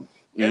I'm saying?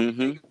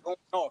 Everything is going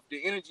off.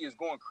 The energy is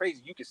going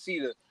crazy. You can see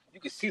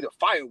the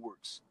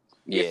fireworks.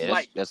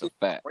 Yeah, that's a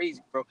fact.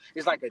 Crazy, bro.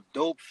 It's like a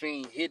dope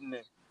fiend hitting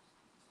it.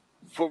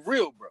 For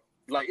real, bro.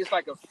 Like, it's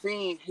like a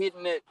fiend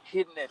hitting that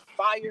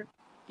fire.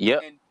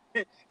 Yep.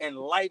 And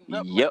lighting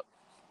up. Yep.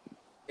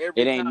 Like,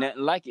 it ain't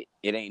nothing like it.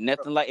 It ain't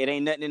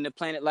nothing in the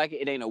planet like it.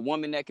 It ain't a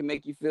woman that can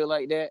make you feel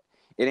like that.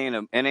 It ain't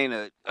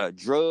a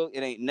drug.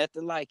 It ain't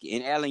nothing like it.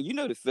 And Alan, you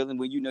know the feeling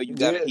when you know you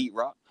got a heat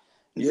rock.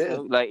 You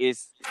know, like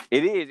it's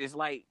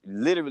like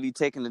literally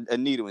taking a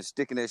needle and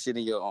sticking that shit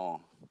in your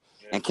arm.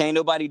 Yeah. And can't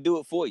nobody do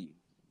it for you.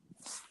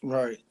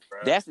 Right.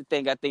 That's the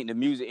thing I think the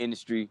music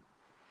industry,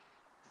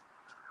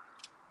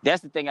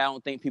 that's the thing I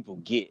don't think people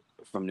get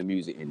from the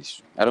music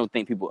industry. I don't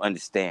think people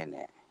understand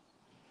that.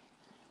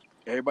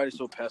 Everybody's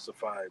so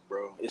pacified,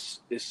 bro.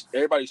 It's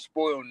everybody's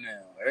spoiled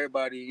now.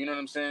 Everybody, you know what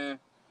I'm saying?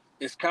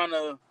 It's kind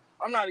of,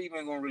 I'm not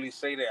even gonna really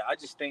say that. I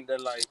just think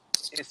that, like,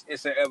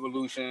 it's an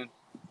evolution.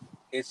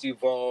 It's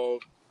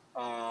evolved.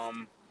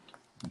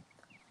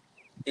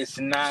 It's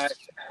not.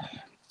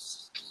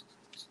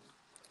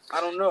 I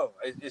don't know.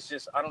 It's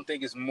just, I don't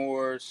think it's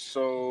more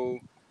so.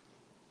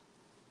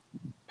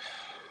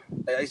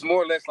 It's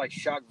more or less like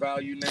shock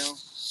value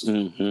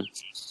now.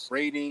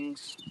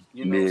 Ratings,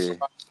 you know. Yeah.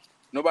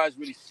 Nobody's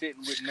really sitting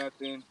with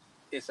nothing.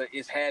 It's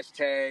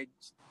hashtag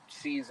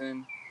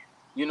season.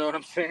 You know what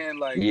I'm saying?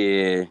 Like,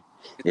 yeah.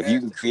 If you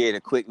can create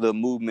a quick little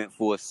movement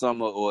for a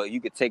summer, or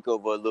you could take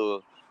over a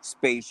little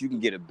space, you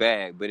can get a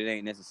bag, but it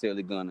ain't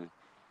necessarily gonna.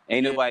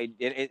 Nobody.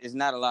 It's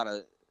not a lot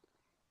of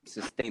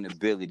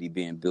sustainability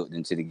being built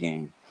into the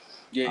game.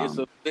 Yeah,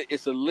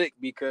 it's a lick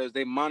because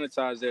they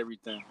monetize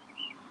everything.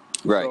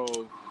 Right.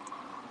 So,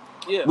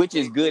 yeah. Which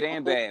is good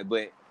and bad,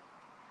 but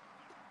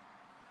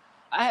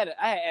I had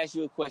asked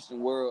you a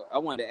question where I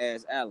wanted to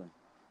ask Alan.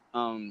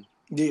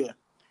 Yeah.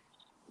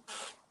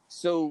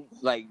 So,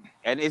 like,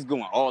 and it's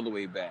going all the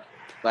way back.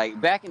 Like,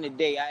 back in the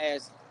day, I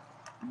asked,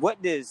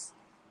 what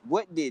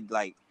did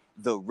like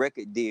the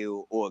record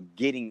deal or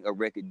getting a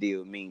record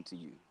deal mean to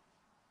you?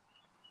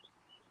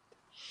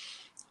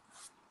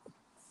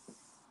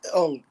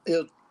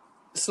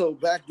 So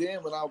back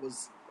then when I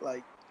was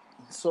like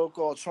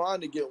so-called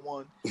trying to get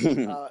one,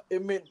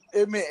 it meant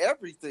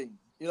everything.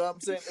 You know what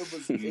I'm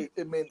saying?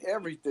 It meant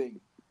everything.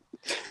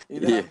 You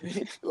know what I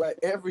mean? Like,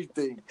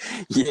 everything.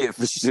 Yeah,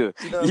 for sure.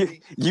 You know what I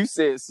mean? You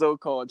said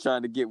so-called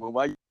trying to get one.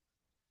 Why you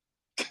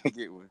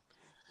get one?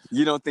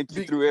 You don't think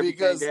you threw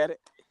everything at it?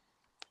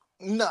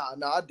 Nah,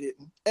 I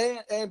didn't.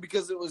 And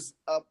because it was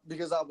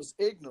because I was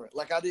ignorant.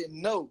 Like, I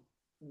didn't know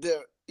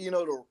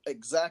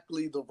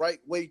exactly the right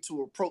way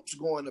to approach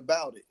going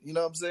about it. You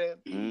know what I'm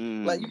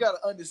saying? Like, you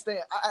got to understand,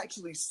 I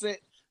actually sent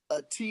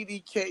a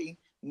TDK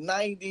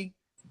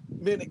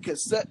 90-minute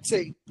cassette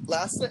tape.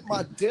 Like, I sent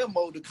my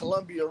demo to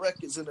Columbia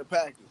Records in the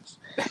package.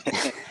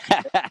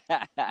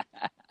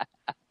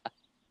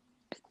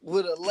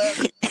 With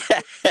 11,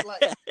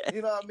 like,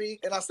 you know what I mean?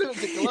 And I sent it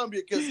to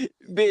Columbia because,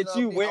 bitch,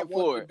 you went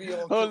for it.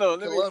 Hold on,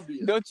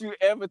 Columbia. Don't you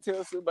ever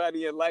tell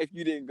somebody in life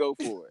you didn't go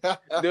for it.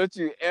 Don't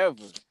you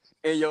ever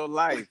in your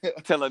life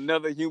tell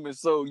another human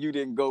soul you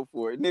didn't go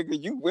for it.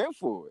 Nigga, you went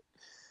for it.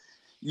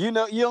 You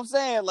know what I'm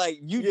saying? Like,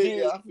 you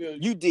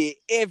did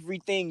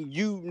everything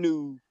you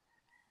knew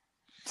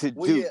to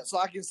do. Yeah, so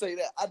I can say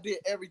that I did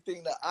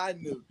everything that I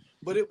knew.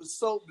 But it was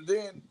so,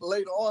 then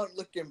later on,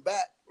 looking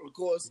back, of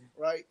course,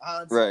 right,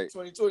 hindsight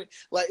 2020,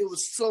 like, it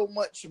was so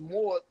much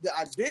more that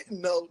I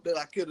didn't know that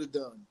I could have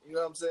done. You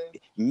know what I'm saying?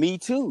 Me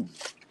too.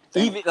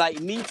 Even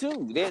like me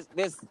too.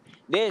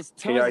 there's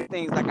tons of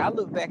things. Like I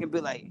look back and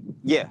be like,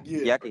 yeah,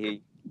 I can hear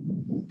you.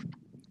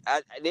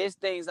 There's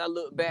things I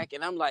look back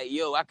and I'm like,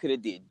 yo, I could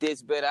have did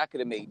this better. I could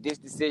have made this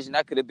decision.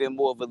 I could have been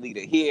more of a leader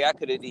here. I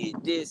could have did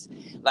this.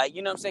 Like,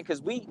 you know what I'm saying?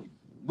 Because we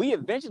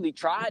eventually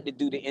tried to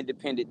do the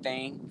independent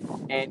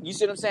thing. And you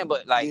see what I'm saying?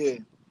 But,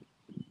 like,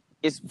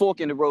 it's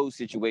fork in the road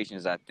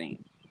situations, I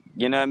think.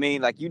 You know what I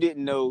mean? Like, you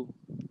didn't know.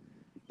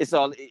 It's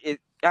all, I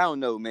don't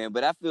know, man.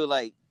 But I feel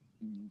like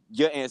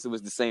your answer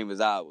was the same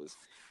as ours.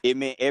 It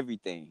meant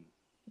everything.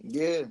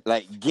 Yeah.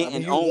 Like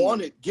getting you on.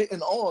 wanted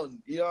getting on.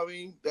 You know what I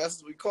mean?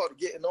 That's what we call it,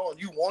 getting on.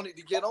 You wanted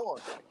to get on.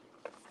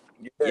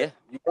 Yeah.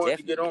 You wanted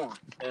to get on.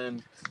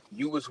 And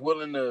you was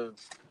willing to,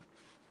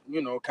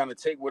 you know, kind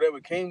of take whatever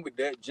came with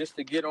that just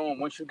to get on.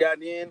 Once you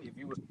got in, if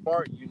you were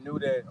smart, you knew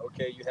that,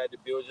 okay, you had to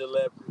build your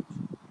leverage.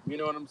 You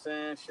know what I'm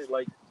saying? Shit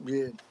like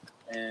yeah.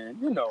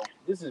 And, you know,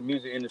 this is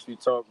music industry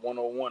talk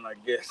 101, I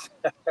guess.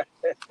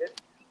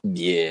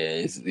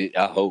 Yes,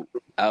 I hope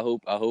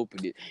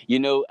it is. You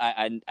know,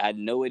 I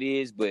know it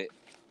is, but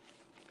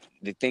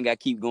the thing I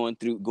keep going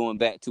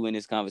back to in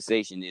this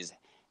conversation is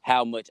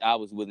how much I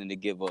was willing to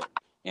give up.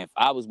 And if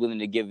I was willing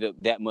to give up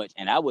that much,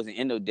 and I wasn't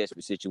in no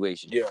desperate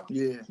situation. Yeah.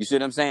 You see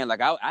what I'm saying?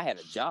 Like I had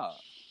a job.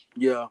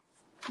 Yeah.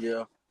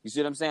 You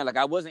see what I'm saying? Like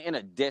I wasn't in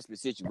a desperate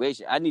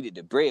situation. I needed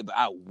the bread, but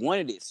I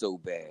wanted it so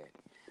bad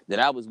that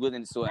I was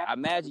willing. So I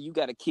imagine you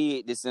got a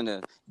kid that's in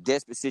a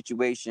desperate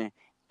situation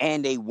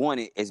and they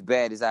want it as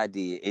bad as I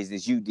did,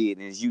 as you did,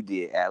 and as you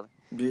did, Alan.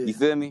 Yeah. You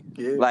feel me?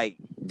 Yeah. Like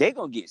they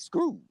gonna get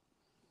screwed.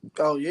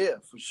 Oh yeah,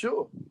 for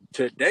sure.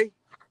 Today?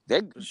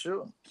 For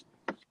sure.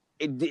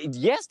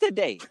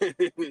 Yesterday.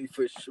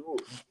 For sure.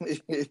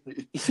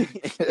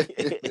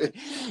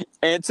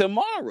 And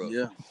tomorrow.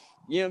 Yeah.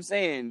 You know what I'm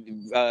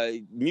saying?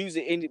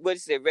 Music, what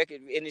is it?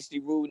 Record industry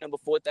rule number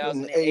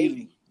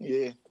 4080. Yeah.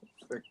 You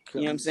know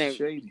what I'm saying?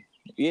 Shady.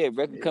 Yeah,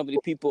 record company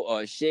people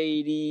are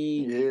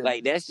shady. Yeah.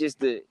 Like that's just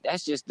the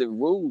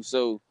rule.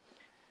 So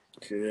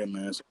yeah,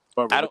 man.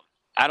 I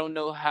don't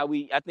know how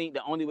I think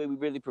the only way we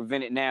really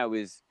prevent it now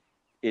is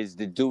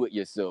to do it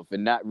yourself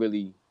and not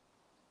really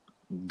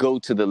go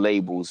to the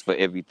labels for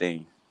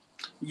everything.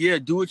 Yeah,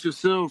 do it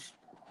yourself.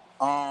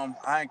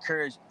 I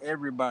encourage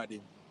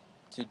everybody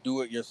to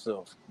do it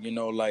yourself. You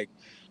know, like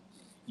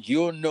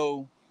you'll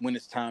know when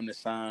it's time to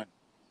sign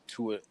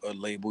to a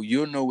label.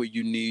 You'll know what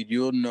you need.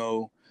 You'll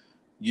know,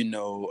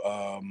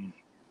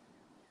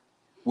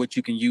 what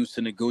you can use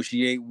to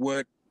negotiate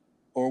what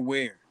or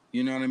where.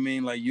 You know what I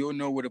mean? Like you'll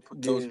know where to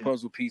put those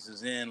puzzle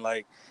pieces in.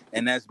 Like,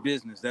 and that's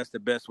business. That's the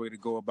best way to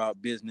go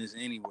about business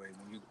anyway.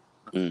 When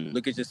you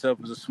look at yourself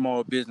as a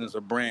small business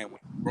or brand, when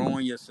you're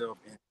growing yourself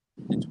in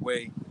its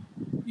way,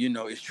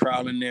 it's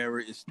trial and error.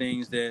 It's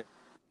things that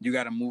you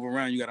got to move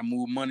around. You got to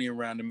move money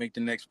around to make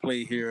the next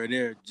play here or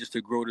there just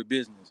to grow the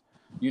business.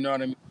 You know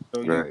what I mean?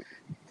 So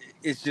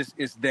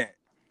it's that,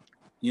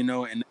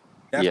 and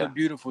that's a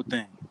beautiful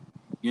thing.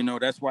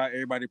 That's why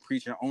everybody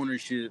preaching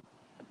ownership.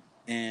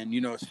 And,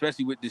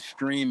 especially with this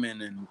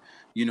streaming and,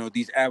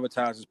 these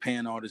advertisers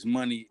paying all this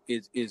money,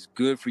 it's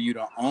good for you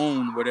to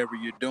own whatever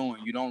you're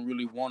doing. You don't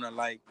really want to,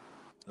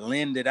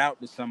 lend it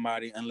out to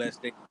somebody unless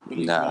they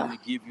really want to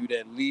give you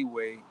that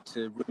leeway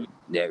to really...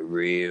 That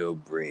real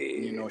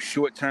bread.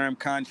 Short-term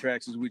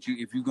contracts is what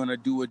if you're going to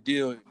do a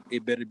deal,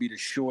 it better be the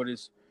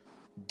shortest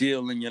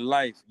deal in your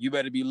life. You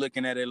better be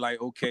looking at it like,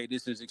 okay,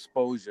 this is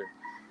exposure,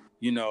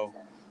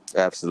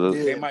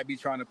 Absolutely. They might be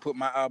trying to put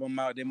my album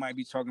out. They might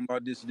be talking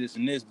about this,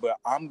 and this, but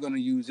I'm going to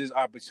use this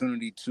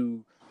opportunity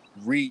to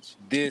reach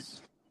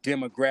this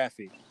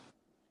demographic,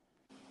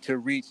 to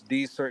reach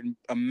these certain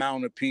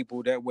amount of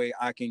people. That way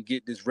I can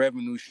get this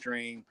revenue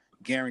stream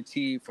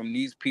guaranteed from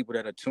these people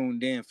that are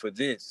tuned in for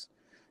this.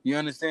 You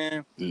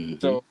understand? Mm-hmm.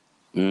 So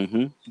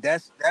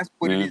that's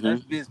what it is.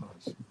 That's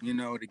business.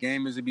 The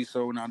game is to be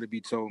sold, not to be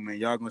told, man.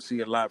 Y'all going to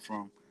see a lot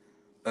from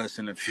us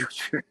in the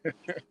future.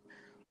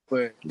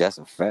 But that's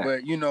a fact.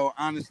 But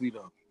honestly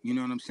though, you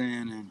know what I'm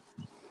saying, and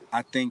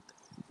I think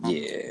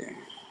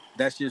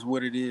that's just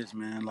what it is,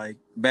 man. Like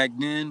back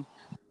then,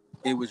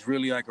 it was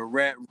really like a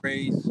rat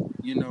race.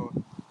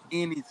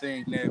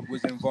 Anything that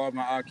was involved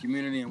in our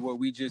community and what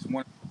we just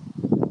want,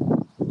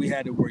 we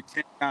had to work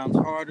 10 times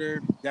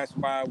harder. That's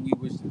why we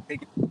was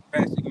taking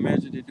drastic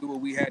measures to do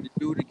what we had to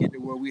do to get to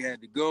where we had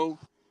to go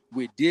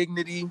with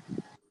dignity.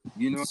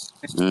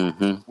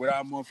 With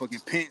our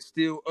motherfucking pants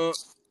still up.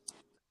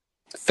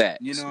 Facts.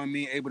 You know what I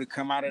mean? Able to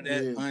come out of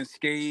that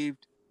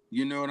unscathed,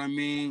 you know what I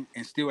mean?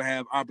 And still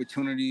have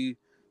opportunity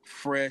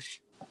fresh,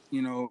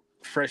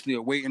 freshly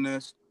awaiting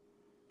us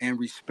and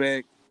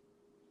respect.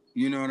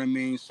 You know what I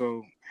mean?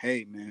 So,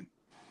 hey, man.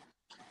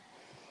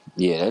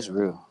 Yeah, that's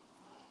real.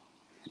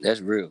 That's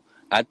real.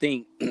 I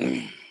think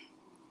it's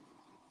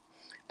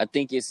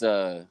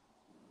I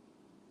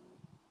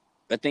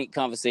think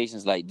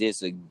conversations like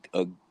this are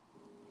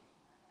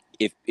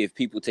if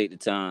people take the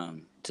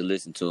time to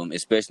listen to them,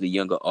 especially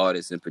younger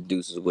artists and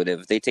producers or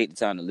whatever, if they take the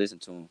time to listen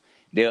to them,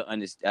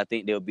 I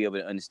think they'll be able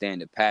to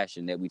understand the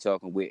passion that we're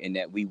talking with and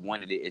that we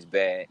wanted it as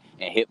bad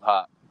and hip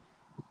hop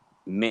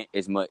meant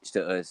as much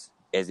to us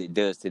as it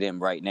does to them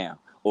right now.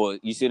 Or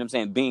you see what I'm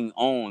saying? Being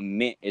on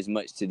meant as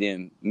much to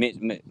them,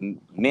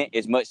 meant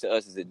as much to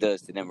us as it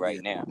does to them right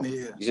now.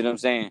 Yeah. You see what I'm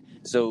saying?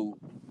 So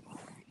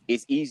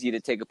it's easier to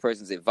take a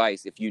person's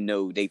advice if you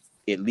know they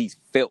at least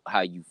felt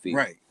how you feel.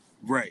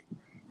 Right.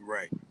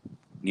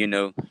 You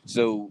know?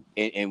 So,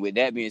 and with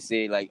that being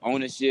said, like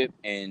ownership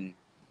and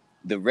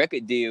the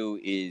record deal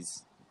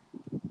is,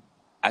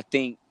 I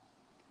think,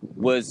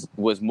 was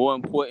more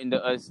important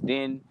to us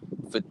then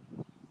for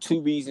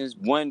two reasons.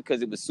 One,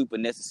 because it was super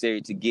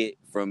necessary to get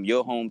from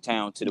your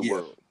hometown to the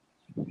world.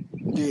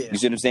 Yeah. You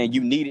see what I'm saying?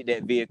 You needed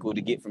that vehicle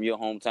to get from your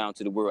hometown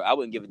to the world. I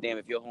wouldn't give a damn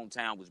if your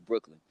hometown was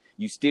Brooklyn.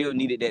 You still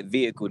needed that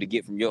vehicle to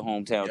get from your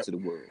hometown to the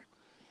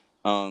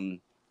world.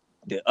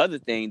 The other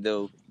thing,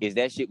 though, is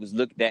that shit was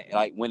looked at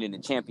like winning a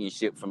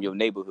championship from your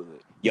neighborhood,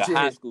 your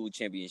high school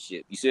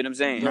championship. You see what I'm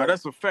saying? No,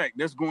 that's a fact.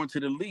 That's going to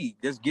the league.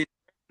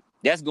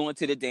 That's going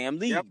to the damn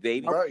league,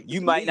 baby. Right.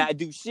 You might not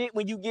do shit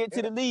when you get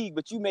to the league,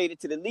 but you made it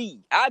to the league.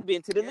 I've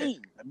been to the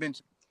league.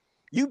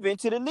 You've been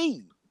to the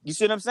league. You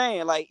see what I'm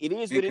saying? Like, it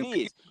is what it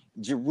is.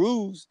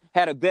 Jeruz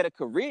had a better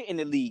career in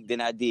the league than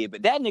I did,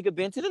 but that nigga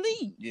been to the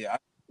league. Yeah.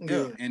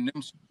 And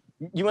them.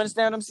 You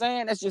understand what I'm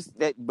saying? That's just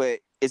that, but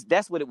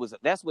that's what it was.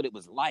 That's what it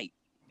was like.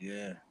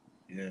 Yeah.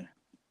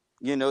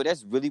 You know,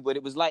 that's really what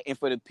it was like. And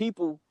for the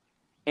people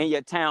in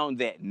your town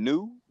that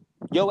knew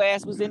your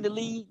ass was in the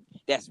league,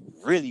 that's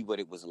really what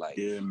it was like.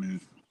 Yeah,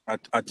 man.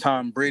 I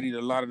Tom Brady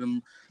a lot of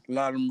them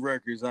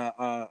records.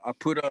 I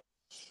put up.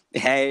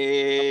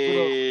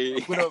 Hey, I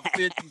put up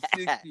 50,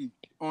 60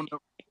 on the.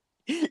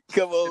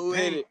 Come on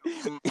with it.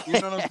 You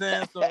know what I'm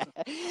saying? So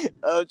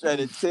I'm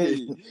trying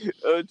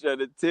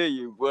to tell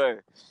you, boy.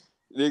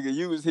 Nigga,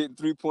 you was hitting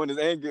 3-pointers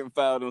and getting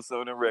fouled on some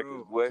of them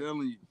records, boy. I'm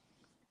telling you.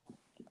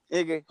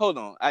 Nigga, hold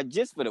on.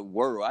 Just for the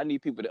world, I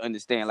need people to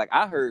understand. Like,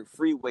 I heard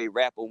Freeway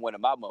rap on one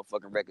of my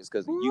motherfucking records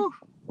because of you.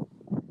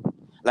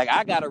 Like,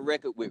 I got a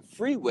record with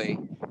Freeway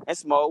and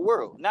Small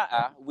World.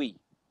 Not we.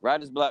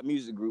 Riders Block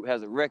Music Group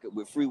has a record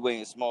with Freeway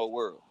and Small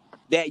World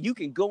that you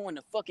can go on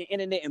the fucking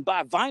internet and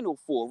buy vinyl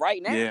for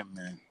right now. Yeah,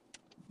 man.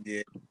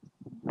 Yeah.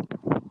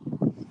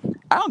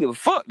 I don't give a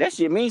fuck. That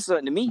shit means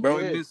something to me. Bro,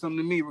 it meant something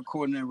to me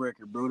recording that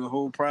record, bro. The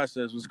whole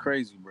process was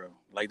crazy, bro.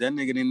 Like, that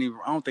nigga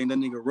I don't think that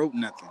nigga wrote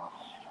nothing.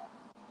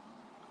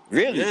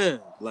 Really? Yeah.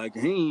 Like,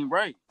 he ain't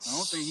right. I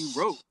don't think he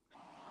wrote.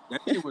 That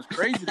shit was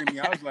crazy to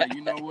me. I was like,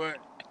 you know what?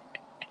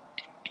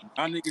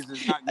 Y'all niggas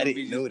is not gonna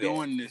be just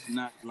doing this.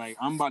 Not like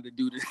I'm about to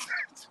do this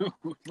too.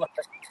 Like,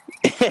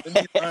 let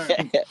me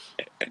learn.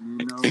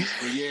 You know?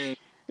 But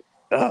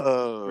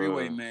yeah.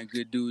 Freeway, man,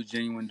 good dude,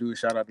 genuine dude.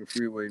 Shout out to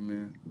Freeway,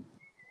 man.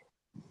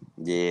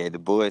 Yeah, the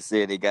boys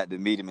said they got to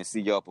meet him and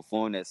see y'all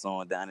perform that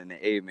song down in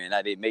the A, man.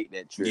 I didn't make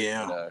that trip.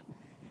 Yeah. But,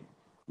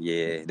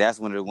 yeah, that's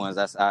one of the ones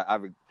I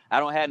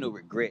don't have no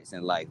regrets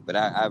in life, but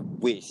I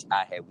wish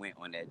I had went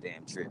on that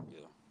damn trip,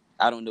 yo.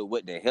 I don't know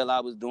what the hell I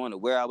was doing or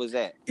where I was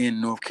at. In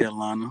North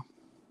Carolina.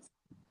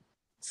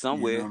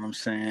 Somewhere. You know what I'm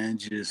saying?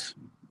 Just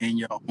in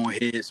your own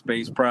head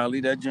space, probably.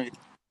 That joint.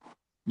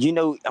 You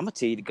know, I'm going to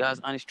tell you the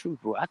God's honest truth,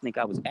 bro. I think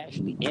I was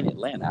actually in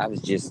Atlanta. I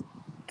was just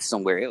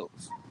somewhere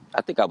else.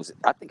 I think I was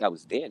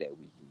there that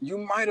week. You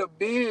might have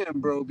been,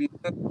 bro.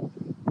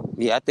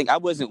 Yeah, I think I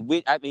wasn't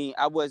with, I'm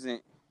talking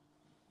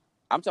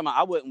about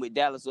I wasn't with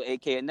Dallas or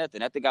AK or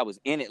nothing. I think I was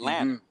in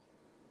Atlanta. Mm-hmm.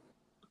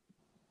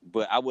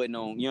 But I wasn't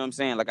on, you know what I'm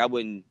saying? Like, I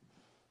wasn't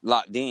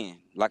locked in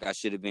like I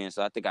should have been.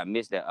 So I think I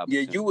missed that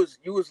opportunity. Yeah, you was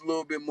a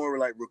little bit more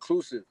like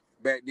reclusive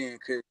back then,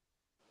 cause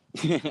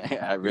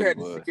I really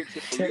was. You had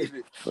to believe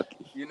it.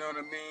 You know what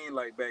I mean?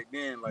 Like back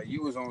then, like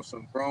you was on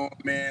some grown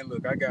man.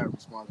 Look, I got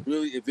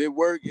responsibility. If it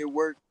worked, it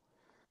worked.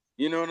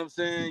 You know what I'm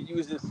saying? You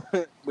was just,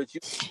 but you.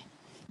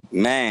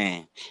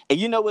 Man, and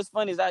you know what's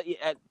funny is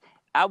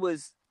I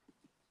was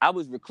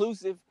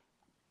reclusive.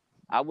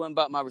 I wasn't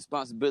about my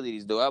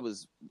responsibilities, though. I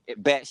was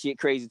batshit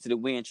crazy to the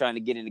wind trying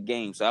to get in the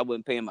game, so I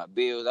wasn't paying my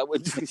bills. I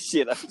wasn't doing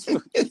shit.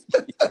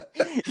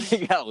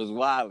 I was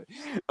wild.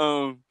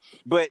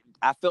 But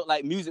I felt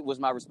like music was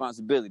my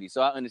responsibility,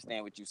 so I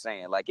understand what you're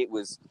saying. Like, it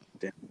was,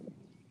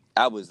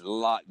 I was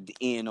locked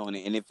in on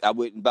it, and if I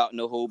wasn't about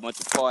no whole bunch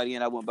of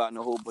partying, I wasn't about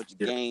no whole bunch of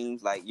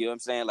games. Like, you know what I'm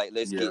saying? Like,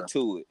 let's get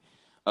to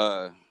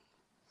it.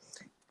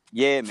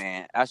 Yeah,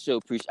 man. I sure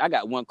appreciate. I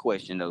got one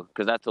question though,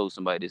 because I told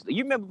somebody this.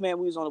 You remember, man?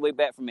 We was on the way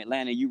back from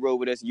Atlanta. You rode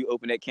with us. And you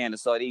opened that can of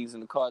sardines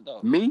in the car,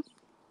 dog. Me?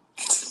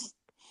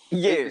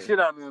 Yeah. Ate the shit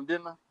out of him,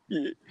 didn't I?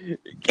 Yeah.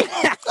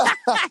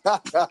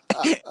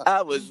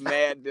 I was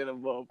mad at a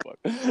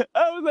motherfucker.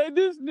 I was like,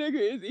 this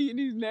nigga is eating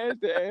these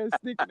nasty ass,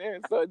 stinking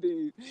ass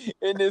sardines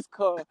in this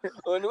car.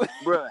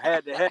 Bro,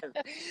 had to have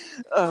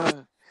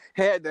it.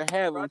 Had to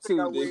have him too,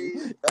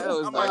 nigga. I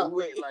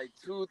was like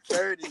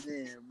 230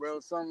 then, bro.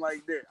 Something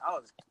like that. I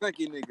was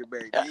cooking nigga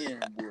back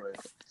then, boy.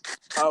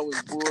 I was,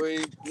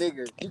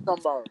 nigga. You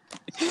talking about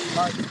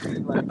like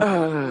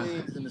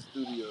things in the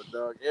studio,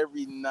 dog.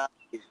 Every night.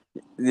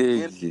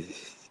 Yeah,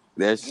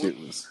 that shit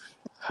was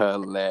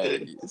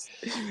hilarious.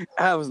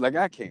 I was like,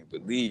 I can't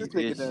believe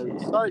this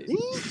shit.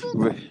 Sardines,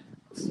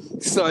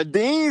 nigga?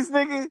 Sardines,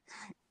 nigga?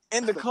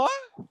 In the car?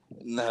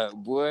 Nah,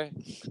 boy,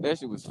 that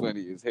shit was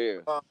funny as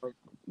hell.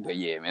 But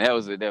yeah, man, that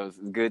was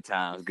good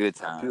times,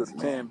 I peeled the man.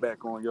 can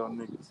back on y'all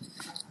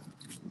niggas.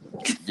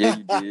 Yeah,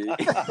 you did.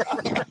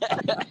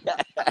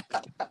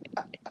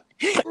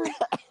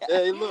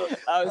 Hey, look.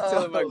 I was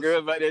telling my girl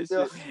about that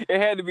Yeah. shit. It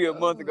had to be a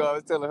month ago. I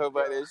was telling her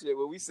about that shit,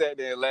 but we sat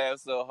there and laughed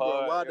so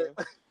hard.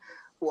 Bro,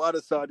 why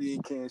the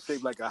sardine can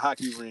shaped like a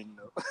hockey ring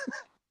though?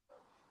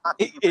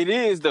 It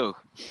is though.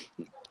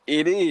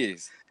 It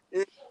is.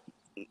 It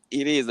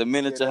is a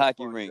miniature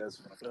hockey funny. rink. That's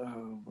funny.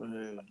 Oh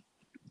man.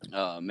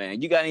 Oh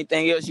man, you got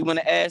anything else you want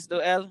to ask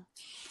though, Alan?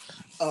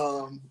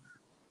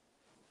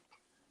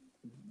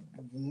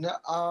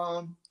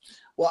 No,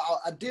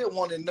 well, I did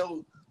want to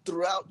know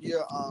throughout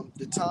your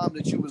the time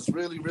that you was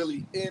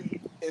really in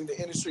the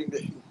industry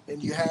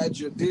and you had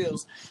your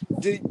deals,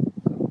 did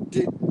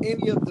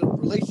any of the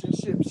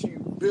relationships you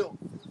built,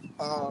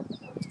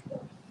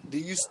 do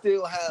you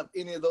still have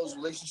any of those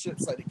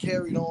relationships like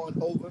carried on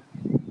over,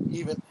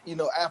 even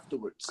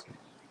afterwards?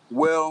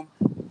 Well,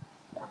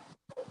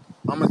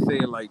 I'm gonna say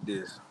it like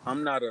this: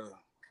 I'm not an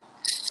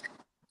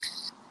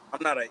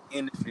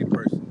industry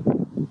person.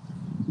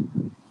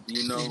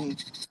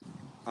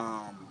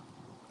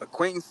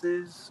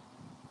 Acquaintances,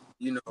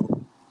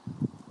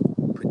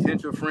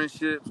 potential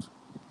friendships,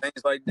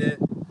 things like that.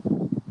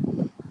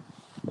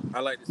 I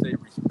like to say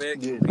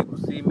respect. Yeah. When people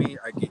see me,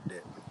 I get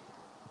that.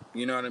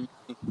 You know what I mean?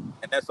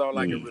 And that's all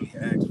I can really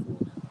ask for.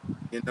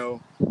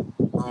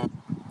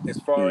 As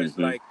far as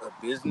like a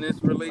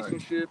business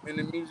relationship in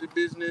the music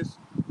business,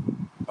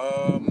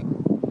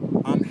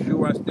 I'm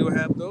sure I still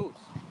have those.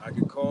 I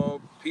can call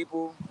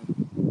people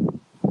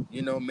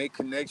and make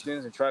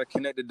connections and try to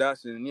connect the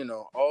dots and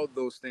all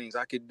those things.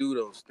 I could do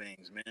those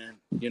things, man.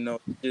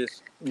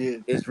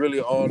 It's really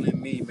all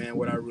in me, man,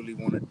 what I really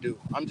want to do.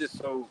 I'm just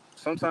so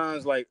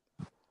sometimes like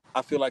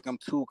I feel like I'm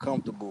too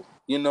comfortable,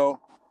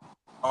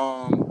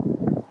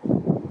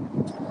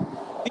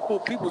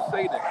 people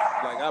say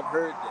that. Like I've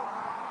heard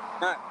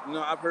that.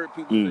 I've heard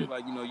people say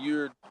like,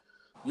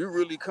 you're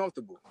really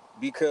comfortable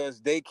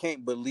because they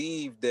can't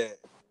believe that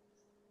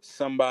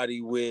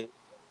somebody with,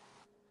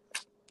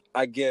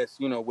 I guess,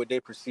 what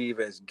they perceive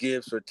as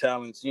gifts or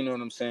talents, you know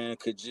what I'm saying,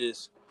 could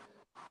just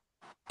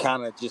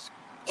kind of just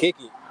kick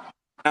it,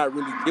 not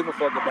really give a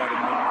fuck about it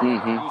no more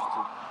like I used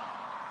to.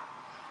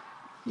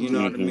 You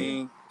know what I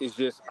mean? It's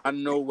just I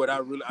know what I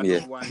know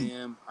who I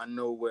am. I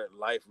know what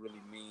life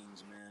really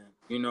means, man.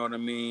 You know what I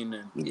mean?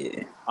 And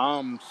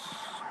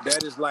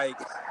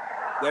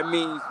that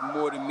means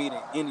more to me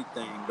than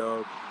anything,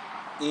 dog.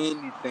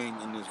 Anything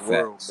in this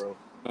world, bro. You know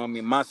what I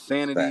mean? My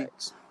sanity,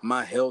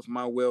 my health,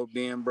 my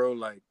well-being, bro.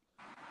 Like,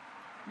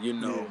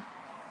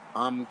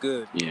 I'm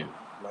good. Yeah.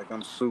 Like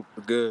I'm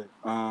super good.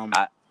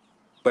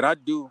 But I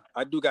do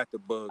got the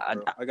bug,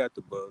 bro. I got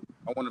the bug.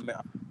 I want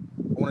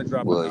to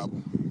drop an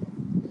album.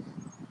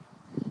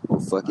 Well,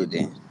 fuck it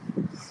then.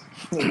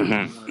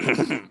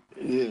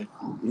 Yeah.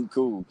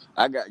 Cool.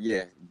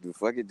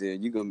 Fuck it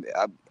then.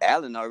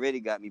 Alan already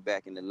got me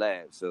back in the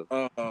lab, so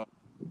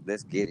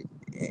let's get it.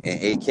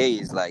 And AK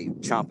is like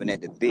chomping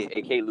at the bit.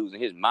 AK losing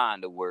his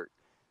mind to work.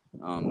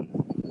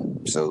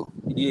 So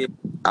yeah,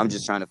 I'm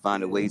just trying to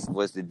find a way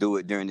for us to do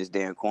it during this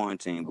damn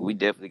quarantine, but we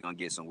definitely gonna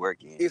get some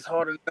work in. It's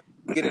hard enough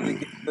to get it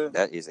together.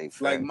 That is a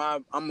fact.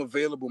 Like I'm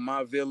available.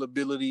 My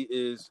availability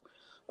is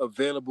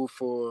available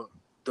for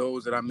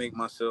those that I make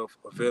myself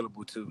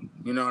available to.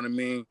 You know what I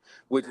mean?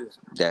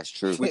 That's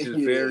true. Which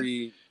is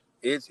very,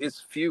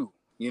 it's few.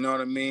 You know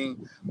what I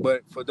mean?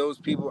 But for those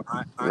people,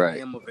 I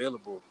am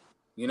available.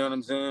 You know what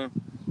I'm saying?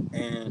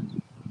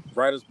 And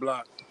Writer's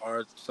Block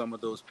are some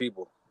of those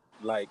people.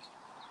 Like,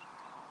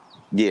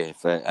 yeah,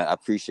 I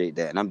appreciate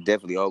that, and I'm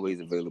definitely always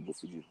available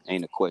for you.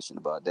 Ain't a question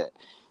about that.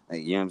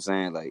 Like, you know what I'm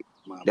saying? Like,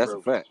 that's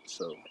a fact.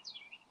 So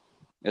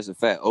that's a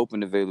fact.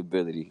 Open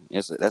availability.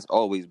 That's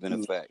always been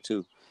a fact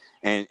too.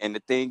 And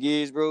the thing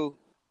is, bro,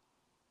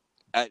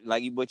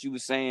 like what you were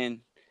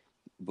saying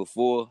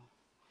before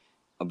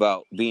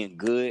about being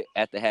good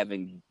after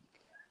having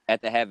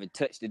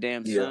touched the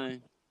damn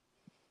sun.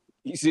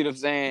 You see what I'm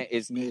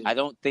saying? I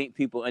don't think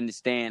people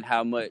understand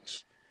how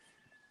much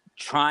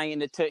trying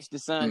to touch the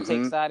sun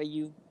takes out of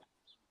you,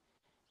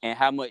 and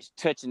how much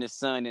touching the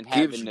sun and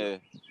how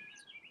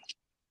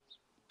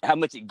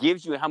much it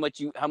gives you, and how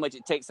much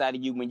it takes out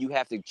of you when you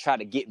have to try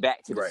to get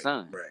back to the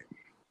sun. Right.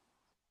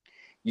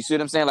 You see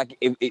what I'm saying? Like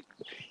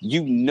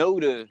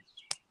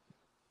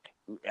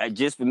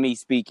just for me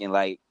speaking,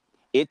 like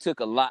it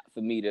took a lot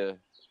for me to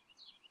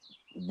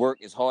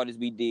work as hard as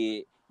we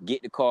did,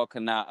 get the Carl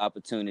Canal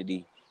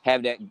opportunity,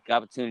 have that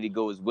opportunity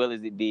go as well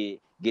as it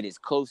did, get as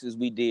close as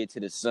we did to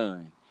the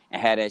sun,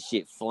 and have that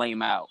shit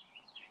flame out.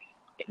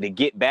 To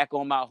get back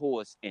on my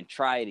horse and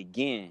try it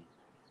again.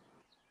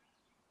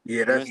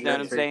 Yeah, that's you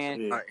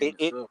understand what I'm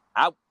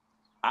saying?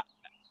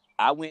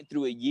 I went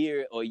through a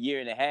year or a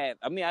year and a half.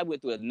 I mean, I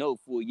went through a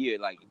full year,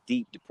 like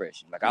deep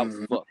depression. Like I was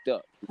fucked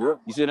up. Yeah.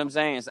 You see what I'm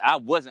saying? So I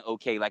wasn't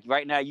okay. Like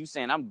right now, you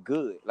saying I'm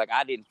good. Like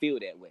I didn't feel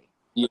that way.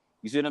 Yeah.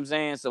 You see what I'm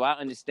saying? So I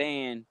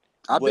understand.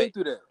 I've been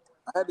through that.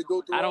 I had to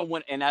go through. I don't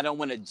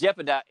want to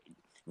jeopardize.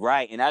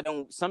 Right,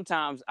 and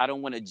sometimes I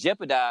don't want to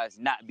jeopardize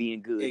not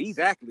being good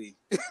exactly.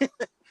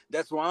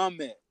 That's where I'm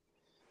at.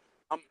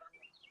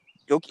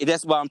 Okay,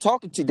 that's why I'm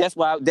talking to. That's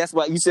why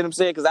you see what I'm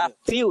saying? Because I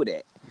feel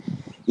that.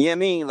 You know what I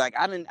mean? Like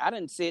I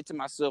didn't say it to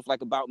myself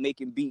like about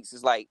making beats.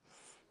 It's like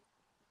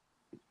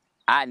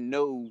I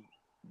know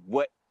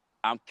what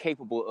I'm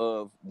capable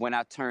of when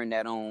I turn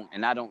that on,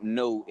 and I don't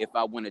know if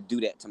I want to do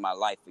that to my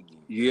life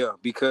again. Yeah,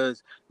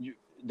 because I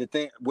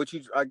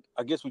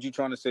guess what you're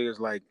trying to say is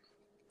like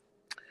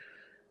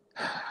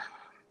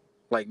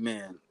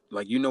man,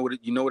 like you know what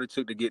it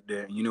took to get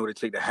there, and you know what it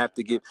took to have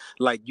to get.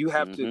 Like you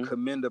have to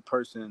commend a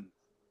person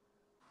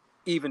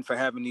even for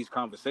having these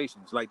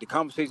conversations, like the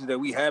conversations that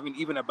we having,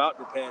 even about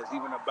the past,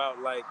 even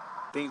about like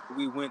things that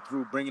we went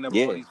through, bringing up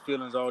all these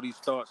feelings, all these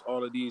thoughts,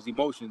 all of these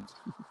emotions.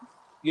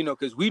 You know,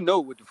 because we know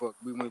what the fuck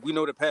we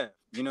know the path.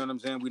 You know what I'm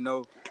saying? We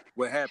know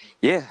what happened.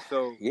 Yeah.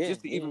 So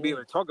just to even be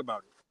able to talk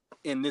about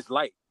it in this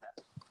light.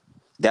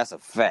 That's a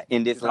fact.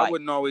 In this light. I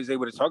wasn't always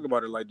able to talk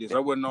about it like this. I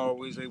wasn't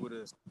always able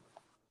to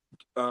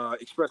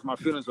express my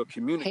feelings or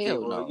communicate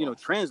or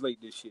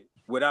translate this shit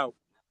without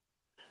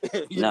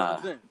you know what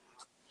I'm saying?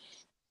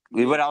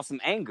 Without some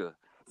anger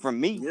from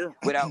me.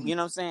 Without, you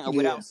know what I'm saying? Or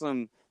without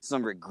some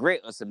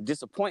regret or some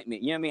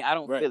disappointment. You know what I mean? I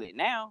don't feel it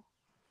now.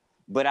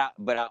 But I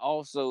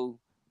also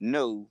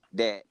know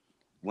that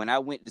when I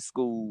went to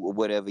school or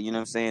whatever, you know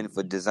what I'm saying,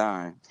 for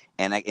design,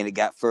 and it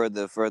got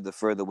further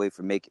away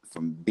from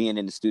being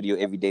in the studio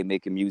every day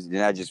making music,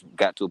 then I just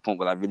got to a point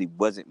where I really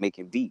wasn't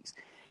making beats.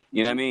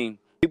 You know what I mean?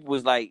 People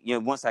was like, you know,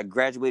 once I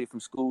graduated from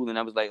school, and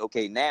I was like,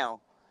 okay,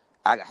 now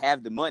I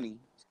have the money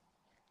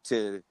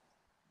to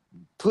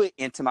put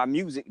into my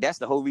music. That's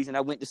the whole reason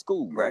I went to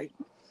school, right?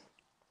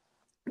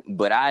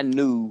 But I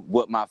knew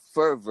what my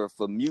fervor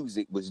for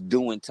music was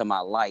doing to my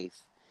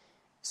life,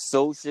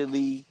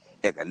 socially,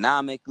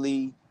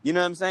 economically. You know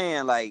what I'm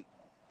saying? Like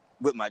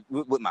with my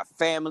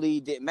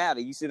family, didn't matter.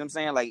 You see what I'm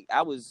saying? Like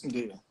I was.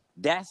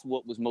 That's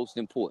what was most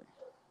important.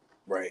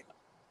 Right.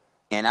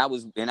 And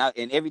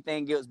and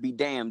everything else be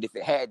damned if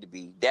it had to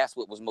be. That's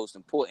what was most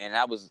important. And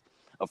I was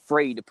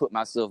afraid to put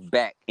myself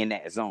back in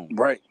that zone.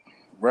 Right.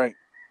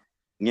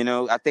 You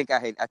know, I think I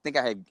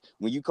had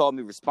when you called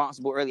me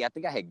responsible earlier, I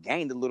think I had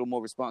gained a little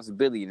more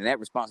responsibility, and that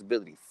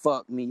responsibility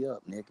fucked me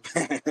up,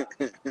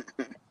 nigga.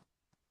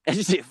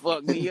 That shit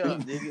fucked me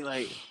up, nigga.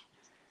 Like,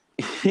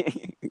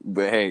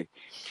 but hey,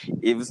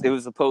 it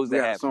was supposed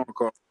to happen.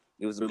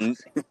 It was.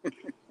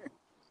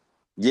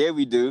 Yeah,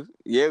 we do.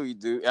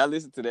 I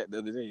listened to that the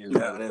other day.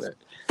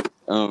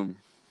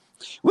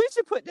 We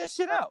should put that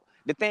shit out.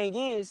 The thing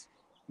is,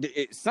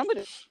 some of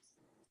the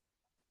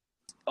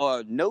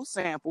are no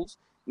samples.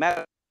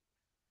 Matter.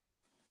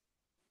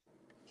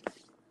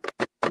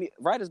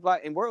 Writer's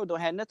Block and World don't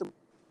have nothing.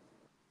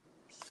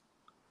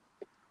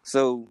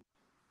 So,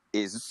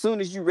 as soon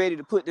as you ready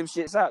to put them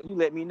shits out, you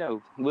let me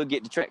know. We'll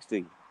get the tracks to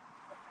you.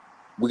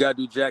 We gotta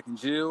do Jack and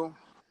Jill.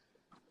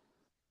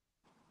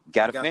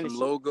 Gotta finish some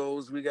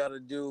logos we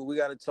gotta do. We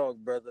gotta talk,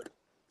 brother.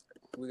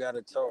 We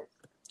gotta talk.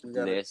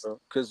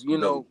 Because you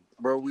know,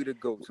 bro, we the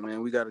goats,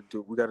 man. We gotta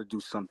do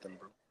something,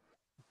 bro.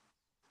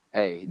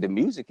 Hey, the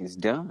music is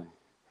done.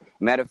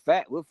 Matter of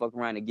fact, we'll fuck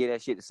around and get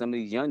that shit to some of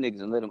these young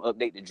niggas and let them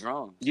update the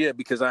drums. Yeah,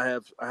 because I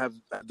have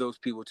those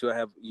people too. I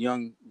have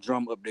young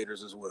drum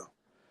updaters as well.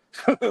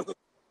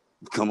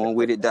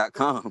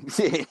 ComeOnWithIt.com.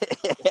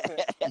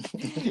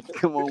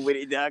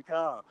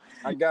 ComeOnWithIt.com.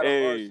 I got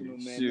an arsenal,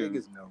 man. Shoot.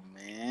 Niggas know,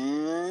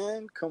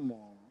 man. Come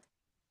on.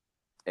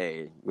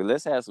 Hey, well,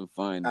 let's have some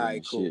fun. All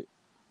right, cool. Shit.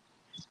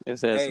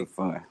 Let's have some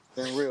fun.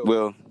 Been real.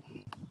 Well,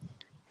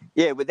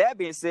 yeah, with that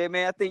being said,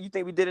 man, you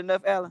think we did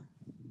enough, Alan?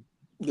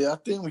 Yeah, I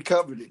think we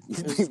covered it.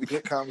 It was a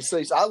good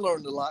conversation. I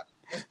learned a lot.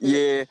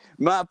 Yeah,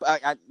 my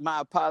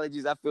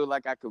apologies. I feel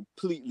like I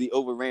completely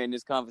overran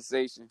this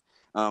conversation.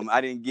 I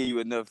didn't give you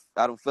enough.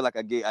 I don't feel like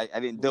I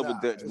didn't double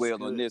dutch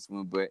well on this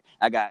one, but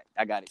I got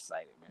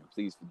excited, man.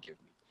 Please forgive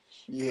me.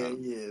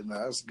 Yeah,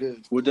 no, that's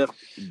good. We'll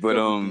definitely. But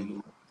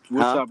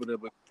we'll chop it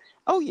up.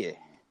 Oh yeah.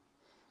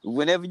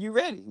 Whenever you're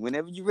ready, we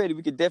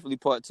could definitely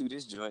part 2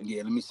 this joint.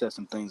 Yeah, let me set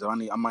some things. I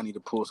might need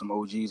to pull some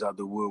OGs out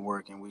the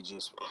woodwork and we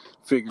just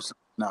figure something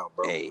out,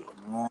 bro. Hey,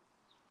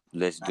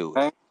 let's do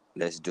it.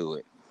 Let's do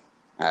it.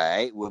 All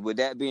right. Well, with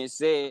that being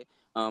said,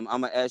 I'm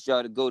gonna ask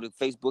y'all to go to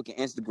Facebook and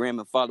Instagram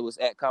and follow us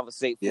at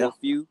Conversate for a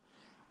Few.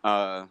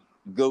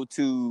 Go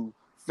to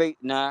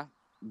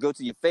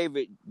your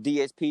favorite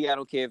DSP. I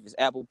don't care if it's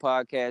Apple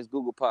Podcasts,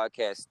 Google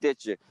Podcasts,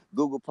 Stitcher,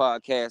 Google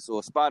Podcasts,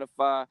 or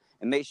Spotify.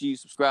 And make sure you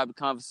subscribe to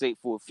Conversate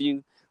for a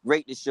Few.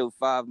 Rate the show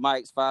 5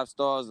 mics, 5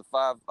 stars, or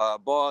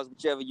 5 bars,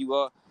 whichever you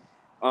are.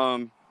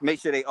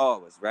 Make sure they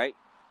ours, right?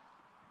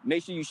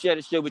 Make sure you share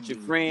the show with your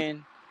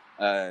friend.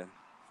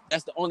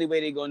 That's the only way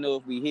they're going to know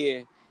if we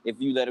here, if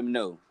you let them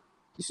know.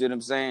 You see what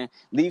I'm saying?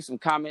 Leave some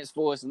comments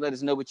for us and let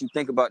us know what you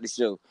think about the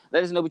show.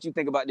 Let us know what you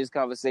think about this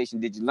conversation.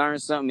 Did you learn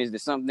something? Is there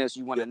something else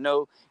you want to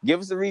know?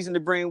 Give us a reason to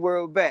bring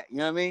World back. You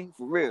know what I mean?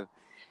 For real.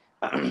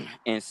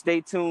 And stay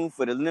tuned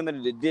for the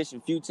limited edition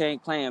Few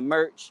Tank Clan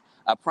merch.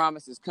 I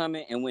promise it's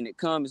coming, and when it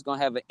comes, it's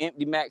gonna have an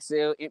empty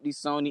Maxell, empty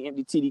Sony,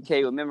 empty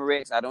TDK, or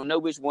Memorex. I don't know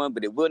which one,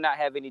 but it will not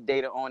have any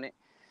data on it.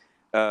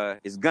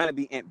 It's gonna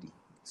be empty,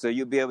 so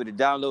you'll be able to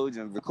download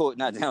and record,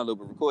 not download,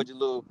 but record your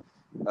little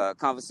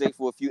conversation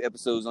for a few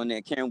episodes on there,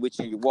 and carry them with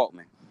you in your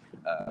Walkman.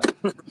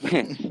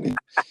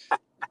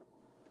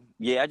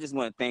 Yeah, I just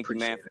want to thank you,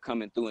 man, for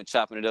coming through and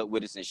chopping it up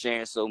with us and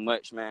sharing so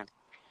much, man.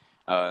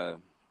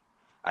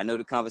 I know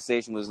the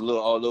conversation was a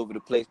little all over the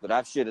place, but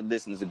I'm sure the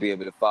listeners will be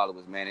able to follow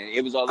us, man. And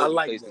it was all over the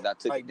place that I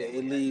took it.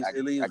 It leaves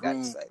I got room.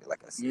 excited,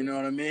 like I said. You know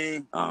what I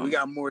mean? We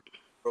got more,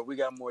 but we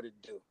got more to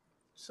do.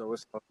 So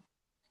it's.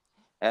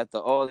 After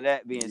all of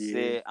that being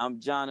said,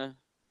 I'm Jonna.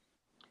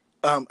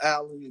 I'm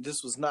Alan, and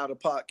this was not a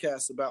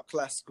podcast about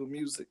classical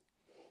music.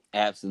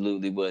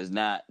 Absolutely was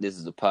not. This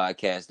is a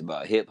podcast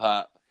about hip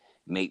hop.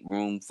 Make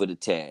room for the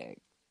tag.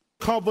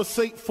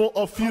 Conversate for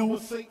a few.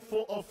 Conversate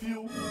for a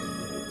few.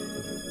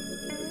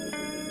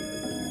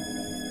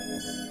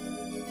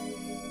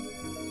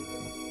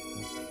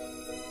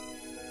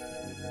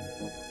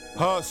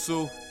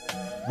 Hustle,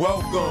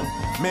 welcome.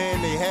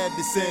 Man, they had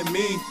to send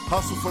me.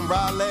 Hustle from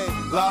Raleigh,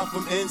 live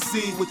from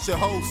NC with your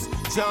hosts,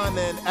 John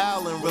and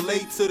Alan.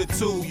 Relate to the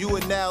two. You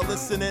are now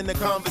listening to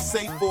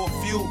Conversate for a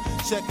few.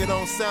 Check it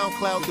on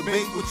SoundCloud,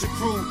 debate with your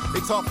crew. They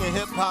talking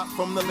hip hop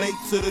from the late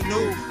to the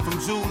new. From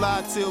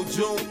July till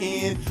June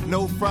end.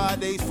 No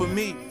Fridays for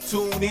me.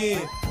 Tune in.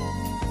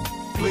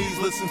 Please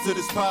listen to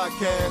this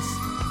podcast.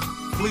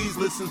 Please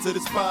listen to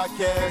this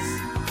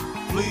podcast.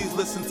 Please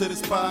listen to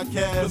this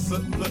podcast.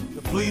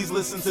 Please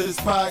listen to this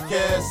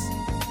podcast.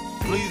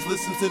 Please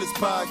listen to this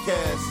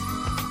podcast.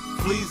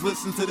 Please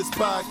listen to this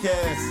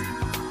podcast.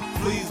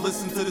 Please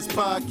listen to this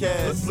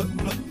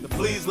podcast.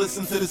 Please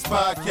listen to this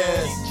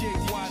podcast.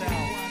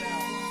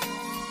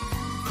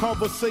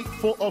 Conversate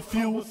for a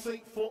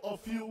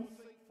few.